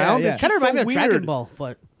the Yeah, ground. yeah. It's kind of just reminded so me of Dragon weird. Ball,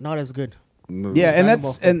 but not as good. Yeah, and Dragon that's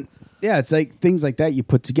Ball. and yeah, it's like things like that you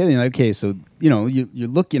put together. And you're like, okay, so you're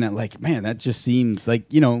looking at like, man, that just seems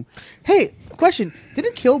like Hey, question: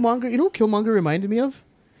 didn't Killmonger? You know who Killmonger reminded me of?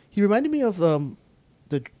 He reminded me of the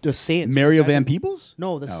Saiyans. from Mario Dragon- Van Peebles.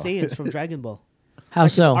 No, the Saiyans from Dragon Ball. How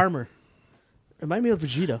Like his so? armor. Remind me of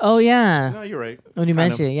Vegeta. Oh, yeah. No, you're right. When you Kind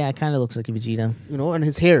mention of. it, yeah, it kind of looks like a Vegeta. You know, and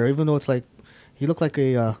his hair, even though it's like he looked like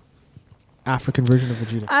a African version of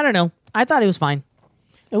Vegeta. I don't know. I thought it was fine.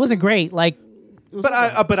 It wasn't great. Like,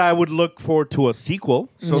 But I would look forward to a sequel.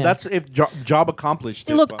 So Yeah. that's if job accomplished.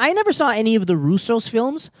 Hey, look, I never saw any of the Russo's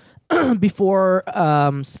films before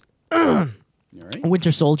You all right?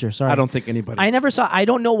 Winter Soldier. Sorry, I don't think anybody. I never saw. I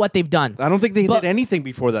don't know what they've done. I don't think they But- did anything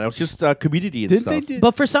before that. It was just Community and Did stuff. they do?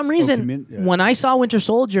 But for some reason, yeah. when I saw Winter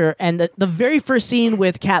Soldier and the very first scene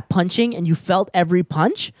with Cap punching and you felt every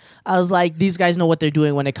punch, I was like, these guys know what they're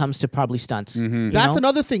doing when it comes to probably stunts. Mm-hmm. You That's know?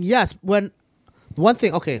 another thing. Yes, when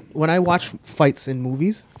when I watch fights in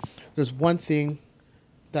movies, there's one thing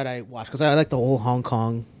that I watch because I like the whole Hong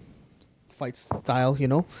Kong fight style,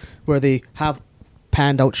 where they have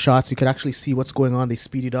panned out shots. You could actually see what's going on. They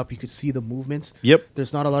speed it up. You could see the movements. Yep.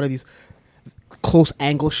 There's not a lot of these close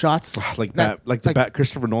angle shots. like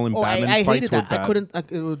Christopher Nolan Batman I fights hated were that. bad. I couldn't.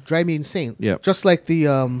 It would drive me insane. Yeah. Just like the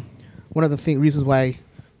one of the reasons why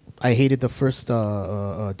I hated the first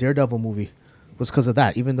Daredevil movie was because of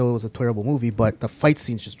that. Even though it was a terrible movie, but the fight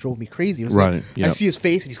scenes just drove me crazy. It was Right, like yeah. I see his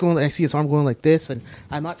face and he's going. I see his arm going like this, and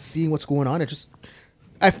I'm not seeing what's going on. It just.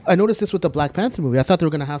 I noticed this with the Black Panther movie. I thought they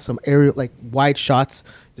were going to have some aerial, like wide shots.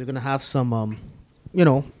 They're going to have some,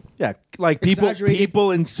 Yeah, like Exaggerated.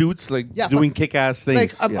 people in suits Yeah, doing kick ass things.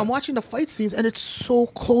 like I'm Yeah. watching the fight scenes and it's so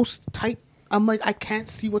close, tight. I'm like, I can't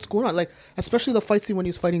see what's going on. Like, especially the fight scene when he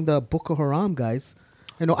was fighting the Boko Haram guys.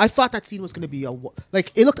 I thought that scene was going to be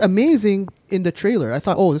it looked amazing in the trailer. I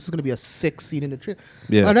thought, oh, this is going to be a sick scene in the trailer.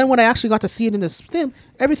 Yeah. And then when I actually got to see it in this film,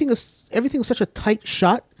 everything was such a tight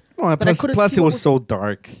shot. Well, that I plus, couldn't plus see it what was so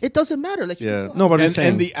dark. It doesn't matter. Like, you Yeah. just saw No, it. but I'm just saying.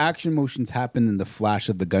 And the action motions happened in the flash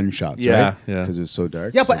of the gunshots, Yeah, right? yeah. Because it was so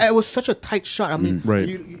dark. Yeah, but so- it was such a tight shot. I mean, Right.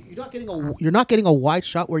 you're not getting a wide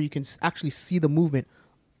shot where you can actually see the movement.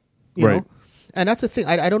 You Right. know? And that's the thing.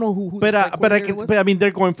 I don't know who But the fight coordinator was. but I mean,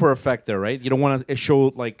 they're going for effect there, right? You don't want to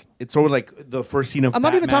show like it's sort of like the first scene of. I'm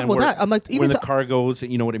not even Batman talking about where- that. I'm like, when even the the- car goes,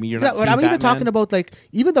 you know what I mean. You're Yeah, not. but seeing I'm even Batman. talking about like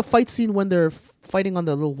even the fight scene when they're fighting on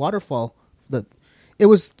the little waterfall. It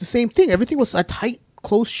was the same thing. Everything was a tight,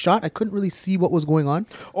 close shot. I couldn't really see what was going on.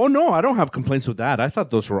 Oh no, I don't have complaints with that. I thought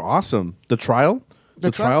those were awesome. The trial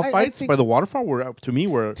I fights think- by the waterfall were to me.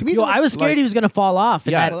 To me, Yo, I was scared like- he was gonna fall off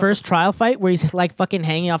in Yeah. that first trial fight where he's like fucking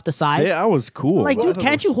hanging off the side. Yeah, that was cool. Like, I dude, thought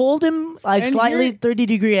can't it you hold him like And slightly here-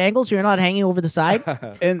 30-degree angles so you're not hanging over the side?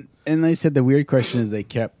 And they said the weird question is they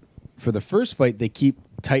kept for the first fight they keep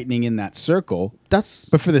tightening in that circle, That's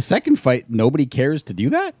but for the second fight nobody cares to do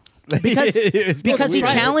that because It's because he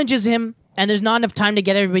weird. challenges him and there's not enough time to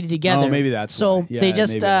get everybody together. Oh, maybe that's so why. Yeah, they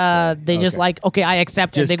just maybe that's why. they just Okay. like, okay, I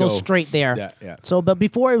accept it. Just They go go. straight there. Yeah, yeah. So but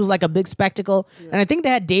before it was like a big spectacle, and I think they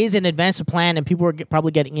had days in advance to plan, and people were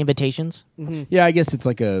probably getting invitations. Yeah, I guess it's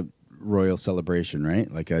like a royal celebration, right?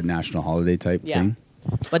 Like a national holiday type Yeah. thing.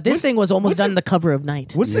 But this thing was almost what's done it- the cover of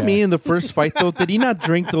Night. What's it mean in the first fight though? Did he not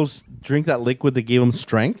drink that liquid that gave him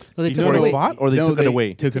strength? No, they He took before it he away. fought, or they No, took it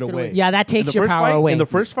away. Took it Took it away. away. Yeah, that In takes the your first power fight? away. In the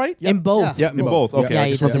first fight? In both. Yeah, In both. Okay, Yeah, I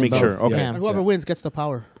he just does want to in make both. sure. Okay. Yeah. and whoever wins gets the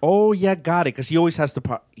power. Oh yeah, got it. Because he always has the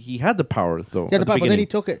power. He had the power though. Yeah, at the power, but then he beginning.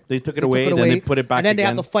 took it. They took it away, then they put it back and then they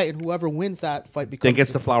again. have the fight, and whoever wins that fight becomes Then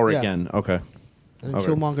gets the flower yeah. again. Okay. And Okay.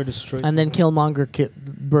 Killmonger destroys. And then Killmonger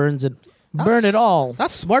burns it. Burn it all.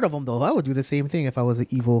 That's smart of him, though. I would do the same thing if I was an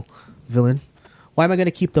evil villain. Why am I going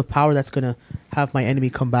to keep the power that's going to have my enemy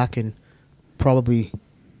come back and probably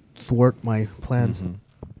thwart my plans?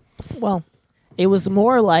 Well, it was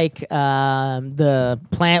more like the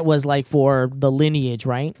plant was like for the lineage,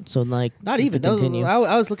 right? So like Not to even. That was, continue.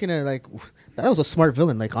 I was looking at it like that was a smart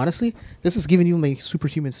villain. Like honestly, this is giving you my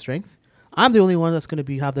superhuman strength. I'm the only one that's going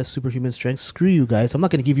to have that superhuman strength. Screw you guys. I'm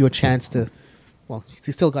not going to give you a chance to. Well,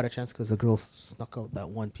 he still got a chance because the girl snuck out that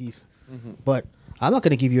one piece. But I'm not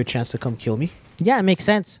going to give you a chance to come kill me. Yeah, it makes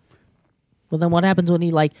sense. Well, then what happens when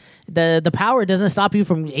he like the power doesn't stop you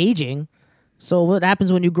from aging? So what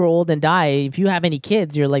happens when you grow old and die? If you have any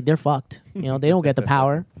kids, you're like they're fucked. You know, they don't get the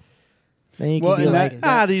power. Then you Well, can be and like,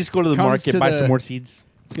 that- They just go to the comes market, to buy the- some more seeds.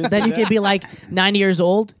 then you can be like 90 years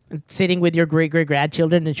old, and sitting with your great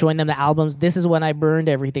grandchildren and showing them the albums. This is when I burned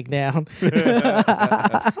everything down. Hey,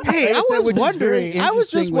 I was Which is very wondering. I was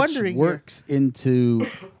just interesting, which wondering. here. Works into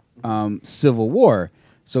Civil War.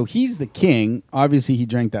 So he's the king. Obviously, he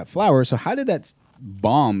drank that flower. So how did that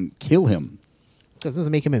bomb kill him? Because it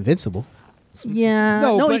doesn't make him invincible. Yeah,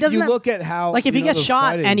 No, he but doesn't. you have- look at how like if he you know, gets the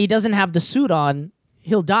shot fighting- and he doesn't have the suit on,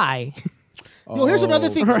 he'll die. No, here's another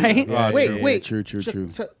thing. too. Right? Yeah, wait, yeah, wait. true.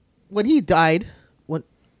 When he died,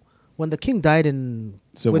 when the king died in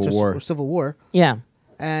Civil War. Civil War, Yeah.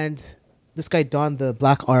 and this guy donned the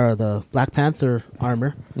Black Panther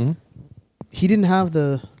armor, Mm-hmm. he didn't have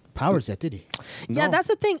the powers yet, did he? Yeah, that's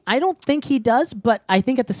the thing. I don't think he does, but I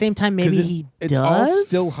think at the same time 'Cause maybe he it's does. all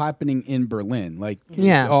still happening in Berlin. Like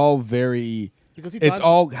Yeah. it's all very Because it's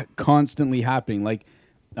all constantly happening. Like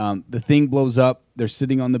the thing blows up. They're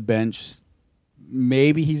sitting on the bench.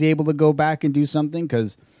 Maybe he's able to go back and do something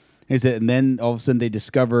because, and then all of a sudden they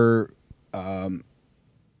discover.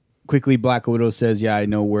 Quickly, Black Widow says, "Yeah, I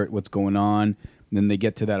know what's going on." And then they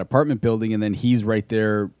get to that apartment building, and then he's right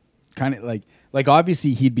there, kind of like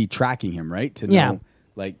obviously he'd be tracking him, right? To know,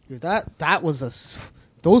 like that was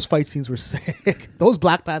those fight scenes were sick. Those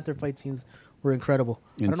Black Panther fight scenes were incredible.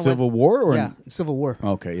 In Civil War, or in Civil War.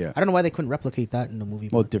 Okay, yeah. I don't know why they couldn't replicate that in the movie.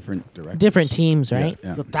 Well, different directors. Different teams, right?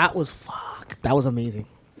 Yeah. But that was that was amazing.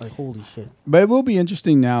 Like holy shit. But it will be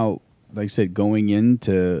interesting now. Like I said, going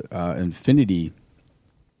into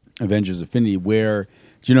Avengers Infinity, where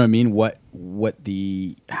do you know what I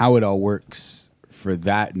mean? How it all works for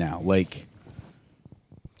that now? Like,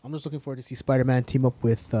 I'm just looking forward to see Spider-Man team up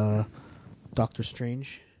with Doctor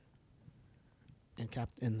Strange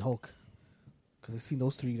and Hulk, because I've seen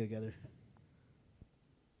those three together.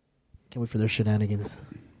 Can't wait for their shenanigans.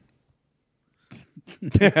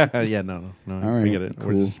 Yeah, no. all right, I get it.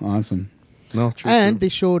 cool, awesome. No, true. And they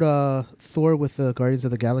showed Thor with the Guardians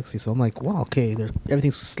of the Galaxy, so I'm like, wow, okay,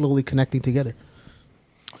 everything's slowly connecting together.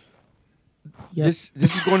 Yep. This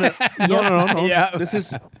is going to no. Yeah. This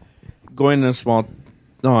is going in a small.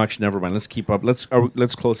 No, actually, never mind. Let's keep up. Let's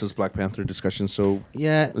close this Black Panther discussion. So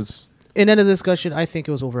Yeah. let's. In end of the discussion, I think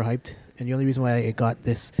it was overhyped, and the only reason why it got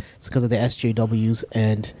this is because of the SJWs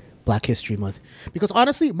and Black History Month. Because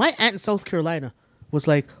honestly, my aunt in South Carolina was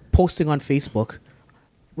like posting on Facebook,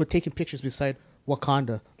 with taking pictures beside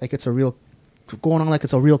Wakanda, like it's a real, going on like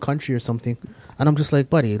it's a real country or something. And I'm just like,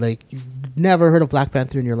 buddy, like you've never heard of Black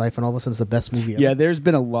Panther in your life, and all of a sudden it's the best movie ever. Yeah, there's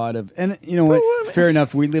been a lot of, and you know what? Fair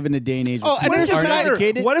enough. We live in a day and age. Oh, where and people there's this aren't guy-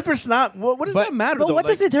 educated. What if it's not? What does But- that matter? But though? what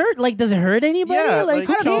Like, does it hurt? Like, does it hurt anybody? Yeah, like, like,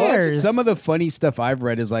 who I don't know, cares? Some of the funny stuff I've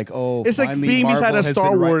read is like, oh, It's like finally being beside Marvel a has Star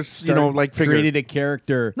been Wars, you know, like figure. created a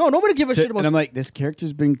character. No, nobody give a shit about. And I'm like, this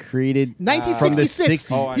character's been created from the 1966.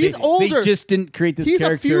 60s. Oh, He's they- older. They just didn't create this He's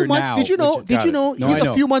character a few months. now. Did you know? which- Did got you it. know? No, He's I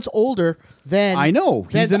a few months older than. I know.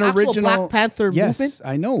 than He's an the actual original Black Panther yes, movement.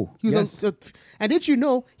 I know. He was Yes. and did you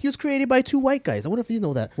know he was created by two white guys? I wonder if you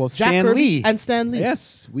know that. Well, Jack Stan Kirby Lee. and Stan Lee.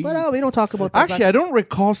 Yes, we- But we don't talk about that. Actually, I don't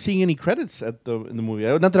recall seeing any credits in the movie.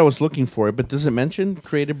 Not that I was looking for it, but does it mention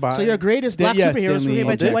created by? So your greatest black Yeah, superheroes Stan were Lee created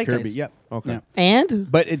by and two Jack white Kirby. guys. Yep. Okay. Yeah.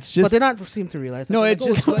 And But it's just But they're not seem to realize. that. No, They're it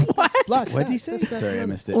just like, oh, like, that's black. What'd he That's say? that, Sorry, I yeah.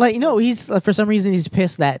 missed it. like, no, he's for some reason he's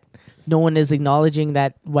pissed that no one is acknowledging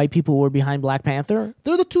that white people were behind Black Panther.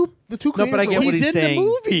 They're the two No, but I creators get of- what he's he's in saying,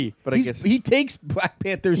 the movie. but I He's- guess- he takes Black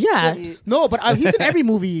Panther's Yeah. shit. No, but he's in every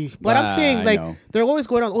movie. But I'm saying I like know. they're always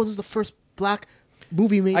going on. Oh, this is the first black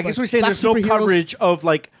movie made. I guess by we're saying black there's no superheroes." coverage of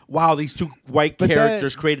like, wow, these two white But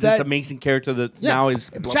characters created this that- amazing character that Yeah. now is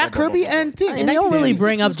blah, Jack blah, blah, Kirby blah, blah. and thing. And they don't really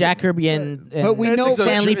bring up Jack Kirby. Kirby and But we know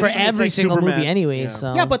Stan Lee for it's every like single Superman. movie anyway. Yeah.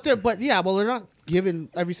 So Yeah, but well, they're not giving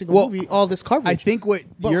every single Well, movie all this coverage. I think what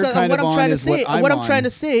But you're what kind of I'm on trying to is say, what I'm trying to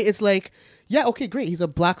on. say is like, yeah, okay, great. He's a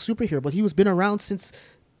black superhero, but he was been around since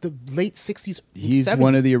the late '60s. He's 70s,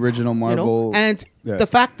 one of the original you Marvel. know? And Yeah. the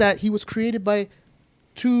fact that he was created by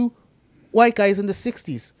two white guys in the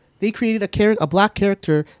 '60s. They created a black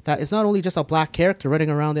character that is not only just a black character running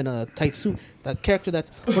around in a tight suit. That character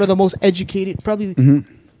that's one of the most educated, probably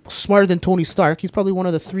smarter than Tony Stark. He's probably one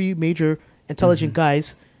of the three major intelligent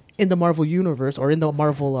guys in the Marvel universe or in the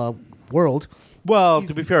Marvel world. Well,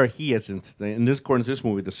 to be fair, he isn't. In this according to this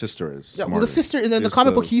movie, the sister is. Yeah, well, smarter. the sister in the Is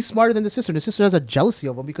comic book, he's smarter than the sister. The sister has a jealousy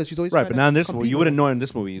of him because she's always right, trying but to not in this movie. compete You with wouldn't him. know in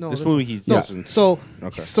this movie. No, this this- movie, he no. doesn't. So,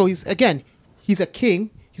 Okay. so he's a king. He's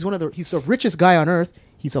the richest guy on earth.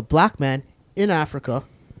 He's a black man in Africa.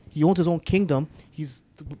 He owns his own kingdom. He's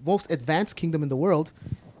the most advanced kingdom in the world.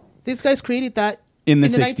 These guys created that in the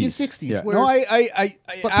 1960s. Yeah. where- No, I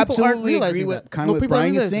But people aren't absolutely realizing agree with that. kind No, of what people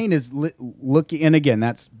aren't Brian is realizing. saying is looking, and again,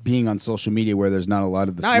 that's being on social media where there's not a lot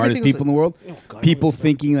of the Now smartest everything is people in the world. Oh, God, people everything's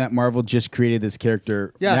thinking that Marvel just created this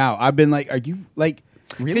character. Yeah. Now I've been like, are you like?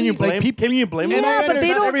 Really? Can you Like, blame? people, Can you blame? Yeah, them? but they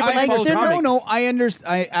Not don't- everybody like, follows they're- comics. no, I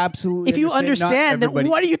understand. I absolutely. if you Not understand, then everybody-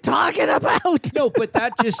 what are you talking about? No, but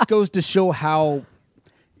that just goes to show how,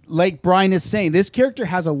 like Brian is saying, this character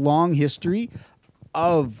has a long history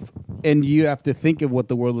of, and you have to think of what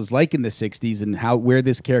the world was like in the '60s and where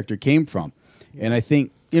this character came from. And I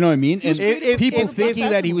think you know what I mean. And people thinking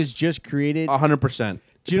that he was just created. 100%.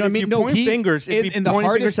 Do you know what I mean? If you No, point fingers. If you in the point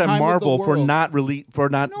hardest fingers at time of the Marvel for world. not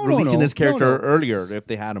No, releasing this character no. earlier, if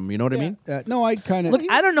they had him, you know what I mean? No, I kind of Look,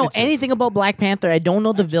 I don't know anything about Black Panther. I don't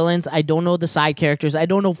know the villains. I don't know the side characters. I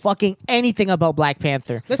don't know fucking anything about Black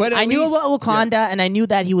Panther. Listen, But I at knew least- about Wakanda, and I knew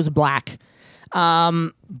that he was black.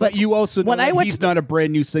 But you also know when I that went he's to the- not a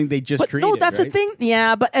brand new thing they just But created. no, that's right? the thing.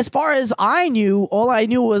 Yeah, but as far as I knew, all I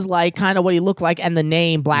knew was like kind of what he looked like and the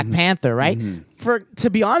name Black Panther, right? To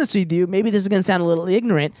be honest with you, maybe this is going to sound a little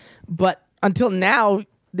ignorant, but until now,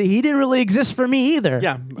 he didn't really exist for me either.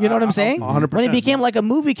 Yeah, you know what I'm saying? 100%. When he became like a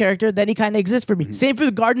movie character, then he kind of exists for me. Same for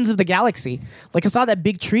the Guardians of the Galaxy. Like I saw that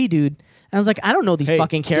big tree dude, and I was like, I don't know these Hey,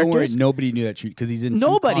 fucking characters. Don't worry, nobody knew that shoot because he's in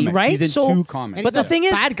Nobody, two comics. right? He's in So- two comics. And But he's the a thing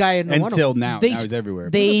is- bad guy in one of until them. now, They- now he's everywhere.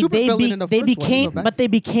 They He was a they supervillain be, in the they first one. He became was a bad- but they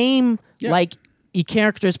became Yeah. like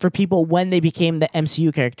characters for people when they became the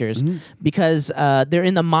MCU characters because they're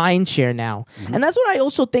in the mind share now. And that's what I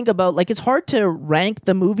also think about. Like it's hard to rank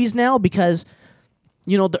the movies now because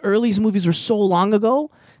the earliest movies were so long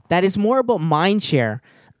ago that it's more about mind share.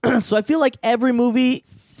 So I feel like every movie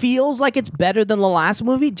feels like it's better than the last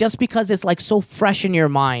movie just because it's like so fresh in your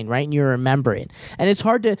mind, right? And you remember it. And it's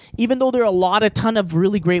hard to, even though there are a ton of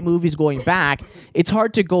really great movies going back, it's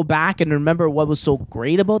hard to go back and remember what was so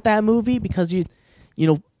great about that movie because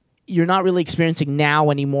you're not really experiencing now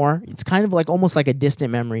anymore. It's kind of like almost like a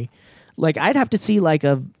distant memory. Like I'd have to see like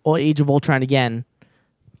Age of Ultron again.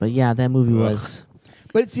 But yeah, that movie was...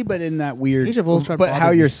 But in that weird, Age of Ultron but how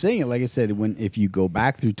bothered you're me. saying it, like I said, if you go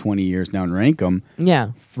back through 20 years now and rank them, Yeah.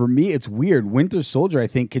 for me it's weird. Winter Soldier, I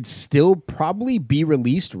think, could still probably be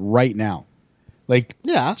released right now. Like,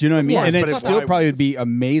 Yeah. do you know what I mean? Of And course, it but still it's- probably would be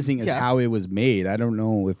amazing as Yeah. how it was made. I don't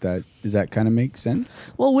know if does that kind of make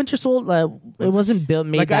sense. Well, Winter Soldier, it wasn't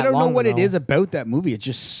made Like, that I don't know long what it ago. is about that movie. It's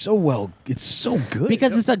just it's so good.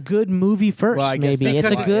 Because it's a good movie first, Well, I guess maybe. It's a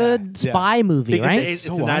because- good yeah. spy movie, Because right? it's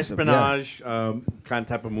So an awesome, espionage kind of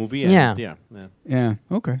type of movie. And Yeah. yeah,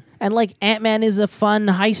 okay. And like Ant-Man is a fun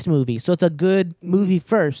heist movie, so it's a good movie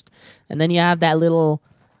first. And then you have that little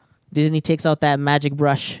Disney takes out that magic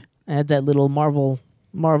brush, adds that little Marvel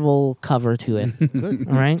cover to it. Good.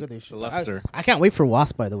 All right. Good. They should- Luster. I can't wait for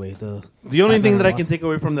Wasp, by the way. The only thing that I Wasp. can take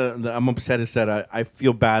away from the I'm upset is that I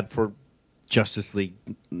feel bad for Justice League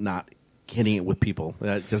not hitting it with people.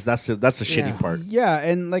 That's the shitty Yeah. part. Yeah,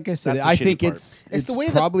 and like I said, That's the I shitty think part. it's the way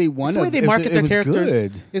probably that, one it's the way of they it- market it their was characters.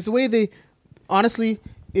 good. It's the way they, honestly,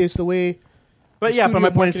 it's the way. But the yeah, but my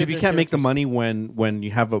studio point is, if marketed you their can't make the characters. money when you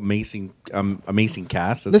have amazing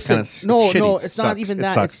cast, it's Listen, kind of no, it's not even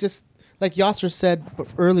that. It's just like Yasser said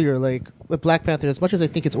earlier. Like with Black Panther, as much as I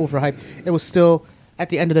think it's overhyped, it was still at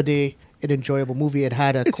the end of the day an enjoyable movie. It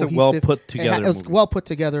had a It's a cohesive, well put together It was movie. well put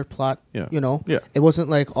together plot. Yeah. Yeah. Yeah. It wasn't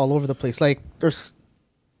like all over the place. Like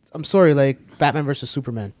I'm sorry, like Batman versus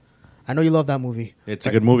Superman. I know you love that movie. It's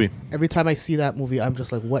a good movie. Every time I see that movie, I'm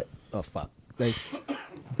just like, what the fuck? Like, it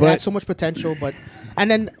But- has so much potential, and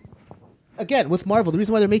then again with Marvel, the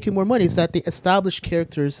reason why they're making more money is that they establish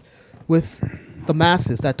characters with the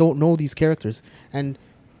masses that don't know these characters and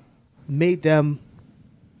made them,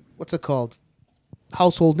 what's it called,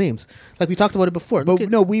 household names. Like we talked about it before. But Look at-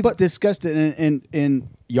 no, we've but discussed it, and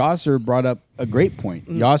Yasser brought up a great point.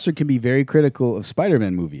 Mm-hmm. Yasser can be very critical of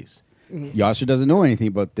Spider-Man movies. Mm-hmm. Yasser doesn't know anything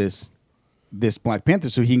about this Black Panther,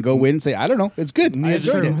 so he can go in and say, "I don't know, it's good. I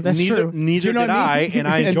enjoyed it." That's true. Neither Do you know did what I, mean? and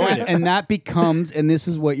I enjoyed it. And that becomes, and this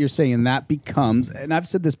is what you're saying, and that becomes, and I've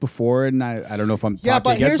said this before, and I don't know if I'm Yeah, talking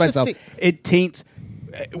but against here's the myself. thing. It taints.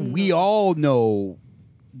 We all know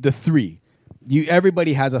the three.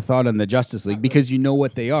 Everybody has a thought on the Justice League because you know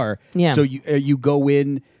what they are. Yeah. So you go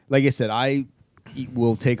in, like I said,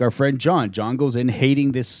 we'll take our friend John. John goes in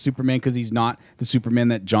hating this Superman because he's not the Superman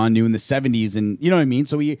that John knew in the 70s, and you know what I mean.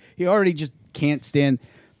 So he already just can't stand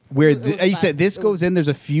where It was you bad. said this It goes was- in. There's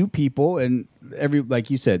a few people, and like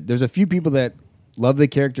you said, there's a few people that love the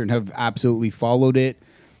character and have absolutely followed it.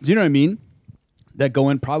 Do you know what I mean? That go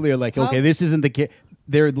in probably are like, okay, this isn't the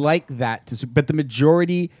they're like that, but the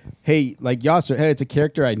majority, hey, like Yasser, hey, it's a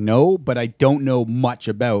character I know, but I don't know much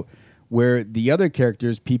about. Where the other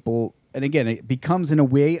characters, people, and again, it becomes in a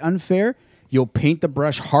way unfair. You'll paint the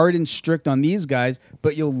brush hard and strict on these guys,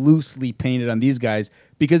 but you'll loosely paint it on these guys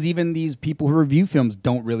because even these people who review films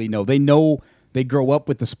don't really know. They know they grow up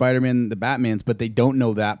with the Spider-Man, the Batmans, but they don't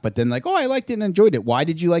know that. But then like, oh, I liked it and enjoyed it. Why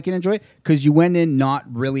did you like it and enjoy it? Because you went in not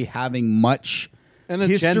really having much An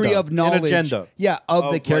history agenda. of An knowledge. agenda. Yeah,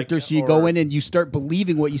 of the Of, characters. like, So you go or- in and you start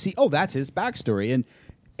believing what you see. Oh, that's his backstory.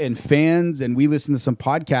 And fans, and we listen to some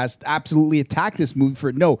podcasts, absolutely attack this movie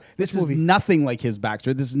for this is movie? nothing like his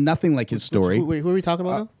backstory. This is nothing like his story. Wait, who are we talking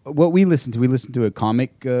about now? What we listened to a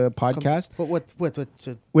comic podcast But what?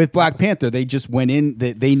 with Black Panther. They just went in.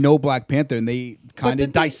 They know Black Panther, and they kind did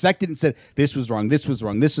of they- dissected and said this was wrong, this was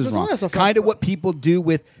wrong, this is There's wrong. a lot of stuff Kind of wrong. what people do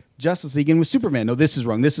with Justice League and with Superman. No, this is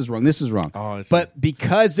wrong, this is wrong, this is wrong. Oh, I see. But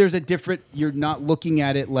because there's a different, you're not looking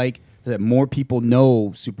at it like that. More people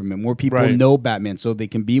know Superman, more people Right. know Batman, so they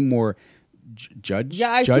can be more judge.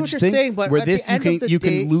 Yeah, I see judge what you're thing, saying, but where at this the end you of can the you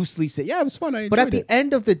day- can loosely say, yeah, it was fun. I But at enjoyed the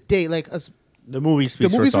end of the day, like The movie the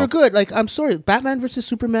speaks for movies were itself. good. Like I'm sorry, Batman versus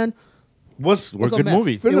Superman Was a was a good mess.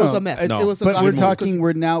 movie. It was a mess. No. It was a but we're goddamn talking. mess.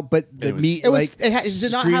 We're now. But the Anyways. meat. It was- like, it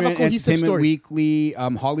did not have a Screen cohesive Entertainment story. Weekly,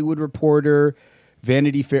 Hollywood Reporter,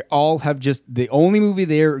 Vanity Fair, all have just the only movie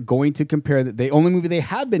they're going to compare. The only movie they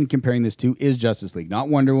have been comparing this to is Justice League, not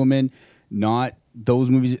Wonder Woman, not those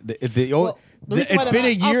movies. Well, the reason why It's they're been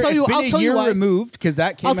a not- I'll year. tell you- It's I'll been tell a you year why. removed because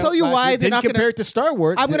that came. I'll tell out you last why year. they're Didn't not compare gonna, it to Star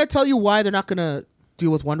Wars. I'm going to tell you why they're not going to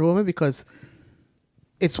deal with Wonder Woman because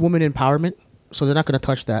it's woman empowerment. So they're not going to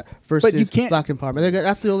touch that versus But you can't- black empowerment.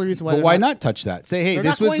 That's the only reason why. But they're why not touch that? Say, hey, They're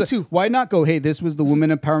this not was going to. Why not go? Hey, this was the woman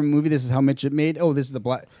empowerment movie. This is how much it made. Oh, this is the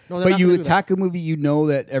black. No, they're but not you gonna do attack a movie, you know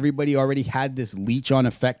that everybody already had this leech on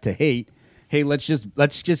effect to hate. Hey, let's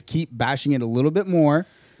just keep bashing it a little bit more.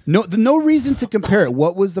 No reason to compare it.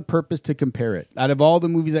 What was the purpose to compare it? Out of all the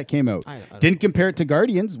movies that came out, I don't didn't compare it to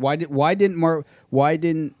Guardians. Why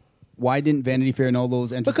didn't Vanity Fair and all those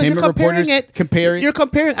Because you're entertainment comparing reporters it. compare it? You're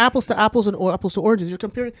comparing apples to apples and apples to oranges. You're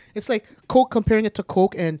comparing. It's like Coke comparing it to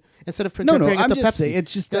Coke, and instead of No, comparing it I'm to just Pepsi, saying,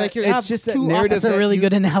 it's just You're that like you it's have just that two narrative. That's a that really you-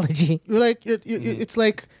 good analogy. You're like it's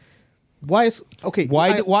like why is okay?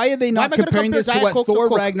 Why are they not am I gonna comparing compare this to Diet what Coke Thor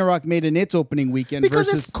Coke? Ragnarok made in its opening weekend Because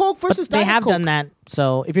versus it's Coke versus They Diet have Coke. done that.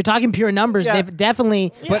 So if you're talking pure numbers, Yeah. they've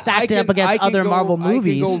definitely But stacked I it up can- I against can other go- Marvel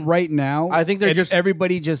movies. I can go right now. I think they're and just-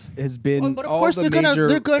 everybody just has been. But of all course the they're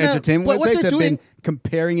major gonna- entertainment but what websites they're have been doing-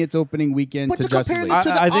 comparing its opening weekend But to they're Justice comparing League. it to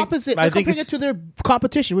the I think- opposite. I They're think comparing it it's- to their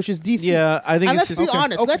competition, which is DC. Yeah, I think and it's let's just- be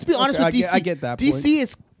honest. Let's be honest with I DC. get- I get that DC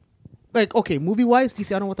is like okay, movie wise,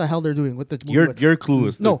 DC. I don't know what the hell they're doing with the. You're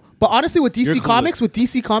clueless. dude. no, but honestly, with You're DC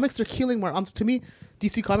clueless. Comics, they're killing Marvel. To me,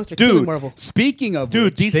 DC Comics are Dude. killing Marvel. Speaking of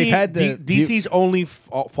Dude, which, they've had the DC's only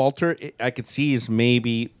falter I could see is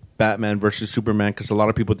maybe Batman versus Superman because a lot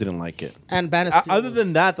of people didn't like it. And Man of Steel. Other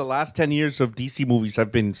than that, the last 10 years of DC movies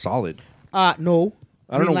have been solid. no,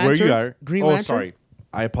 I don't know Green where you Lantern- are. Green oh, Lantern, sorry.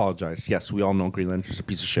 I apologize. Yes, we all know Green Lantern's a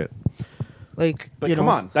piece of shit. Like, But you come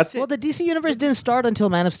know, on, that's it. Well, the DC universe didn't start until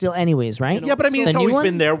Man of Steel, anyways, right? yeah, but I mean, The it's new always one?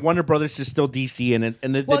 been there. Warner Brothers is still DC, and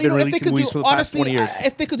they've Well, you been know, if they releasing could movies do for the past honestly, 20 years.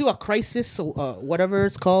 if they could do a Crisis, whatever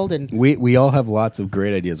it's called, and we all have lots of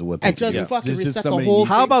great ideas of what they And could just do. fucking There's reset the somebody whole needs-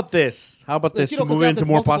 How about this? How about Like, this? you know, 'cause Moving they have into the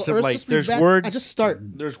more multiple positive Earths, light. just There's revamp words. and just start.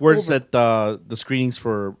 There's words over. that the screenings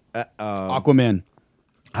for Aquaman.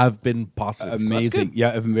 have been positive. So that's Amazing. good.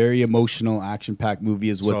 Yeah, a very emotional, action-packed movie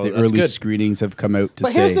is what So the that's early good. screenings have come out to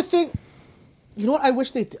But say. here's the thing. You know what? I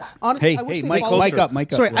wish they honestly. Hey, I wish hey, they Mike, followed- Mike up,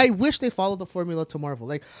 Mike up. Sorry, Yeah. I wish they followed the formula to Marvel.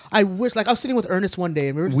 Like I wish, like I was sitting with Ernest one day,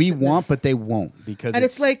 and we were just We sitting there. want, but they won't because And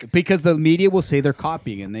it's like- because the media will say they're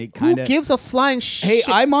copying, and they Who kind of gives a flying shit? Hey,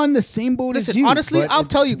 I'm on the same boat as Listen, you. honestly, but I'll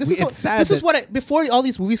it's- tell you. This is it's what, sad this is that- what before all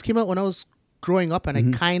these movies came out when I was growing up, and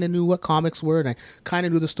I kind of knew what comics were, and I kind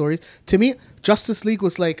of knew the stories. To me, Justice League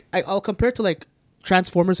was like I'll compare it to like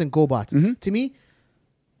Transformers and GoBots. To me,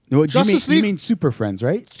 No, Justice you League- mean Super Friends,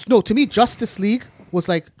 right? no, to me, Justice League was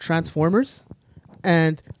like Transformers,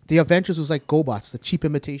 and the Avengers was like GoBots, the cheap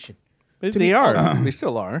imitation. To They me, are. They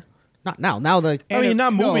still are. Not now. Now, like I mean,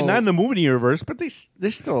 not moving, no. not in the movie universe, but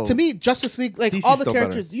they're still. to me, Justice League, like DC's all the still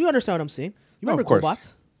characters. You understand what I'm saying? You remember of course.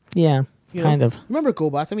 GoBots? Yeah, You know? kind of. Remember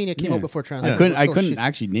GoBots? I mean, it came Yeah. out before I Transformers. couldn't. It I was so couldn't shitty.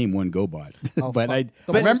 actually name one GoBot, Oh, but fuck. I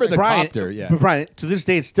The remember the Brian, copter. Yeah, But Brian, to this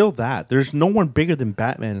day, it's still that. There's no one bigger than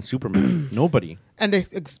Batman and Superman. Nobody. And they,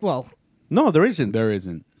 well, No, there isn't. there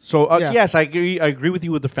isn't. So Yeah. yes, I agree with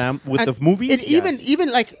you with the and the movies. And even yes. even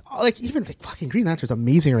like fucking Green Lantern's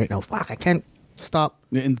amazing right now. Fuck, I can't stop.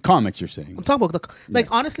 In comics, you're saying. I'm talking about like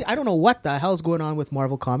honestly, I don't know what the hell's going on with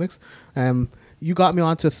Marvel Comics. You got me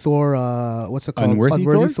onto Thor. What's it called? Unworthy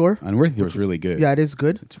Thor. Unworthy Thor is really good. Yeah, it is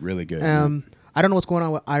good. it's really good. I don't know what's going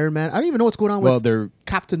on with Iron Man. I don't even know what's going on Well, with they're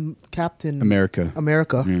Captain America.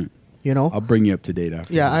 America. You know. I'll bring you up to date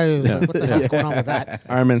after. Yeah, I this. was like, what the hell's going on with that?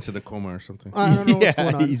 Iron Man's in a coma or something. I don't know what's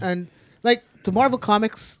Yeah, going on. he's- And like the Marvel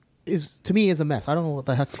Comics is to me is a mess. I don't know what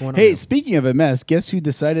the heck's going on. Hey, now. speaking of a mess, guess who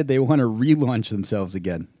decided they want to relaunch themselves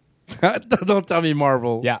again? Don't tell me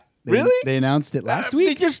Marvel. They, Really? They announced it last They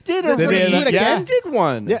week. just did They're it. gonna do it They again? just did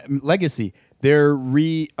one. Yeah, Legacy. They're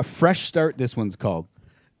a fresh start. This one's called.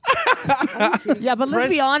 Yeah, but let's Fresh-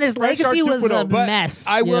 be honest. Fresh Legacy was a 2.0, But mess.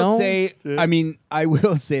 I you will know? say, I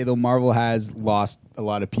will say though, Marvel has lost a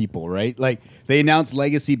lot of people, right? Like they announced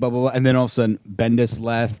Legacy, blah blah blah, and then all of a sudden Bendis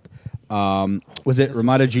left. Was it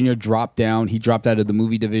Ramada Jr. dropped down? He dropped out of the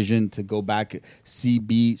movie division to go back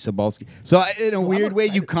CB Sobalski. So in a weird way,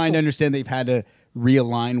 you excited. kind of understand they've had to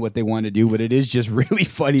realign what they want to do, but it is just really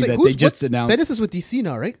funny It's like, that they just announced. Bendis is with DC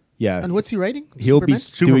now, right? Yeah. And what's he writing? He'll be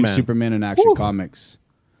Superman? doing Superman. Superman in Action Whew. Comics.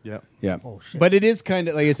 Yeah. Yeah. Oh, shit. But it is kind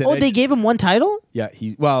of like I said. Oh, they gave him one title? Yeah,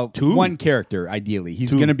 he's Two? one character ideally. He's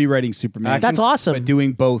Two. going to be writing Superman. Action? That's awesome. But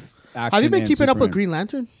doing both action. Have you been and keeping up with Superman. Green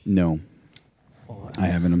Lantern? No, I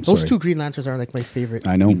haven't. I'm Those sorry. two Green Lanterns are like my favorite.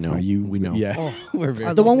 I know. We know. Are you? We know. Yeah. Oh. We're very.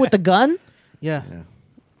 I The love one with that. the gun? Yeah.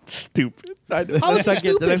 Stupid. How is he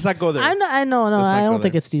stupid? Let's not go there. I know, no, Let's not I go don't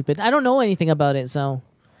think there. it's stupid. I don't know anything about it, so.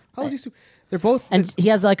 How is he stupid? They're both. And he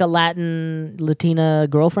has like a Latina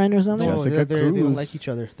girlfriend or something? no, Jessica they don't Cruz. like each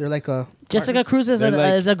other. They're like a Jessica partners. Cruz is They're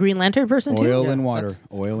like is a Green Lantern person too? Oil Yeah, and water. that's-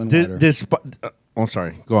 Oil and Did water. this? Oh,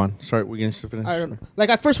 sorry. Go on. Sorry, we're getting to finish. I don't know. Like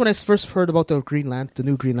at first, when I first heard about the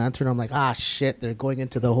new Green Lantern, I'm like, shit, they're going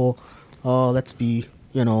into the whole, let's be,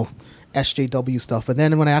 SJW stuff. But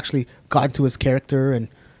then when I actually got into his character, and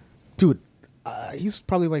dude, he's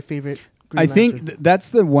probably my favorite. Green I think Lantern. that's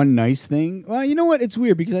the one nice thing. Well, you know what? It's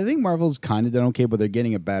weird because I think Marvel's kind of done okay, but they're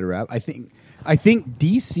getting a bad rap. I think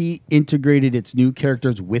DC integrated its new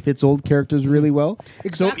characters with its old characters really well.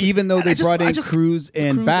 Exactly. So even though And they I just- brought in I just- Cruz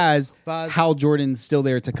and Cruz- Baz, Baz. Hal Jordan's still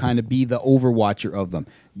there to kind of be the overwatcher of them.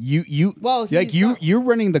 Well, like he's not- you're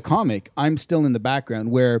running the comic. I'm still in the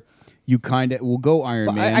background where. You kind of will go Iron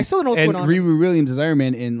But Man. I still don't know what's and going on. Riri Williams is Iron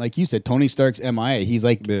Man, and like you said, Tony Stark's MIA. He's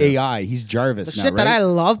like Yeah. AI. He's Jarvis. the now, shit that right? I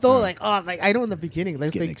love though, I know in the beginning,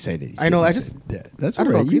 like, getting like, excited. He's I know. getting I just excited. That's I all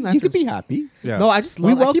don't know, right. Green You could be Lanterns- happy. Yeah. no, I just We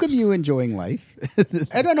love. I welcome keep- you enjoying life.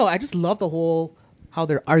 I don't know. I just love the whole how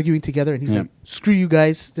they're arguing together, and he's Yeah. like, "Screw you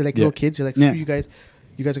guys." They're like Yeah. little kids. You're like, "Screw Yeah. you guys.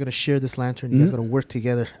 You guys are gonna share this lantern. You guys Mhm. are gonna work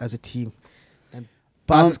together as a team." And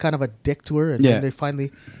Baz is kind of a dick to her, and Yeah. then they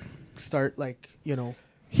finally start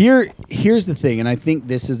Here's the thing, and I think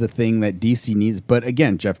this is the thing that DC needs. But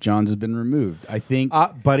again, Jeff Johns has been removed. I think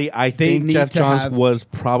Buddy, I They think need Jeff to Johns have- was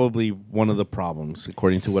probably one of the problems,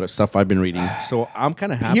 according to what stuff I've been reading. So I'm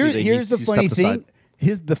kind of happy that here's the he funny stepped thing: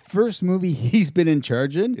 aside. the first movie he's been in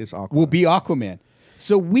charge in Is Aquaman. will be Aquaman.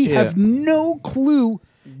 So we Yeah. have no clue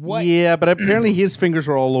what. Yeah, but apparently his fingers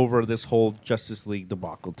are all over this whole Justice League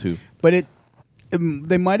debacle too. But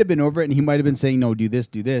they might have been over it, and he might have been saying, "No, do this,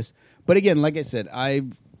 do this." But again, like I said,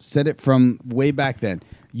 I've said it from way back then.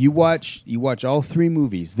 You watch all three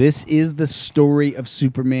movies. This is the story of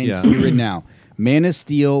Superman Yeah. here and now. Man of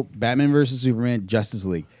Steel, Batman versus Superman, Justice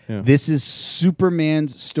League. Yeah. This is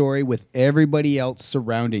Superman's story with everybody else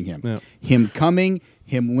surrounding him. Yeah. Him coming,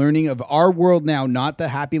 him learning of our world now, not the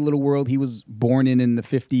happy little world he was born in the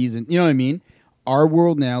 50s, and you know what I mean? Our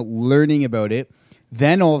world now, learning about it.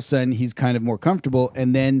 Then all of a sudden he's kind of more comfortable,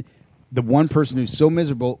 and then the one person who's so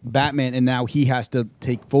miserable, Batman, and now he has to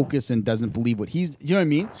take focus and doesn't believe what he's. You know what I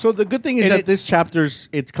mean? So the good thing is And that it's- this chapter's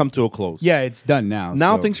it's come to a close. Yeah, it's done now.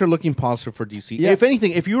 Now so. things are looking positive for DC. Yeah. If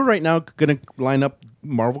anything, if you were right now going to line up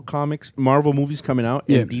Marvel movies coming out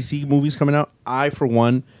Yeah. and DC movies coming out, I for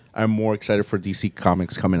one am more excited for DC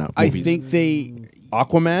comics coming out. I Movies. think they.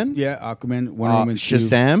 Aquaman, Yeah, Aquaman, Wonder Woman, 2.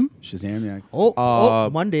 Shazam. Shazam, yeah.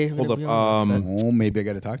 Monday. I'm hold gonna up, be on that set. Oh, maybe I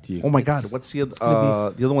got to talk to you. Oh my It's- God, what's the gonna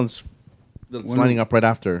other one's that's Wonder- lining up right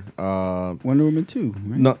after? Wonder Woman 2.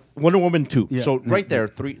 Right? No, Wonder Woman 2. Yeah. So right there,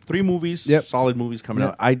 three movies, Yep. solid movies coming Yep.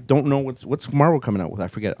 out. I don't know what's Marvel coming out with. I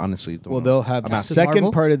forget honestly. Don't Well, know. they'll have I'm the asking. second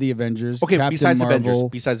Marvel? part of the Avengers. Okay, Captain besides Marvel. Avengers,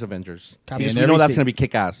 because Captain- we And know that's everything. going to be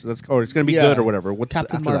kick ass. Or it's going to be Yeah. good or whatever. What's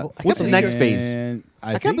Captain after Marvel. that? What's the next phase? And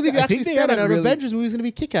I can't believe you actually think they said haven't that. An really- Avengers movie is gonna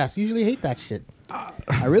be kick-ass. You usually hate that shit.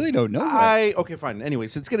 I really don't know. Okay, fine.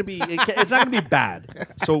 Anyways, it's going to be. It's not going to be bad.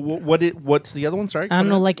 So what's the other one? Sorry, I don't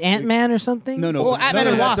know, like Ant-Man or something? No. Oh, Ant-Man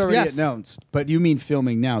and that's Wasp, already yes. announced. But you mean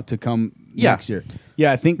filming now to come Yeah. next year?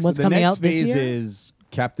 Yeah, I think What's so. The coming next out this phase year? is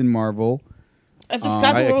Captain Marvel. And this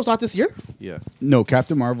Captain Marvel's not this year. Yeah. No,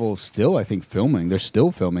 Captain Marvel is still, I think, filming. They're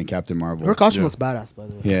still filming Captain Marvel. Her costume looks badass, by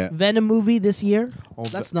the way. Yeah. Venom movie this year?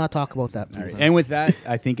 Let's not talk about that. Please. And with that,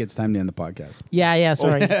 I think it's time to end the podcast. Yeah,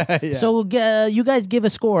 sorry. So you guys give a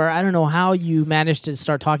score. I don't know how you managed to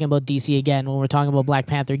start talking about DC again when we're talking about Black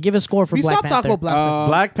Panther. Give a score for We Black stopped Panther. talking about Black Panther.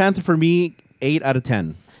 Black Panther for me, 8 out of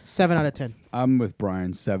 10. 7 out of 10. I'm with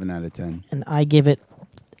Brian, 7 out of 10. And I give it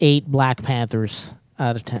 8 Black Panthers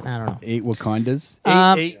out of 10. I don't know. 8 Wakandas.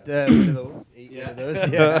 Um, Eight what are those? 8 of those?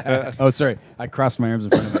 Yeah. Oh, sorry. I crossed my arms in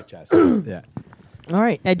front of my chest. Yeah. All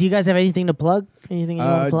right. Do you guys have anything to plug? Anything you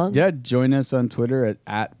want to plug? Yeah, join us on Twitter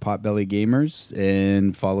at PotbellyGamers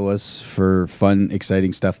and follow us for fun,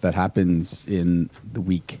 exciting stuff that happens in the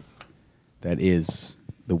week that is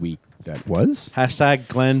the week that was. Hashtag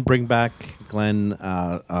Glenn, bring back Glenn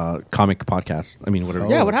comic podcast. I mean, whatever.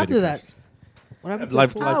 Yeah, what happened video to that? podcast. What happened to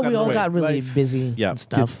Life- the- life- We all Wait, got really life busy Yeah, and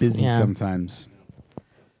stuff. Gets busy Yeah. sometimes.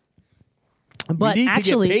 But we need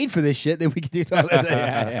actually, to get paid for this shit. That we can do all that.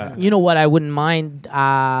 Yeah. you know what? I wouldn't mind.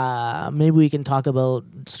 Maybe we can talk about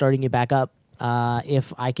starting it back up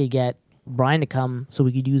if I could get Brian to come so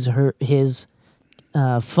we could use his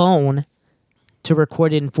phone to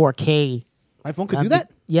record it in 4K. My phone could do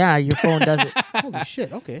that? Yeah, your phone does it. Holy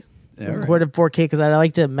shit, okay. Record in 4K because I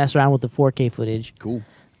like to mess around with the 4K footage. Cool.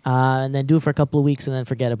 And then do it for a couple of weeks and then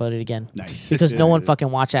forget about it again. Nice. Because no one fucking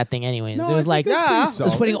watched that thing anyways. No, it was I like, think it's pretty I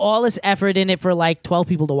was putting all this effort in it for like 12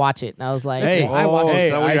 people to watch it. And I was like, Hey, I watch it.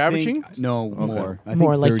 Is that what you're I averaging? think- No, more. I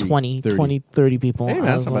more think like 30, 20, 30 people. Hey, man, I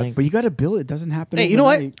that's was not bad. like, But you got to build it. It doesn't happen. Hey, you know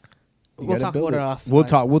what? overnight. You We'll gotta talk build about it it. off.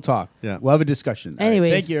 We'll talk. Yeah. We'll have a discussion. All right.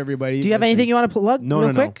 Anyways, Thank you, everybody. do you have anything you want to plug No, real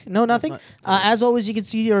no, no. quick? No, nothing? As always, you can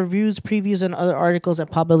see your reviews, previews, and other articles at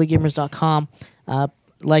PodBellyGamers.com.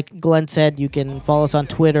 Like Glenn said, you can follow us on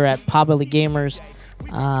Twitter at PodBellyGamers.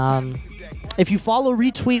 If you follow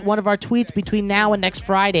retweet one of our tweets between now and next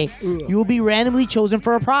Friday, you will be randomly chosen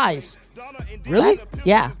for a prize. Really?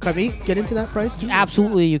 Yeah, Can we get into that price too?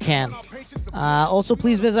 absolutely you can. Also,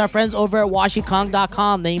 please visit our friends over at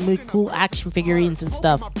WashingKong.com. They make cool action figurines and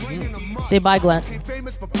stuff. Say bye, Glenn.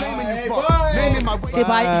 Say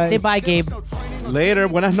bye. Say bye, Gabe. Later.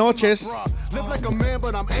 Buenas noches. So,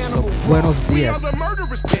 buenos dias.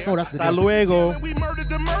 No, that's the Hasta day. luego.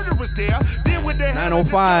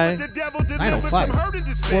 905. 905.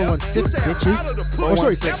 416, bitches. Oh,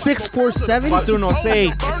 sorry, 647.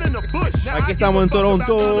 416. Aquí estamos en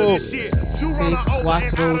Toronto.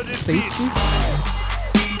 646.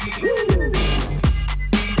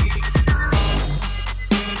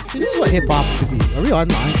 This is what hip hop should be. Are we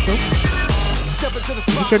online still? Did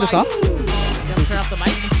you turn this off? Turn off the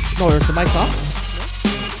mic. No, is the mics off?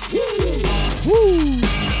 Woo!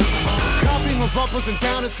 Of uppers and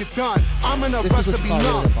downers get done. I'm in a This rush is to be what's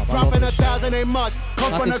called numb. hip hop. I love Dropping this 1,000 ain't much. Come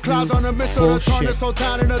Not from the this clouds new on a mission to turn bullshit. this whole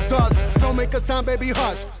town into dust. Don't make a sound, baby,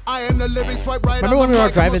 hush. I am the living swipe right. Remember on when we the were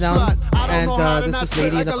mic, driving I'm a down slut. I don't and know how to this not lady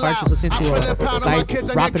spit in the like a car, she was loud. listening to I'm a feeling proud of my guy kids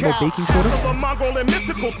and rapping their about baking cows. soda? Son of a Mongol and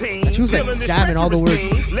mystical team. And she was, like, Killing this jamming all the words.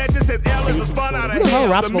 treacherous fiend. Legend says L is a spun out of Who the hell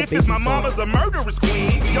hell. raps The about myth is baking my soda? mama's a murderous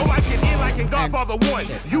queen. Yo, I can in like in Godfather 1.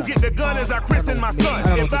 You get the gun as I christen my son.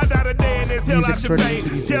 I don't know If I what die today in this hell, I music's should turning pay. into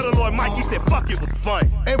these Tell days. the Lord Mikey said, fuck, it was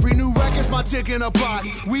fun. Every new record's my dick in a box.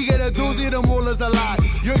 We get a doozy, the mullah's a lot.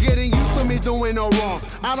 You're getting used to me doing no wrong.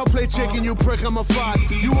 I don't play chicken, you prick, I'm a fox.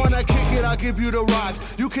 You wanna kick it, I'll give you the rocks.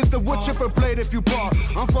 You kiss the wood chipper blade if you bark.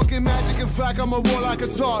 I'm fucking magic, in fact, I'm a warlock, I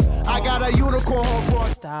can talk. I got a unicorn horn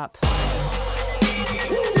for Stop.